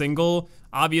do a single,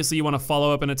 obviously you want to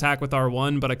follow up an attack with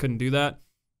R1, but I couldn't do that.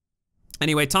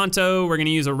 Anyway, Tanto, we're going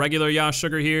to use a regular Yash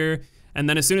Sugar here, and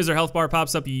then as soon as her health bar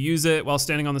pops up, you use it while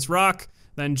standing on this rock,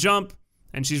 then jump,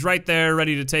 and she's right there,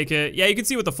 ready to take it. Yeah, you can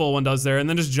see what the full one does there, and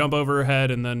then just jump over her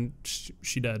head, and then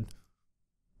she dead.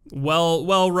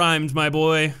 Well rhymed, my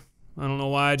boy. I don't know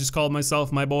why I just called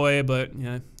myself my boy, but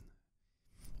yeah.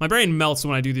 My brain melts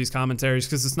when I do these commentaries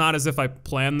because it's not as if I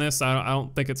planned this. I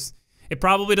don't think it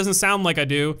probably doesn't sound like I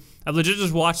do. I legit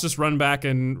just watched this run back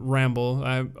and ramble.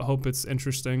 I hope it's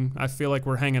interesting. I feel like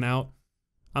we're hanging out.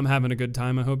 I'm having a good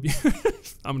time. I hope you,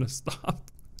 I'm gonna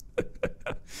stop.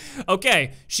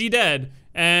 Okay, she dead.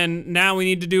 And now we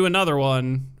need to do another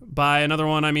one. By another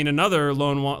one, I mean another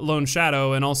Lone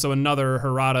Shadow and also another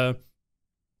Harada.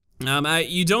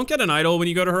 You don't get an idol when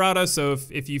you go to Harada, so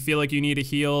if you feel like you need a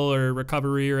heal or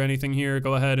recovery or anything here,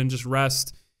 go ahead and just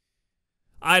rest.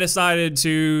 I decided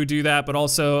to do that, but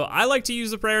also I like to use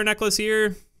the prayer necklace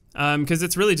here because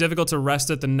it's really difficult to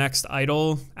rest at the next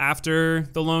idol after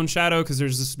the Lone Shadow because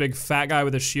there's this big fat guy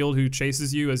with a shield who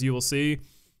chases you, as you will see.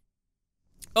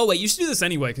 Oh wait, you should do this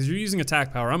anyway because you're using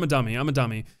attack power. I'm a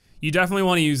dummy. You definitely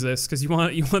want to use this because you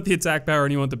want the attack power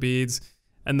and you want the beads,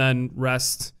 and then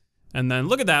rest. And then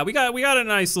look at that, we got a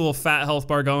nice little fat health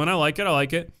bar going. I like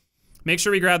it. Make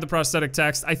sure we grab the prosthetic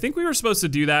text. I think we were supposed to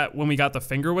do that when we got the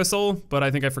finger whistle, but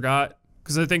I think I forgot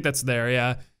because I think that's there,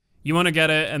 yeah. You want to get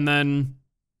it, and then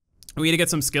we need to get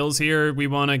some skills here. We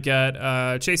want to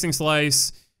get Chasing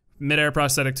Slice, Midair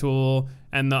Prosthetic Tool,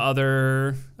 and the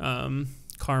other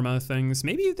karma things.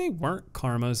 Maybe they weren't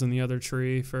karmas in the other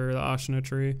tree for the Ashina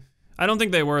tree. I don't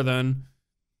think they were then.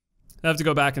 I have to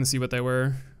go back and see what they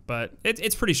were, but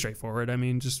it's pretty straightforward. I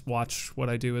mean, just watch what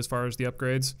I do as far as the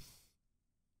upgrades.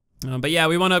 But yeah,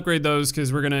 we want to upgrade those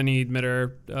because we're gonna need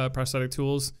mid-air prosthetic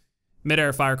tools,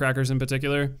 mid-air firecrackers in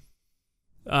particular.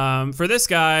 For this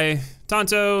guy,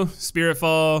 Tonto, Spirit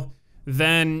Fall,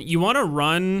 then you want to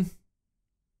run.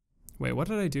 Wait, what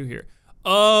did I do here?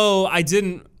 Oh, I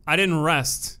didn't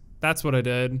rest. That's what I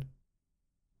did.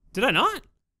 Did I not?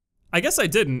 I guess I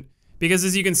didn't, because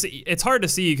as you can see, it's hard to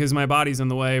see because my body's in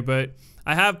the way, but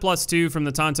I have +2 from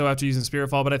the Tonto after using Spirit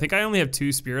Fall, but I think I only have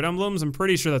 2 Spirit Emblems. I'm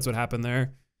pretty sure that's what happened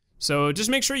there. So just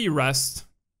make sure you rest,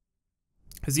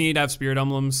 because you need to have Spirit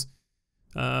Emblems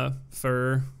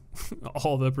for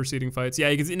all the preceding fights. Yeah,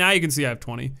 you can see, now you can see I have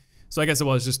 20. So I guess it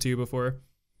was just 2 before.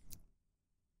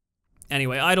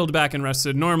 Anyway, idled back and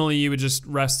rested. Normally you would just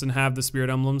rest and have the Spirit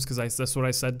Emblems, because that's what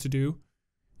I said to do,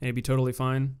 and it'd be totally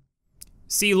fine.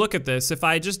 See, look at this. If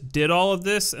I just did all of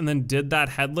this and then did that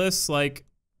headless, like,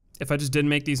 if I just didn't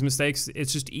make these mistakes,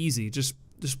 it's just easy. Just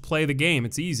play the game.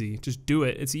 It's easy. Just do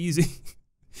it. It's easy.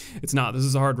 It's not. This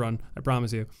is a hard run. I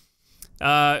promise you.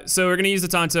 So we're gonna use the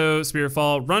Tonto Spirit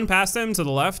Fall, run past him to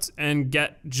the left and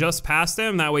get just past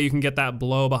him. That way you can get that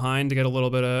blow behind to get a little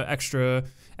bit of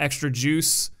extra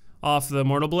juice off the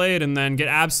Mortal Blade, and then get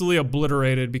absolutely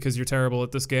obliterated because you're terrible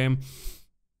at this game.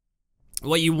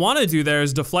 What you want to do there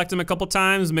is deflect him a couple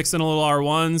times, mix in a little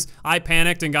R1s. I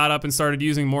panicked and got up and started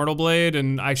using Mortal Blade,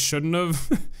 and I shouldn't have,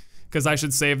 because I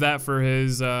should save that for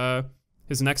his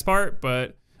next part.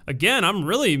 But again, I'm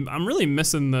really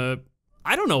missing the.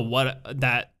 I don't know what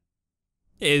that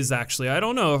is actually. I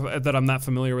don't know that I'm that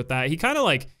familiar with that. He kind of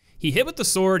like, he hit with the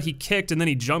sword, he kicked, and then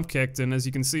he jump kicked, and as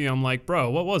you can see, I'm like, bro,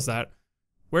 what was that?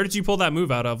 Where did you pull that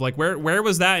move out of? Like, where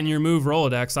was that in your move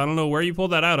Rolodex? I don't know where you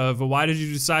pulled that out of, but why did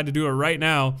you decide to do it right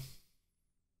now?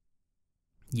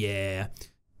 Yeah,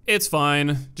 it's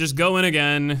fine. Just go in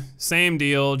again, same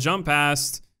deal, jump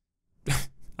past.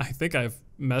 I think I've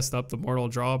messed up the mortal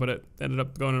draw, but it ended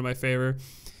up going in my favor.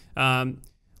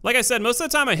 Like I said, most of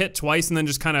the time I hit twice and then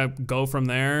just kind of go from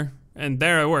there, and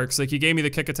there it works. Like, he gave me the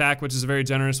kick attack, which is a very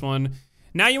generous one.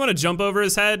 Now you want to jump over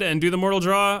his head and do the mortal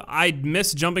draw. I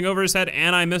missed jumping over his head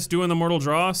and I missed doing the mortal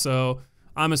draw, so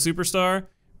I'm a superstar.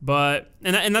 But,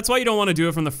 and that's why you don't want to do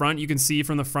it from the front. You can see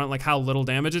from the front like how little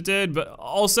damage it did, but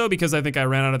also because I think I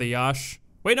ran out of the Yash.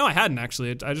 Wait, no, I hadn't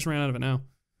actually. I just ran out of it now.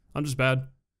 I'm just bad.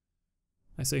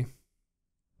 I see.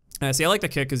 I like the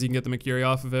kick because you can get the Makiri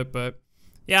off of it, but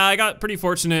yeah, I got pretty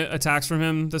fortunate attacks from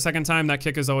him the second time. That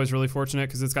kick is always really fortunate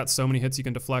because it's got so many hits you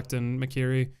can deflect in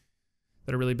Makiri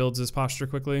that it really builds his posture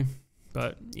quickly.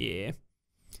 But yeah.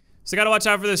 So gotta watch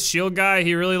out for this shield guy.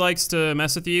 He really likes to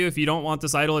mess with you. If you don't want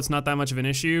this idol, it's not that much of an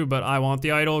issue, but I want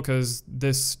the idol because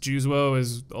this Juzuo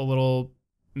is a little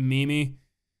memey.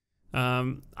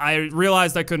 I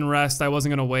realized I couldn't rest. I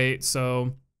wasn't gonna wait,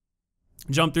 so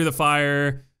jump through the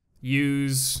fire,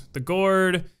 use the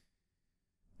gourd,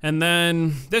 and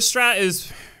then this strat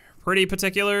is pretty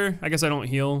particular. I guess I don't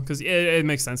heal because it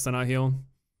makes sense to not heal.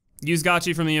 Use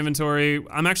Gotchi from the inventory.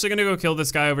 I'm actually gonna go kill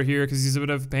this guy over here because he's a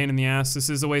bit of a pain in the ass. This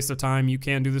is a waste of time. You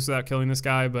can do this without killing this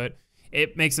guy, but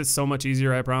it makes it so much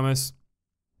easier, I promise.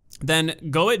 Then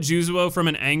go at Juzuo from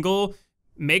an angle.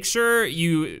 Make sure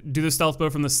you do the stealth bow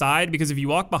from the side because if you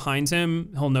walk behind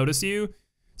him, he'll notice you.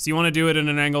 So you wanna do it in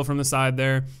an angle from the side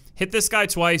there. Hit this guy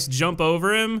twice, jump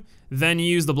over him, then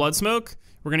use the blood smoke.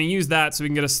 We're gonna use that so we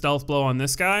can get a stealth blow on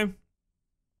this guy.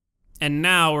 And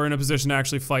now we're in a position to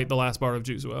actually fight the last bar of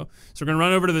Juzuo. So we're gonna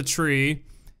run over to the tree.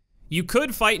 You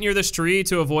could fight near this tree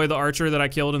to avoid the archer that I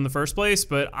killed in the first place,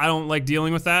 but I don't like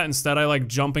dealing with that. Instead, I like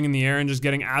jumping in the air and just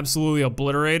getting absolutely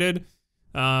obliterated.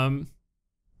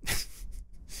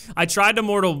 I tried to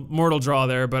mortal draw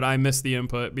there, but I missed the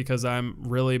input because I'm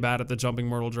really bad at the jumping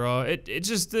mortal draw. It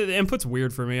just, the input's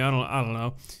weird for me. I don't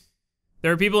know.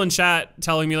 There are people in chat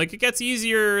telling me like it gets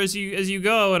easier as you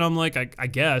go, and I'm like, I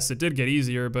guess it did get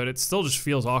easier, but it still just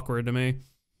feels awkward to me.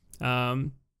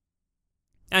 Anywho,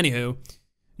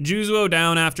 Juzuo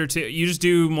down after 2. You just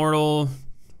do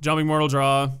jumping mortal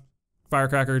draw,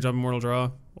 firecracker, jumping mortal draw,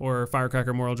 or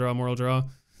firecracker, mortal draw, mortal draw.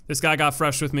 This guy got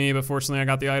fresh with me, but fortunately I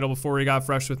got the idol before he got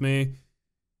fresh with me.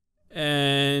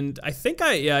 And I think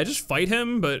I just fight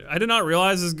him, but I did not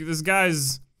realize this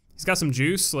guy's, he's got some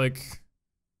juice, like,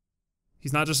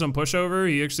 he's not just some pushover.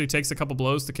 He actually takes a couple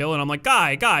blows to kill, and I'm like,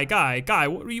 guy,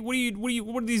 what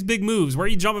are these big moves? Where are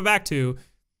you jumping back to?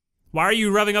 Why are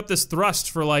you revving up this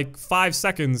thrust for like 5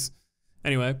 seconds?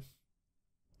 Anyway,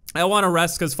 I want to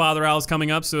rest because Father Al's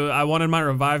coming up, so I wanted my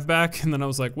revive back, and then I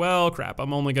was like, well, crap,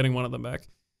 I'm only getting one of them back.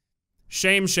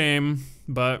 Shame,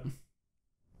 but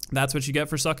that's what you get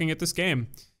for sucking at this game.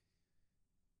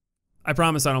 I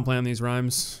promise I don't plan these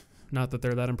rhymes. Not that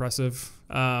they're that impressive.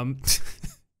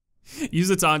 Use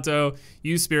the Tanto,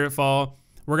 use Spirit Fall.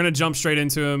 We're gonna jump straight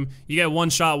into him. You get one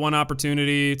shot, one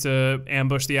opportunity to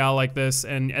ambush the owl like this,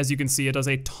 and as you can see, it does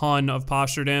a ton of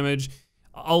posture damage.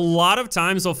 A lot of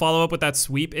times they'll follow up with that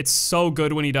sweep. It's so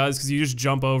good when he does because you just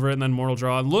jump over it and then Mortal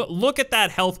Draw. And look at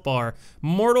that health bar.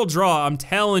 Mortal Draw, I'm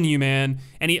telling you, man.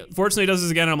 And he fortunately does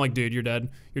this again, and I'm like, dude, you're dead.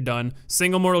 You're done.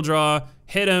 Single Mortal Draw,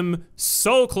 hit him,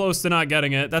 so close to not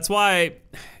getting it. That's why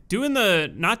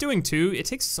not doing two, it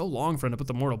takes so long for him to put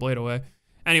the Mortal Blade away.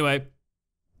 Anyway,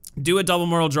 do a double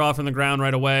Mortal Draw from the ground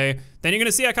right away. Then you're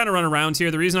gonna see I kind of run around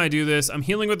here. The reason I do this, I'm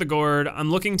healing with the Gourd. I'm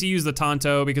looking to use the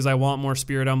Tanto because I want more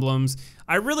Spirit Emblems.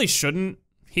 I really shouldn't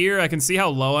here. I can see how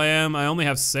low I am. I only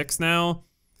have 6 now.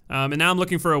 And now I'm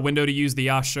looking for a window to use the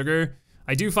Yash Sugar.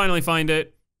 I do finally find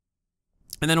it.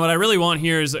 And then what I really want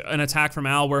here is an attack from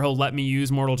Al where he'll let me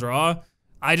use Mortal Draw.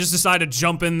 I just decided to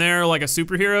jump in there like a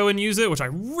superhero and use it, which I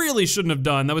really shouldn't have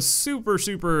done. That was super,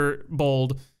 super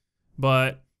bold.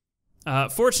 But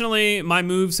fortunately, my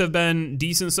moves have been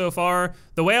decent so far.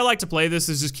 The way I like to play this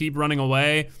is just keep running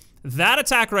away. That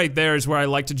attack right there is where I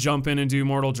like to jump in and do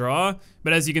Mortal Draw.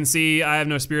 But as you can see, I have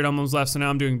no Spirit Emblems left, so now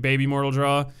I'm doing Baby Mortal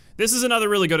Draw. This is another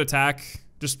really good attack.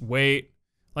 Just wait.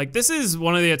 Like, this is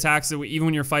one of the attacks that even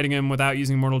when you're fighting him without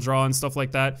using Mortal Draw and stuff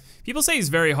like that, people say he's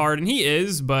very hard, and he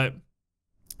is, but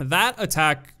that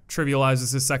attack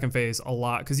trivializes his second phase a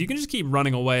lot, because you can just keep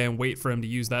running away and wait for him to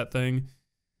use that thing.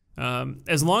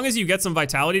 As long as you get some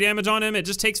vitality damage on him, it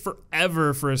just takes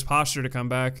forever for his posture to come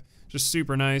back. Just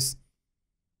super nice.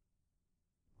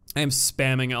 I am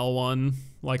spamming L1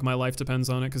 like my life depends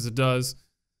on it, because it does.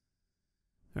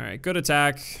 All right, good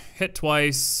attack. Hit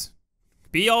twice.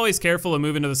 Be always careful of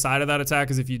moving to the side of that attack,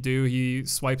 because if you do, he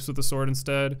swipes with the sword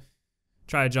instead.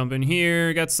 Try to jump in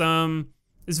here, get some.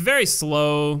 It's very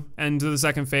slow end to the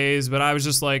second phase, but I was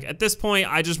just like, at this point,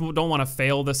 I just don't want to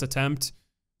fail this attempt,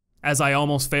 as I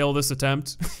almost fail this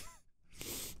attempt.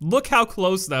 Look how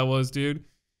close that was, dude.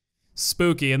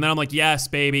 Spooky. And then I'm like, yes,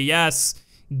 baby, yes.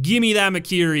 Give me that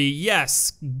Makiri,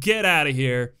 yes. Get out of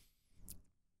here.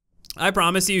 I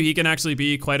promise you, he can actually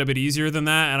be quite a bit easier than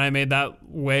that, and I made that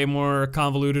way more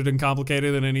convoluted and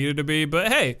complicated than it needed to be,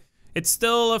 but hey, it's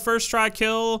still a first try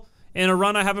kill in a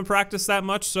run I haven't practiced that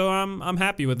much, so I'm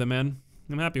happy with it, man.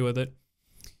 I'm happy with it.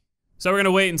 So we're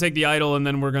gonna wait and take the idol, and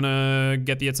then we're gonna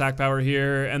get the attack power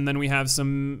here, and then we have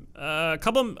some a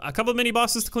couple of mini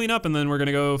bosses to clean up, and then we're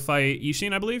gonna go fight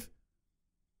Ishin, I believe.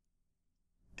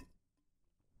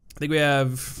 I think we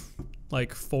have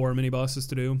like 4 mini bosses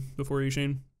to do before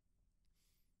Ishin,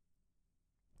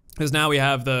 because now we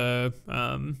have the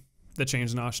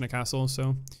change in Ashina Castle.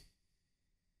 So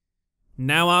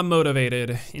now I'm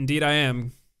motivated. Indeed I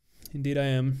am. Indeed I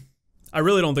am. I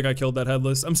really don't think I killed that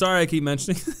headless. I'm sorry I keep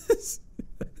mentioning this.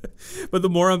 But the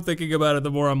more I'm thinking about it,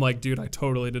 the more I'm like, dude, I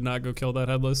totally did not go kill that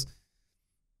headless.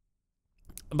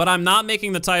 But I'm not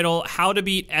making the title How to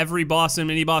Beat Every Boss and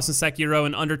Mini-boss in Sekiro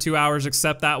in Under 2 Hours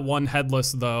Except That One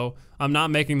Headless, though. I'm not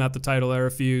making that the title. I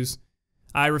refuse.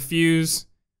 I refuse.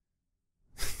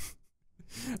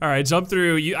 All right, jump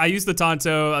through. I use the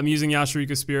Tanto. I'm using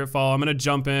Yashirika's Spirit Fall. I'm gonna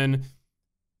jump in,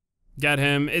 get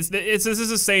him. This is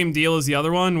the same deal as the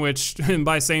other one, which, and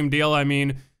by same deal, I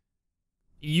mean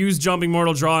use jumping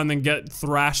Mortal Draw and then get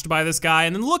thrashed by this guy.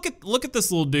 And then look at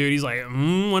this little dude. He's like,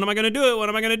 when am I gonna do it? When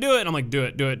am I gonna do it? And I'm like, do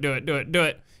it, do it, do it, do it, do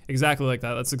it. Exactly like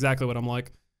that. That's exactly what I'm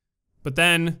like. But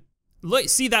then, look,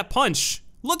 see that punch?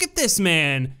 Look at this,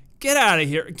 man. Get out of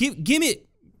here. Give me.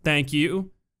 Thank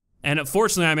you. And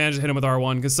fortunately, I managed to hit him with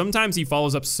R1, because sometimes he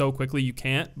follows up so quickly you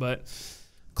can't, but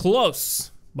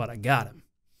close. But I got him.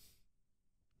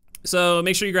 So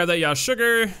make sure you grab that Yash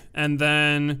Sugar, and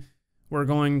then we're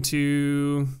going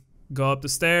to go up the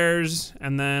stairs,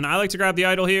 and then I like to grab the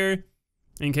idol here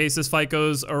in case this fight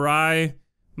goes awry.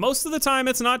 Most of the time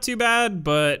it's not too bad,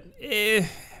 but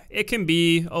it can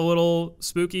be a little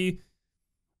spooky.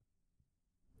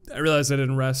 I realized I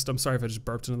didn't rest. I'm sorry if I just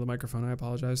burped into the microphone. I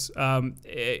apologize. I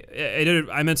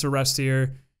meant to rest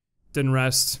here. Didn't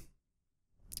rest.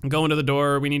 Going to the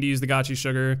door. We need to use the Gachi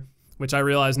Sugar, which I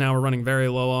realize now we're running very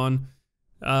low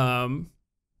on.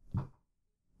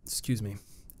 Excuse me.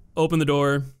 Open the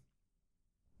door.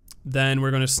 Then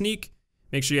we're going to sneak.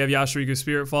 Make sure you have Yashirika's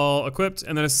Spirit Fall equipped.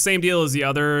 And then it's the same deal as the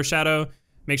other shadow.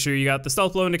 Make sure you got the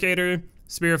Stealth Blow Indicator.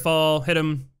 Spirit Fall. Hit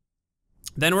him.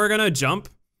 Then we're going to jump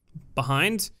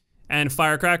behind and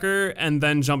Firecracker, and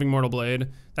then jumping Mortal Blade.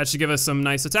 That should give us some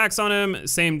nice attacks on him.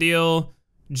 Same deal.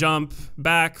 Jump,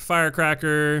 back,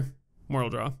 Firecracker, Mortal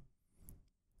Draw.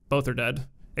 Both are dead.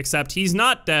 Except he's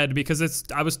not dead because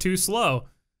I was too slow.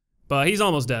 But he's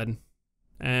almost dead.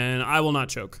 And I will not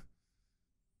choke.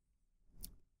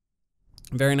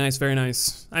 Very nice, very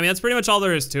nice. I mean, that's pretty much all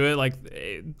there is to it. Like,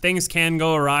 things can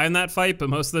go awry in that fight, but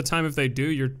most of the time if they do,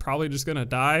 you're probably just gonna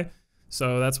die.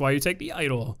 So that's why you take the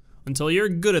idol until you're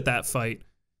good at that fight.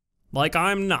 Like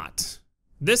I'm not.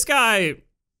 This guy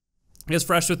is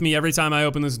fresh with me every time I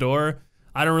open this door.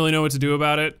 I don't really know what to do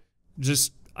about it.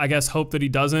 Just, I guess, hope that he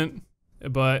doesn't.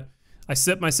 But I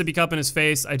sip my sippy cup in his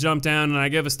face, I jump down, and I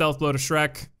give a stealth blow to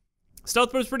Shrek.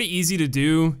 Stealth blow is pretty easy to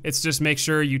do. It's just make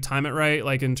sure you time it right,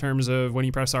 like in terms of when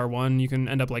you press R1, you can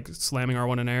end up like slamming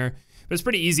R1 in air. But it's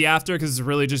pretty easy after because it's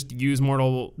really just use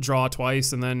mortal draw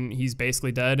twice and then he's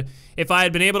basically dead. If I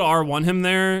had been able to R1 him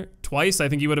there twice, I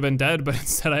think he would have been dead, but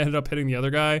instead I ended up hitting the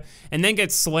other guy and then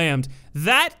get slammed.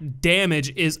 That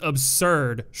damage is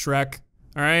absurd, Shrek,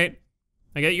 all right?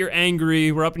 I get you're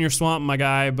angry, we're up in your swamp, my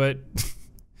guy, but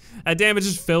that damage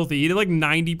is filthy. He did like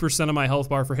 90% of my health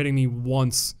bar for hitting me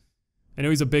once. I know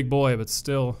he's a big boy, but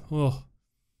still, ugh.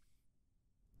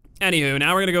 Anywho,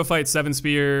 now we're gonna go fight Seven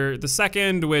Spear the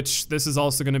second, which this is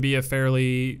also gonna be a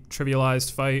fairly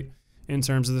trivialized fight in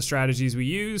terms of the strategies we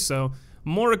use, so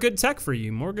more good tech for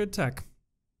you, more good tech.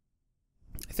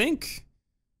 I think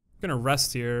I'm gonna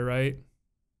rest here, right?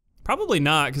 Probably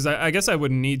not, because I guess I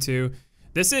wouldn't need to.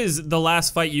 This is the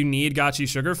last fight you need Gotchi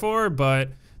Sugar for,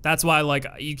 but that's why, like,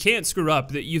 you can't screw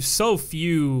up. You've so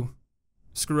few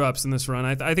screw ups in this run.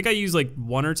 I think I used like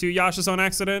 1 or 2 Yashas on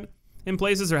accident in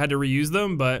places or had to reuse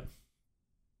them, but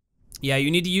yeah,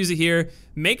 you need to use it here.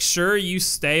 Make sure you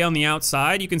stay on the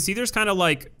outside. You can see there's kind of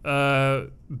like a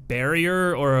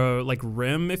barrier or a like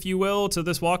rim, if you will, to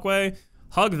this walkway.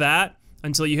 Hug that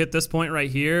until you hit this point right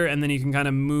here, and then you can kind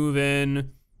of move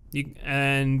in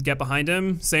and get behind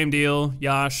him. Same deal,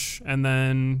 Yash, and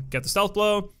then get the stealth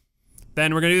blow.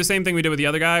 Then we're gonna do the same thing we did with the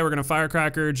other guy. We're gonna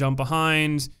firecracker, jump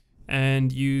behind,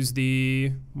 and use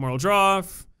the mortal draw.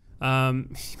 He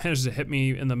managed to hit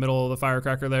me in the middle of the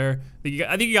firecracker there.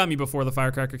 I think he got me before the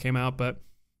firecracker came out, but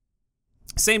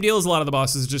same deal as a lot of the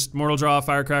bosses, just mortal draw,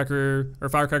 firecracker, or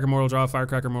firecracker, mortal draw,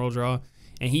 firecracker, mortal draw,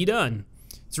 and he done.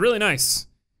 It's really nice.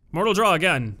 Mortal draw,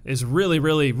 again, is really,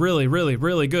 really, really, really,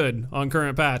 really good on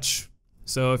current patch.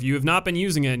 So if you have not been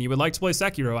using it and you would like to play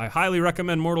Sekiro, I highly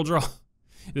recommend mortal draw.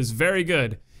 It is very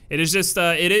good. It is just,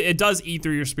 it does eat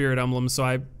through your spirit emblem, so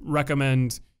I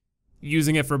recommend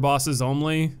using it for bosses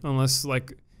only, unless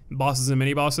like bosses and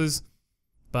mini-bosses.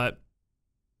 But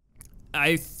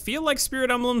I feel like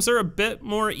spirit emblems are a bit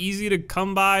more easy to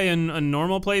come by in a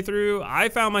normal playthrough. I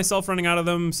found myself running out of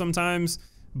them sometimes,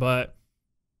 but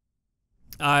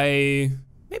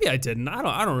maybe I didn't.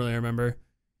 I don't really remember.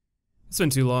 It's been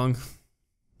too long.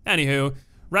 Anywho,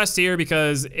 rest here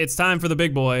because it's time for the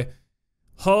big boy.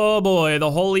 Oh boy, the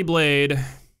Holy Blade.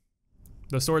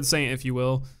 The Sword Saint, if you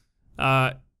will.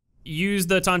 Use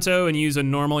the Tanto and use a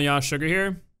normal Yash Sugar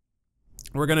here.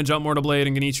 We're gonna jump Mortal Blade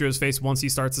in Genichiro's face once he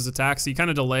starts his attack, so you kind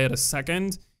of delay it a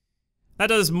second. That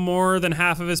does more than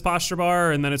half of his posture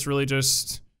bar, and then it's really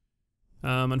just,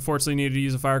 unfortunately needed to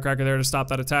use a firecracker there to stop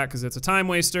that attack because it's a time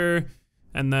waster,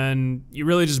 and then you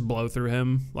really just blow through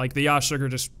him. Like the Yash Sugar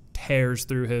just tears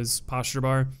through his posture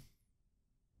bar.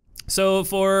 So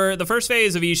for the first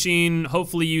phase of Ishin,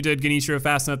 hopefully you did Genichiro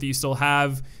fast enough that you still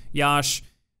have Yash.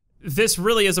 This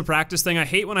really is a practice thing. I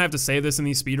hate when I have to say this in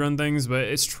these speedrun things, but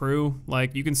it's true.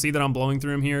 Like, you can see that I'm blowing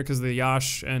through him here because of the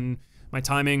Yash and my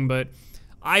timing, but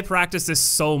I practice this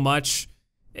so much.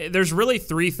 There's really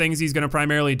 3 things he's gonna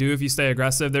primarily do if you stay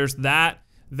aggressive. There's that,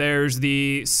 there's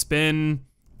the spin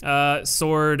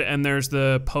sword, and there's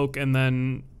the poke and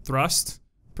then thrust.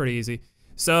 Pretty easy.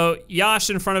 So Yash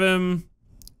in front of him,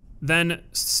 then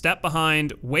step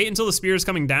behind, wait until the spear is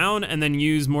coming down, and then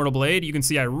use Mortal Blade. You can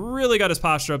see I really got his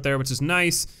posture up there, which is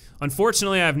nice.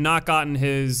 Unfortunately, I have not gotten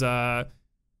his health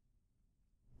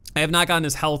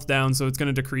down, so it's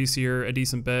gonna decrease here a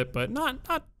decent bit, but not,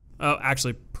 oh,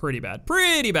 actually pretty bad,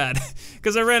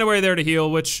 because I ran away there to heal,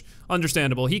 which,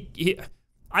 understandable.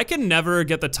 I can never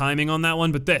get the timing on that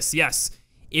one, but this, yes.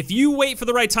 If you wait for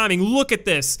the right timing, look at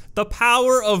this. The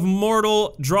power of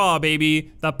Mortal Draw,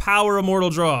 baby. The power of Mortal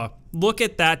Draw. Look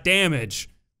at that damage.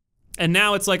 And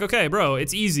now it's like, okay, bro,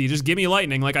 it's easy. Just give me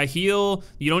lightning. Like, I heal.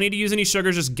 You don't need to use any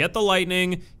sugar. Just get the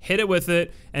lightning, hit it with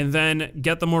it, and then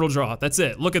get the Mortal Draw. That's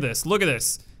it. Look at this. Look at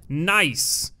this.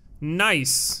 Nice.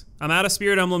 Nice. I'm out of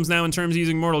spirit emblems now in terms of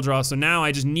using Mortal Draw, so now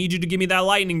I just need you to give me that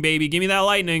lightning, baby. Give me that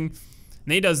lightning.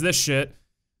 And he does this shit,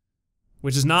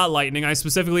 which is not lightning. I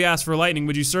specifically asked for lightning.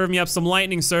 Would you serve me up some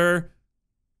lightning, sir?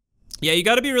 Yeah, you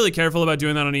gotta be really careful about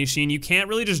doing that on Ishin. You can't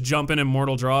really just jump in and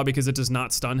Mortal Draw because it does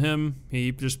not stun him.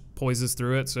 He just poises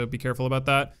through it, so be careful about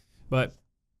that. But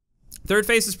third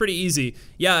phase is pretty easy.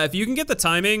 Yeah, if you can get the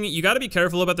timing, you gotta be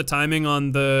careful about the timing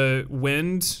on the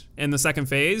wind in the second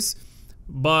phase.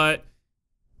 but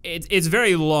it's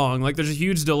very long. Like, there's a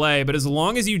huge delay, but as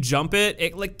long as you jump it,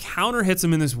 it like counter hits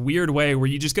him in this weird way where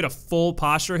you just get a full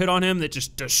posture hit on him that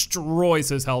just destroys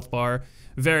his health bar.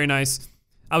 Very nice.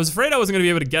 I was afraid I wasn't gonna be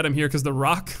able to get him here because the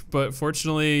rock, but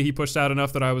fortunately he pushed out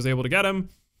enough that I was able to get him.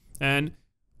 And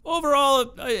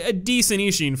overall, a decent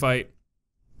Ishin fight.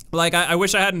 Like, I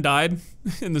wish I hadn't died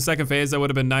in the second phase. That would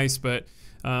have been nice, but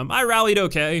I rallied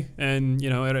okay, and you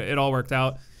know, it all worked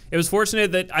out. It was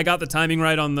fortunate that I got the timing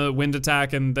right on the wind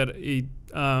attack and that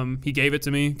he gave it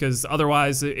to me, because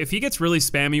otherwise, if he gets really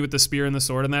spammy with the spear and the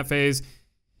sword in that phase,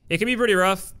 it can be pretty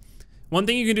rough. One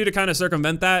thing you can do to kind of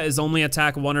circumvent that is only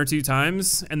attack 1 or 2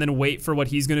 times and then wait for what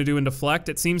he's gonna do and deflect.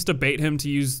 It seems to bait him to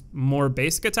use more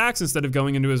basic attacks instead of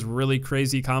going into his really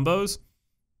crazy combos.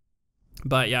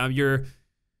 But yeah,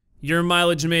 your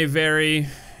mileage may vary,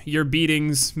 your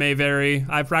beatings may vary.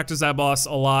 I've practiced that boss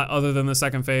a lot other than the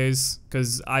second phase,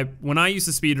 because when I used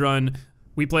to speedrun,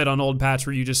 we played on old patch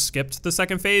where you just skipped the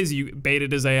second phase, you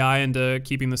baited his AI into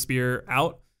keeping the spear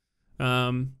out.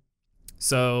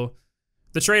 So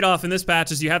the trade-off in this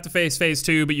patch is you have to face phase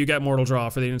 2, but you get Mortal Draw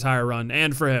for the entire run,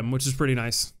 and for him, which is pretty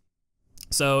nice.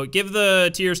 So give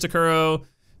the tears to Kuro,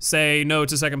 say no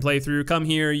to second playthrough, come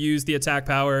here, use the attack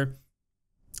power.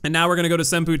 And now we're gonna go to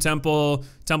Senpu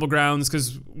Temple Grounds,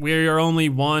 because we are only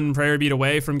 1 prayer beat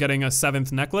away from getting a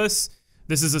 7th necklace.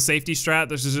 This is a safety strat.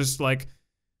 This is just like,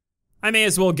 I may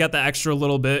as well get the extra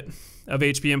little bit of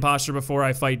HP and posture before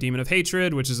I fight Demon of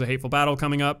Hatred, which is a hateful battle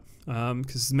coming up.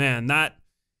 Because man, that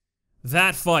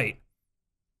fight,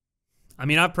 I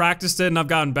mean, I've practiced it and I've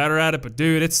gotten better at it, but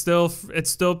dude, it's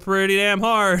still pretty damn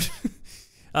hard.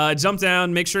 Jump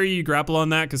down, make sure you grapple on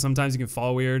that, because sometimes you can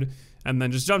fall weird. And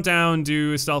then just jump down,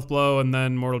 do a stealth blow, and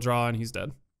then Mortal Draw, and he's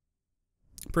dead.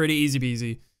 Pretty easy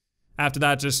peasy. After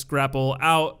that, just grapple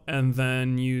out, and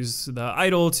then use the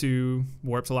idol to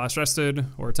warp to Last Rested,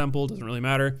 or Temple, doesn't really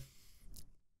matter.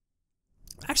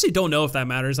 I actually don't know if that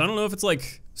matters. I don't know if it's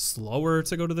like slower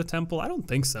to go to the temple. I don't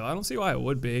think so. I don't see why it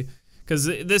would be. Because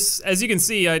this, as you can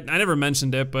see, I never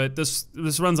mentioned it, but this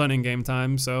runs on in-game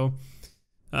time, so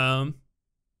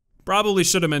probably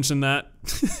should have mentioned that.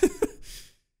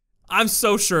 I'm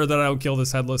so sure that I don't kill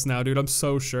this headless now, dude. I'm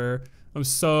so sure. I'm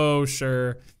so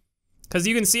sure. Because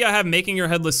you can see I have making your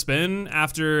headless spin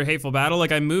after Hateful Battle.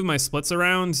 Like, I move my splits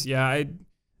around. Yeah,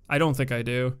 I don't think I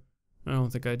do. I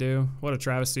don't think I do. What a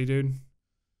travesty, dude.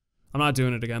 I'm not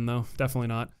doing it again, though. Definitely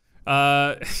not.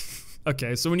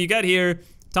 Okay, so when you get here,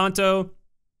 Tanto,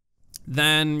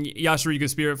 then Yashirika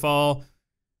Spirit Fall.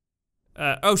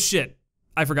 Oh, shit.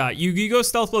 I forgot. You go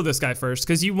stealth blow this guy first,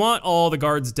 because you want all the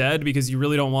guards dead, because you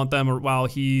really don't want them while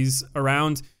he's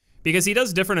around, because he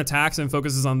does different attacks and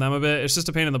focuses on them a bit. It's just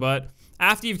a pain in the butt.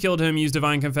 After you've killed him, use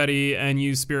Divine Confetti and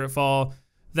use Spirit Fall.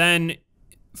 Then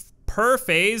per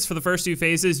phase, for the first 2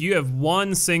 phases, you have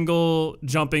 1 single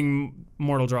jumping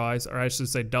Mortal Draw, or I should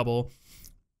say double.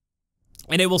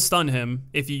 And it will stun him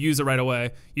if you use it right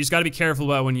away. You just gotta be careful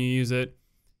about when you use it.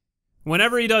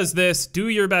 Whenever he does this, do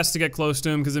your best to get close to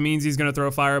him, because it means he's gonna throw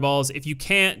fireballs. If you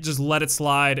can't, just let it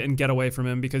slide and get away from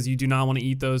him, because you do not want to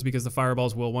eat those, because the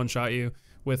fireballs will one-shot you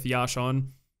with Yash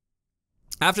on.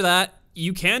 After that,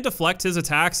 you can deflect his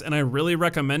attacks, and I really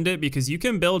recommend it, because you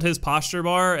can build his posture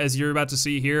bar, as you're about to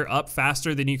see here, up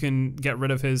faster than you can get rid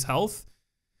of his health.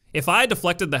 If I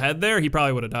deflected the head there, he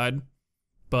probably would have died.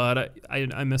 But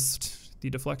I missed the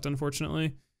deflect,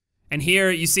 unfortunately. And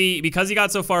here, you see, because he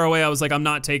got so far away, I was like, I'm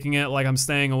not taking it, like, I'm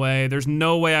staying away. There's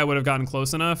no way I would have gotten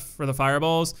close enough for the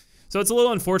fireballs. So it's a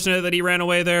little unfortunate that he ran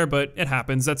away there, but it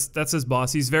happens. That's his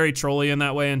boss. He's very trolly in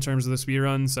that way in terms of the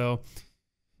speedrun, so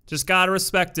just gotta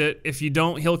respect it. If you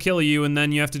don't, he'll kill you, and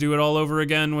then you have to do it all over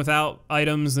again without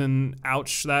items, and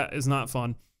ouch, that is not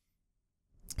fun.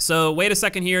 So wait a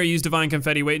second here, use Divine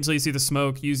Confetti, wait until you see the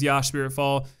smoke, use Yash Spirit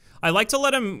Fall. I like to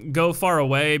let him go far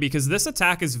away, because this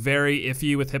attack is very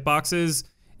iffy with hitboxes.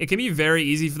 It can be very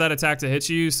easy for that attack to hit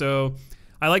you, so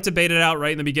I like to bait it out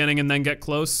right in the beginning and then get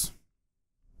close.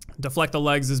 Deflect the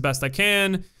legs as best I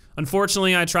can.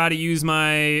 Unfortunately, I try to use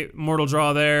my Mortal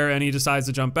Draw there, and he decides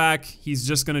to jump back. He's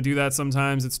just gonna do that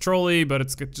sometimes. It's trolly, but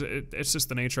it's just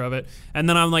the nature of it. And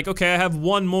then I'm like, okay, I have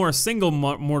 1 more single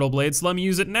Mortal Blade, so let me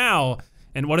use it now.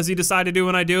 And what does he decide to do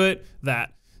when I do it?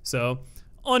 That. So,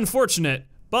 unfortunate.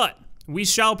 But we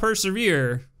shall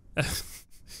persevere.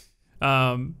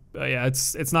 Yeah,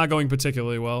 it's not going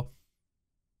particularly well.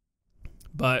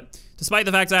 But despite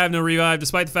the fact I have no revive,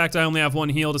 despite the fact I only have 1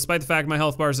 heal, despite the fact my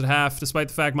health bar is at half, despite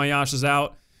the fact my Yash is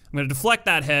out, I'm gonna deflect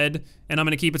that head, and I'm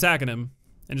gonna keep attacking him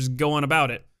and just go on about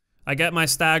it. I get my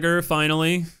stagger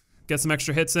finally, get some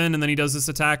extra hits in, and then he does this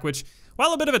attack, which,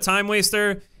 while a bit of a time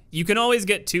waster, you can always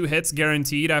get 2 hits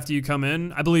guaranteed after you come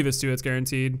in. I believe it's 2 hits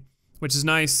guaranteed, which is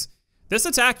nice. This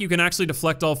attack, you can actually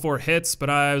deflect all 4 hits, but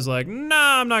I was like,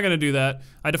 nah, I'm not gonna do that.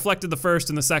 I deflected the first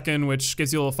and the second, which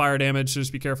gives you a little fire damage, so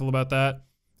just be careful about that.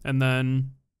 And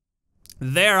then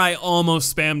there I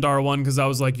almost spammed R1 because I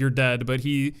was like, you're dead, but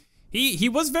he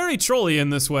was very trolly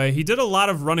in this way. He did a lot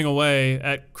of running away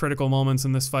at critical moments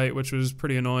in this fight, which was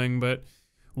pretty annoying, but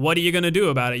what are you gonna do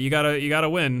about it? You gotta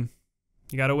win.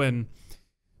 You gotta win.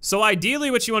 So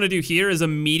ideally what you wanna do here is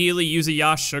immediately use a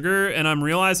Yash Sugar, and I'm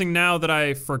realizing now that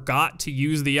I forgot to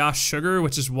use the Yash Sugar,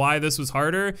 which is why this was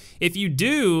harder. If you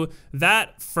do,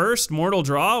 that first Mortal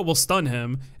Draw will stun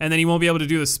him, and then he won't be able to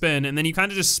do the spin, and then you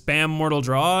kinda just spam Mortal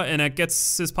Draw, and it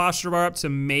gets his posture bar up to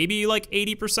maybe like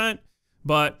 80%,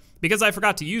 but because I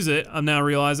forgot to use it, I'm now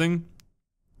realizing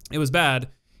it was bad.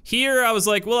 Here, I was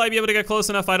like, will I be able to get close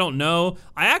enough? I don't know.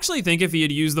 I actually think if he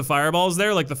had used the fireballs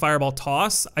there, like the fireball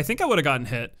toss, I think I would have gotten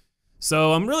hit.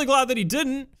 So I'm really glad that he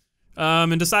didn't,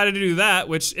 and decided to do that,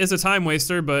 which is a time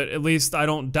waster, but at least I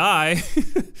don't die.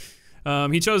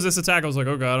 He chose this attack. I was like,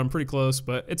 oh god, I'm pretty close,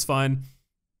 but it's fine.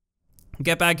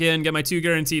 Get back in, get my 2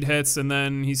 guaranteed hits, and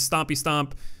then he's stompy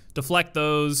stomp, deflect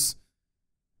those.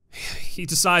 He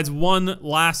decides one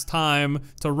last time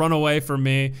to run away from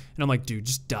me, and I'm like, dude,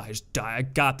 just die, I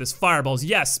got this. Fireballs,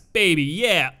 yes, baby,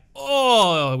 yeah.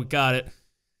 Oh, we got it.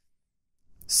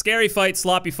 Scary fight,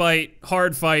 sloppy fight,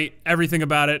 hard fight, everything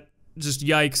about it, just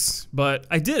yikes, but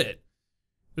I did it.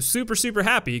 I was super, super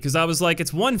happy, because I was like,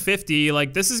 it's 150,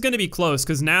 like, this is gonna be close,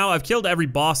 because now I've killed every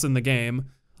boss in the game.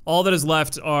 All that is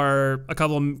left are a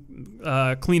couple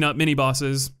of cleanup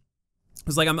mini-bosses. I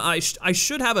was like, I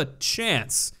should have a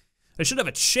chance. I should have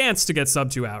a chance to get sub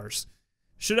 2 hours.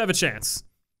 Should have a chance.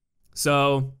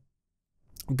 So,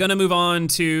 I'm gonna move on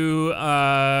to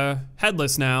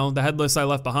Headless now. The Headless I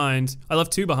left behind. I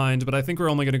left 2 behind, but I think we're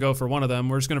only gonna go for one of them.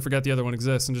 We're just gonna forget the other one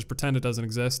exists and just pretend it doesn't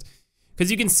exist. Because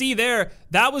you can see there,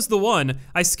 that was the one.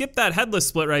 I skipped that Headless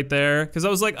split right there, because I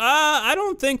was like, I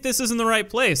don't think this is in the right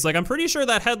place. Like, I'm pretty sure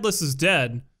that Headless is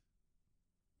dead.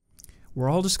 We're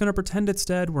all just gonna pretend it's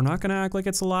dead. We're not gonna act like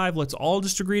it's alive. Let's all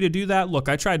just agree to do that. Look,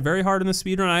 I tried very hard in the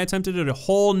speedrun. I attempted it a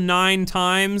whole 9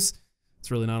 times. It's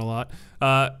really not a lot.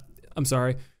 I'm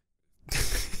sorry.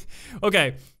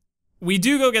 Okay, we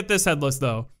do go get this Headless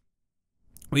though.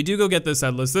 We do go get this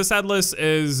Headless. This Headless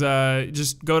is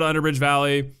just go to Underbridge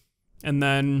Valley and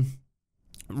then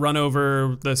run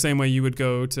over the same way you would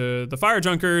go to the Fire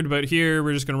Junkard, but here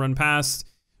we're just gonna run past,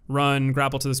 run,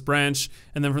 grapple to this branch,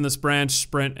 and then from this branch,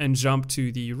 sprint and jump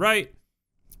to the right,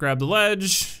 grab the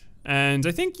ledge, and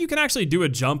I think you can actually do a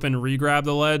jump and re-grab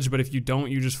the ledge, but if you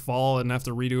don't, you just fall and have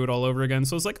to redo it all over again.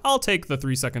 So it's like, I'll take the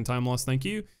 3-second time loss, thank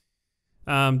you.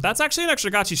 That's actually an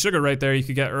extra Gachi Sugar right there you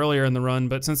could get earlier in the run,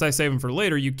 but since I save them for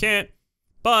later, you can't.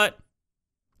 But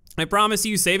I promise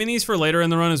you, saving these for later in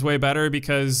the run is way better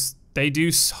because they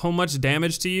do so much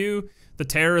damage to you. The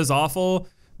terror is awful,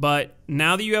 but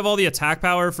now that you have all the attack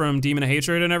power from Demon of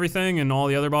Hatred and everything and all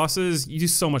the other bosses, you do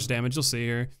so much damage, you'll see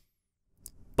here.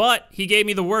 But he gave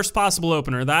me the worst possible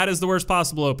opener. That is the worst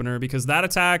possible opener because that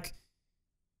attack,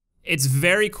 it's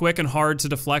very quick and hard to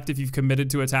deflect if you've committed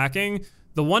to attacking.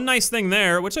 The one nice thing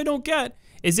there, which I don't get,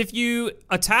 is if you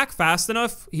attack fast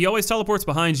enough, he always teleports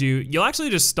behind you, you'll actually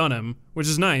just stun him, which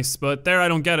is nice, but there I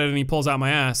don't get it and he pulls out my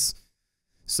ass.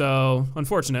 So,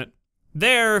 unfortunate.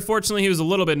 There, fortunately, he was a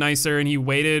little bit nicer and he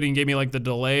waited and gave me like the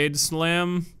delayed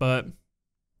slam, but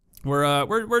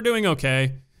we're doing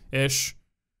okay-ish.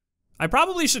 I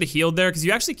probably should have healed there because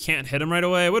you actually can't hit him right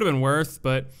away. It would have been worth,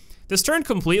 but this turned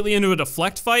completely into a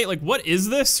deflect fight. Like, what is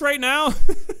this right now?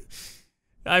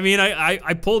 I mean,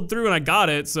 I pulled through and I got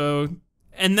it, so.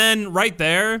 And then right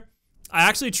there, I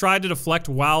actually tried to deflect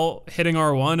while hitting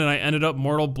R1 and I ended up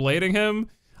mortal blading him.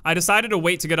 I decided to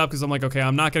wait to get up because I'm like, okay,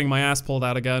 I'm not getting my ass pulled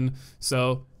out again.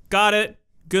 So, got it.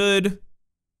 Good.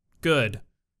 Good.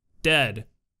 Dead.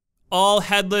 All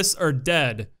headless are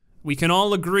dead. We can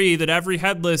all agree that every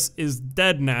headless is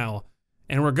dead now.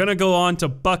 And we're gonna go on to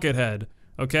Buckethead,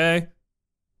 okay?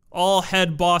 All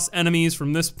head boss enemies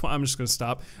from this point. I'm just gonna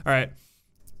stop. All right.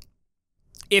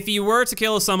 If you were to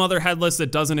kill some other headless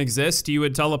that doesn't exist, you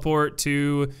would teleport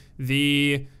to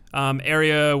the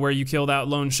area where you killed out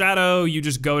Lone Shadow. You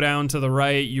just go down to the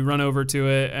right, you run over to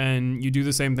it, and you do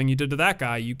the same thing you did to that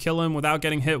guy. You kill him without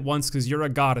getting hit once because you're a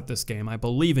god at this game. I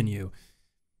believe in you.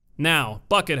 Now,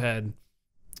 Buckethead.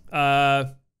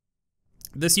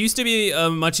 This used to be a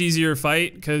much easier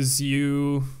fight because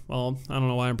well, I don't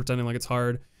know why I'm pretending like it's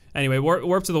hard. Anyway,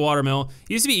 warp to the watermill.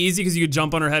 It used to be easy because you could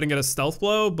jump on her head and get a stealth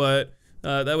blow, but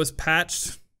that was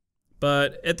patched.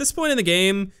 But at this point in the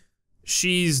game,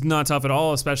 she's not tough at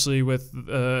all, especially with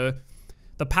the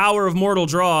the power of Mortal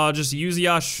Draw, just use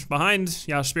Yash behind,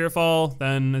 Yash Spirit Fall,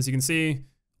 then as you can see,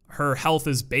 her health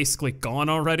is basically gone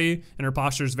already, and her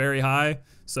posture is very high.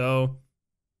 So,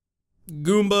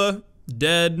 Goomba,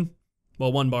 dead.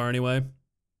 Well, 1 bar anyway.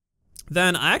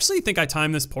 Then I actually think I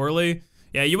timed this poorly.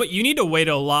 Yeah, you need to wait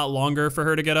a lot longer for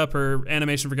her to get up. Her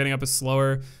animation for getting up is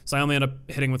slower, so I only end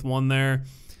up hitting with 1 there.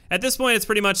 At this point, it's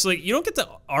pretty much like, you don't get to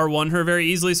R1 her very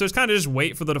easily, so it's kind of just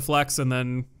wait for the deflects and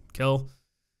then kill.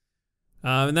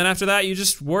 And then after that, you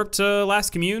just warp to Last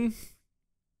Commune.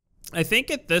 I think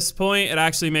at this point, it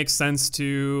actually makes sense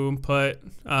to put,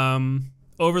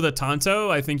 over the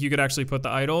Tonto, I think you could actually put the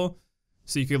idol,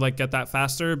 so you could like get that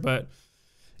faster, but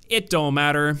it don't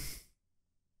matter.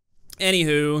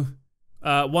 Anywho,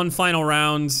 one final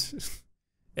round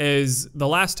is the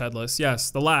last headless.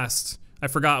 Yes, the last. I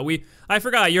forgot,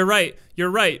 you're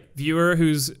right, viewer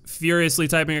who's furiously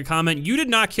typing a comment. You did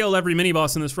not kill every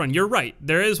mini-boss in this run. You're right,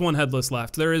 there is 1 headless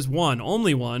left. There is one,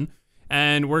 only one.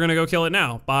 And we're gonna go kill it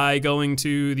now by going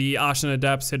to the Ashina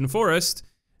Depths Hidden Forest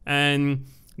and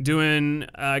doing,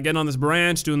 getting on this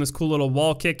branch, doing this cool little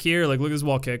wall kick here. Like, look at this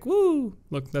wall kick, woo!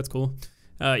 Look, that's cool.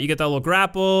 You get that little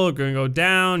grapple, we're gonna go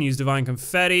down, use Divine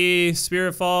Confetti,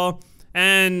 Spirit Fall,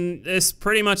 and this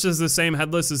pretty much is the same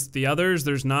headless as the others.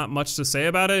 There's not much to say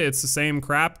about it. It's the same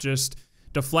crap, just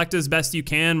deflect as best you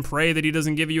can, pray that he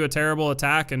doesn't give you a terrible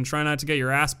attack, and try not to get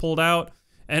your ass pulled out.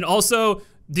 And also,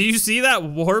 do you see that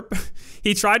warp?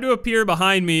 He tried to appear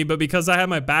behind me, but because I had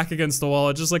my back against the wall,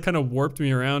 it just like kind of warped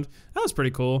me around. That was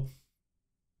pretty cool.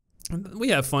 We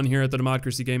have fun here at the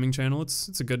Democracy Gaming channel.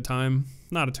 It's a good time.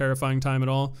 Not a terrifying time at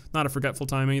all. Not a forgetful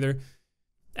time either.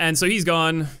 And so he's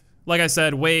gone. Like I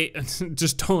said, wait.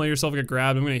 Just don't let yourself get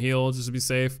grabbed. I'm gonna heal just to be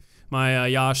safe. My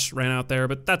Yash ran out there,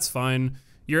 but that's fine.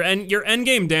 Your end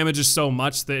game damage is so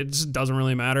much that it just doesn't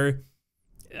really matter.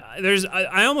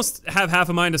 I almost have half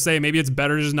a mind to say maybe it's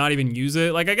better to just not even use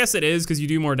it. Like, I guess it is because you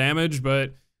do more damage,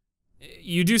 but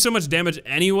you do so much damage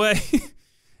anyway.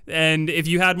 And if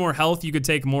you had more health, you could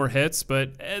take more hits.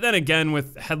 But then again,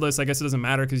 with headless, I guess it doesn't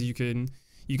matter because you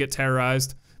get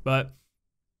terrorized. But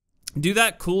do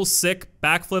that cool, sick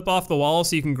backflip off the wall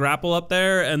so you can grapple up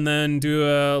there and then do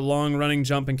a long running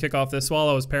jump and kick off this wall.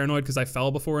 I was paranoid because I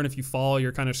fell before, and if you fall,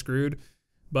 you're kind of screwed.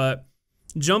 But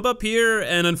jump up here,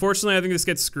 and unfortunately, I think this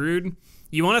gets screwed.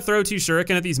 You want to throw 2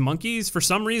 shuriken at these monkeys. For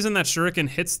some reason, that shuriken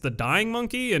hits the dying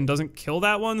monkey and doesn't kill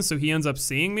that one, so he ends up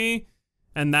seeing me.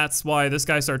 And that's why this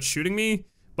guy starts shooting me.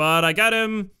 But I got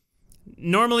him.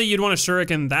 Normally, you'd want to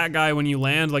shuriken that guy when you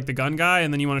land, like the gun guy,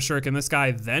 and then you want to shuriken this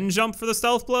guy, then jump for the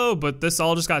stealth blow, but this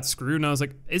all just got screwed, and I was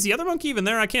like, is the other monkey even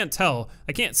there? I can't tell.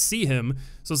 I can't see him.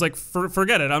 So it's like,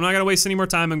 forget it. I'm not going to waste any more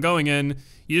time. I'm going in.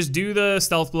 You just do the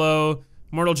stealth blow,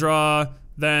 mortal draw,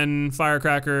 then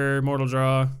firecracker, mortal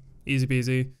draw, easy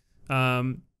peasy.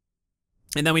 And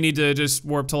then we need to just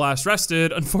warp to last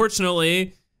rested.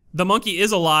 Unfortunately, the monkey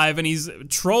is alive and he's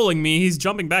trolling me. He's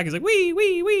jumping back. He's like, wee,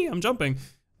 wee, wee, I'm jumping.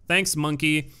 Thanks,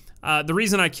 monkey. The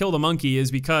reason I kill the monkey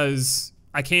is because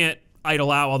I can't idle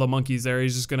out while the monkey's there.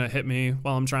 He's just gonna hit me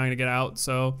while I'm trying to get out.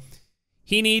 So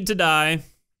he need to die.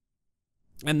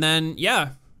 And then, yeah,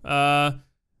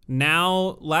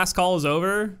 now last call is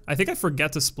over. I think I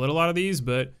forget to split a lot of these,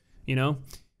 but you know,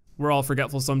 we're all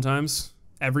forgetful sometimes.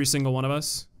 Every single one of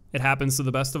us. It happens to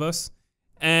the best of us.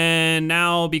 And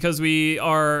now, because we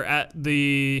are at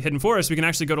the Hidden Forest, we can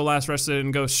actually go to Last Rested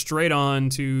and go straight on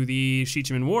to the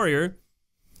Shichiman Warrior.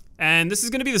 And this is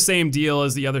gonna be the same deal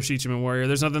as the other Shichiman Warrior.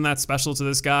 There's nothing that special to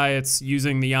this guy. It's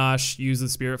using the Yash, use the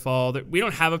Spirit Fall. We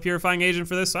don't have a Purifying Agent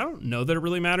for this, so I don't know that it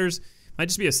really matters. Might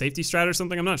just be a safety strat or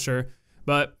something, I'm not sure.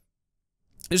 But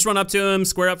just run up to him,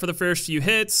 square up for the first few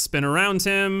hits, spin around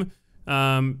him.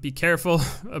 Be careful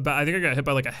about, I think I got hit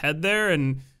by like a head there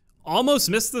and almost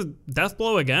missed the death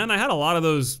blow again. I had a lot of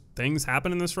those things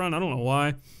happen in this run. I don't know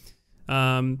why.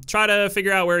 Try to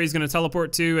figure out where he's going to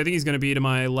teleport to. I think he's going to be to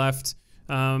my left.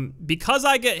 Because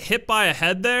I get hit by a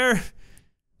head there,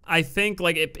 I think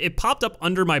like it popped up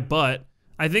under my butt.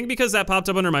 I think because that popped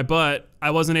up under my butt,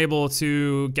 I wasn't able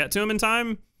to get to him in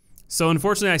time. So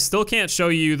unfortunately, I still can't show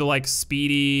you the like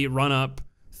speedy run up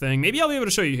thing. Maybe I'll be able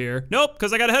to show you here. Nope,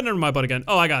 because I got a head under my butt again.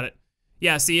 Oh, I got it.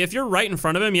 Yeah, see, if you're right in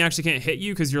front of him, he actually can't hit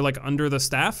you because you're like under the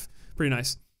staff. Pretty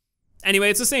nice.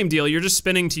 Anyway, it's the same deal. You're just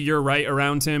spinning to your right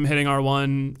around him, hitting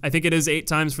R1. I think it is 8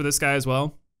 times for this guy as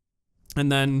well.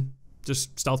 And then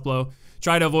just stealth blow.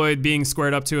 Try to avoid being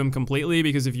squared up to him completely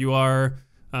because if you are,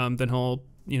 then he'll,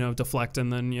 you know, deflect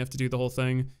and then you have to do the whole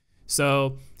thing.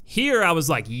 So here I was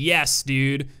like, yes,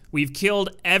 dude. We've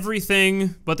killed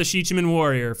everything but the Shichiman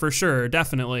Warrior, for sure,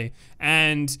 definitely.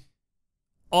 And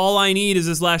all I need is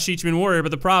this last Shichiman warrior,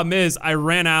 but the problem is I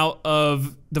ran out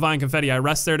of divine confetti. I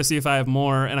rest there to see if I have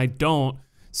more, and I don't.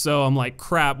 So I'm like,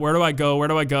 crap, where do I go? Where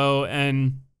do I go?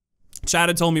 And Chad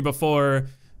had told me before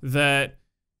that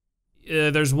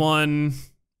there's one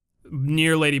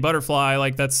near Lady Butterfly,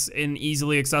 like that's an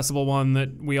easily accessible one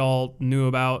that we all knew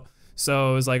about.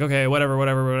 So it was like, okay,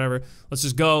 whatever. Let's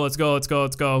just go, let's go.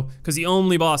 Because the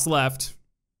only boss left,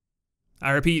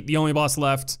 I repeat, the only boss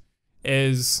left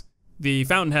is the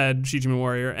Fountainhead Shichiman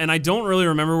warrior. And I don't really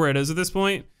remember where it is at this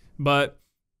point, but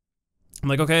I'm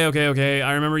like, okay.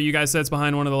 I remember you guys said it's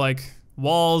behind one of the like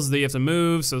walls that you have to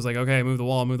move. So it's like, okay, move the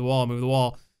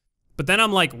wall. But then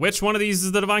I'm like, which one of these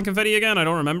is the divine confetti again? I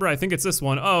don't remember. I think it's this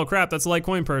one. Oh crap, that's a light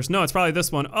coin purse. No, it's probably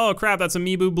this one. Oh crap, that's a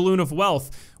Mibu balloon of wealth.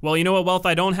 Well, you know what wealth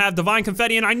I don't have? Divine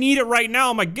confetti, and I need it right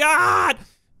now. Oh my god!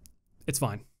 It's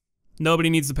fine. Nobody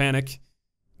needs to panic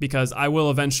because I will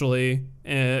eventually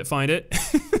find it.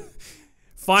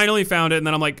 Finally found it, and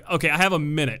then I'm like, okay, I have a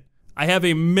minute. I have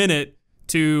a minute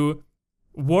to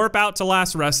warp out to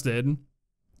Last Rested.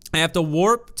 I have to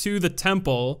warp to the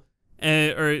temple.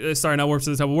 Sorry, not warp to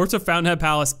the temple, warp to Fountainhead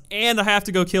Palace, and I have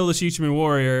to go kill the Shichiman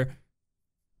warrior,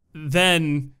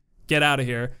 then get out of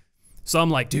here. So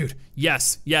I'm like, dude,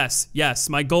 yes.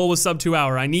 My goal was sub 2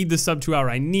 hour. I need the sub 2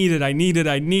 hour. I need it.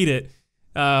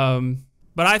 But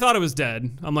I thought it was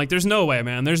dead. I'm like, there's no way,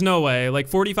 man. There's no way. Like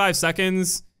 45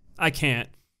 seconds, I can't.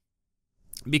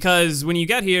 Because when you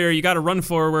get here, you gotta run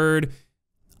forward.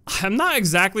 I'm not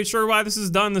exactly sure why this is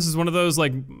done. This is one of those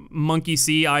like monkey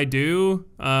see, I do.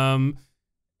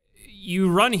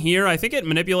 You run here. I think it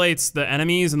manipulates the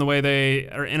enemies and the way they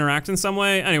interact in some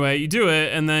way. Anyway, you do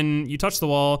it and then you touch the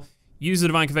wall, use the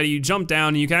divine confetti, you jump down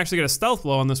and you can actually get a stealth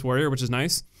blow on this warrior, which is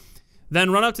nice. Then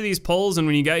run up to these poles and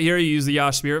when you get here, you use the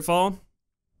Yash Spirit Fall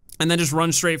and then just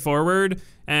run straight forward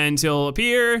and he'll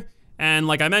appear. And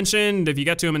like I mentioned, if you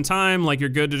get to him in time, like you're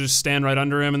good to just stand right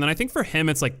under him. And then I think for him,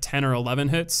 it's like 10 or 11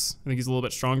 hits. I think he's a little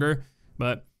bit stronger,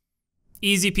 but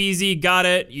easy peasy, got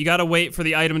it. You gotta wait for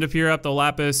the item to appear up, the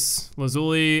lapis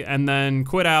lazuli, and then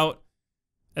quit out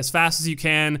as fast as you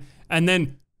can. And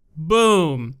then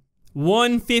boom,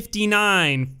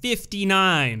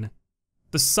 1:59:59.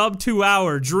 The sub 2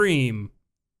 hour dream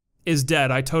is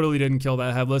dead. I totally didn't kill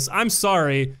that headless. I'm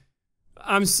sorry.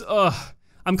 I'm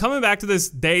coming back to this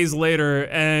days later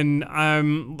and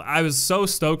I was so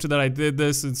stoked that I did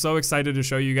this and so excited to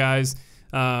show you guys.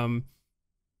 And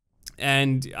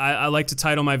I like to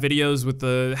title my videos with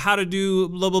the how to do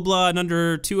blah blah blah in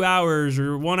under 2 hours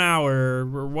or 1 hour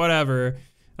or whatever.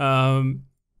 I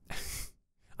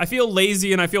feel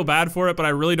lazy and I feel bad for it, but I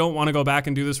really don't want to go back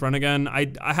and do this run again.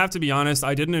 I have to be honest,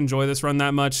 I didn't enjoy this run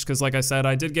that much because like I said,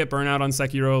 I did get burnt out on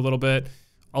Sekiro a little bit,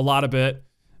 a lot of it.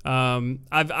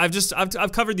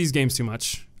 I've covered these games too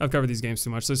much. So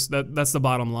that's the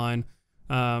bottom line.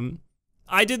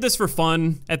 I did this for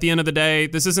fun at the end of the day.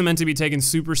 This isn't meant to be taken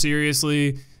super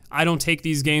seriously. I don't take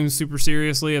these games super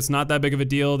seriously. It's not that big of a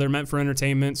deal. They're meant for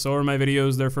entertainment. So are my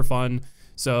videos. They're for fun.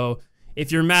 So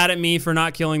if you're mad at me for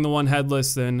not killing the one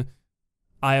headless, then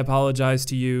I apologize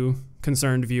to you,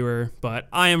 concerned viewer, but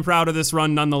I am proud of this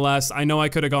run nonetheless. I know I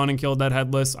could have gone and killed that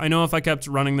headless. I know if I kept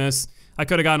running this, I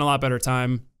could have gotten a lot better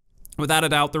time. Without a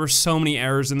doubt, there were so many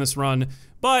errors in this run,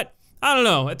 but I don't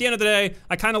know. At the end of the day,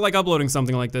 I kind of like uploading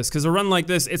something like this because a run like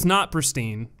this, it's not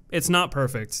pristine. It's not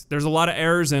perfect. There's a lot of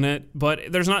errors in it, but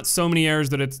there's not so many errors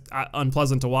that it's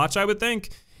unpleasant to watch, I would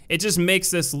think. It just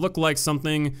makes this look like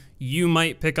something you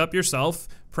might pick up yourself,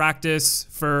 practice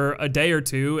for a day or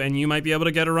two, and you might be able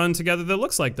to get a run together that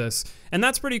looks like this. And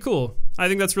that's pretty cool. I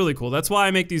think that's really cool. That's why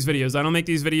I make these videos. I don't make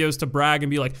these videos to brag and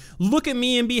be like, look at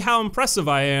me and be how impressive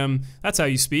I am. That's how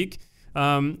you speak.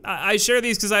 I share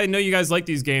these because I know you guys like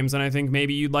these games and I think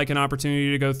maybe you'd like an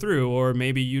opportunity to go through, or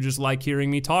maybe you just like hearing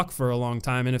me talk for a long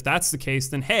time. And if that's the case,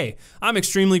 then hey, I'm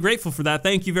extremely grateful for that.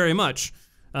 Thank you very much.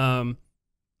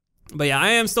 But yeah, I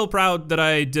am still proud that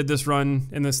I did this run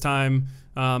in this time.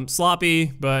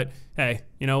 Sloppy, but hey,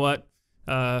 you know what?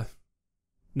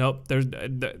 Nope,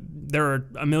 there are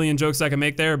a million jokes I can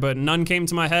make there, but none came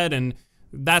to my head, and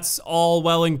that's all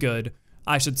well and good.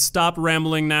 I should stop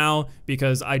rambling now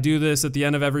because I do this at the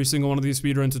end of every single one of these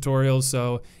speedrun tutorials,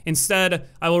 so instead,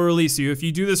 I will release you. If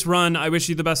you do this run, I wish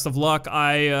you the best of luck.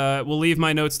 I will leave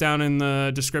my notes down in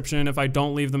the description. If I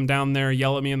don't leave them down there,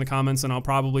 yell at me in the comments and I'll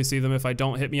probably see them. If I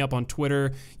don't, hit me up on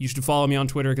Twitter. You should follow me on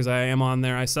Twitter because I am on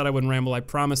there. I said I wouldn't ramble. I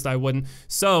promised I wouldn't.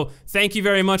 So, thank you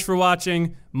very much for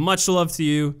watching. Much love to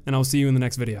you, and I'll see you in the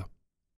next video.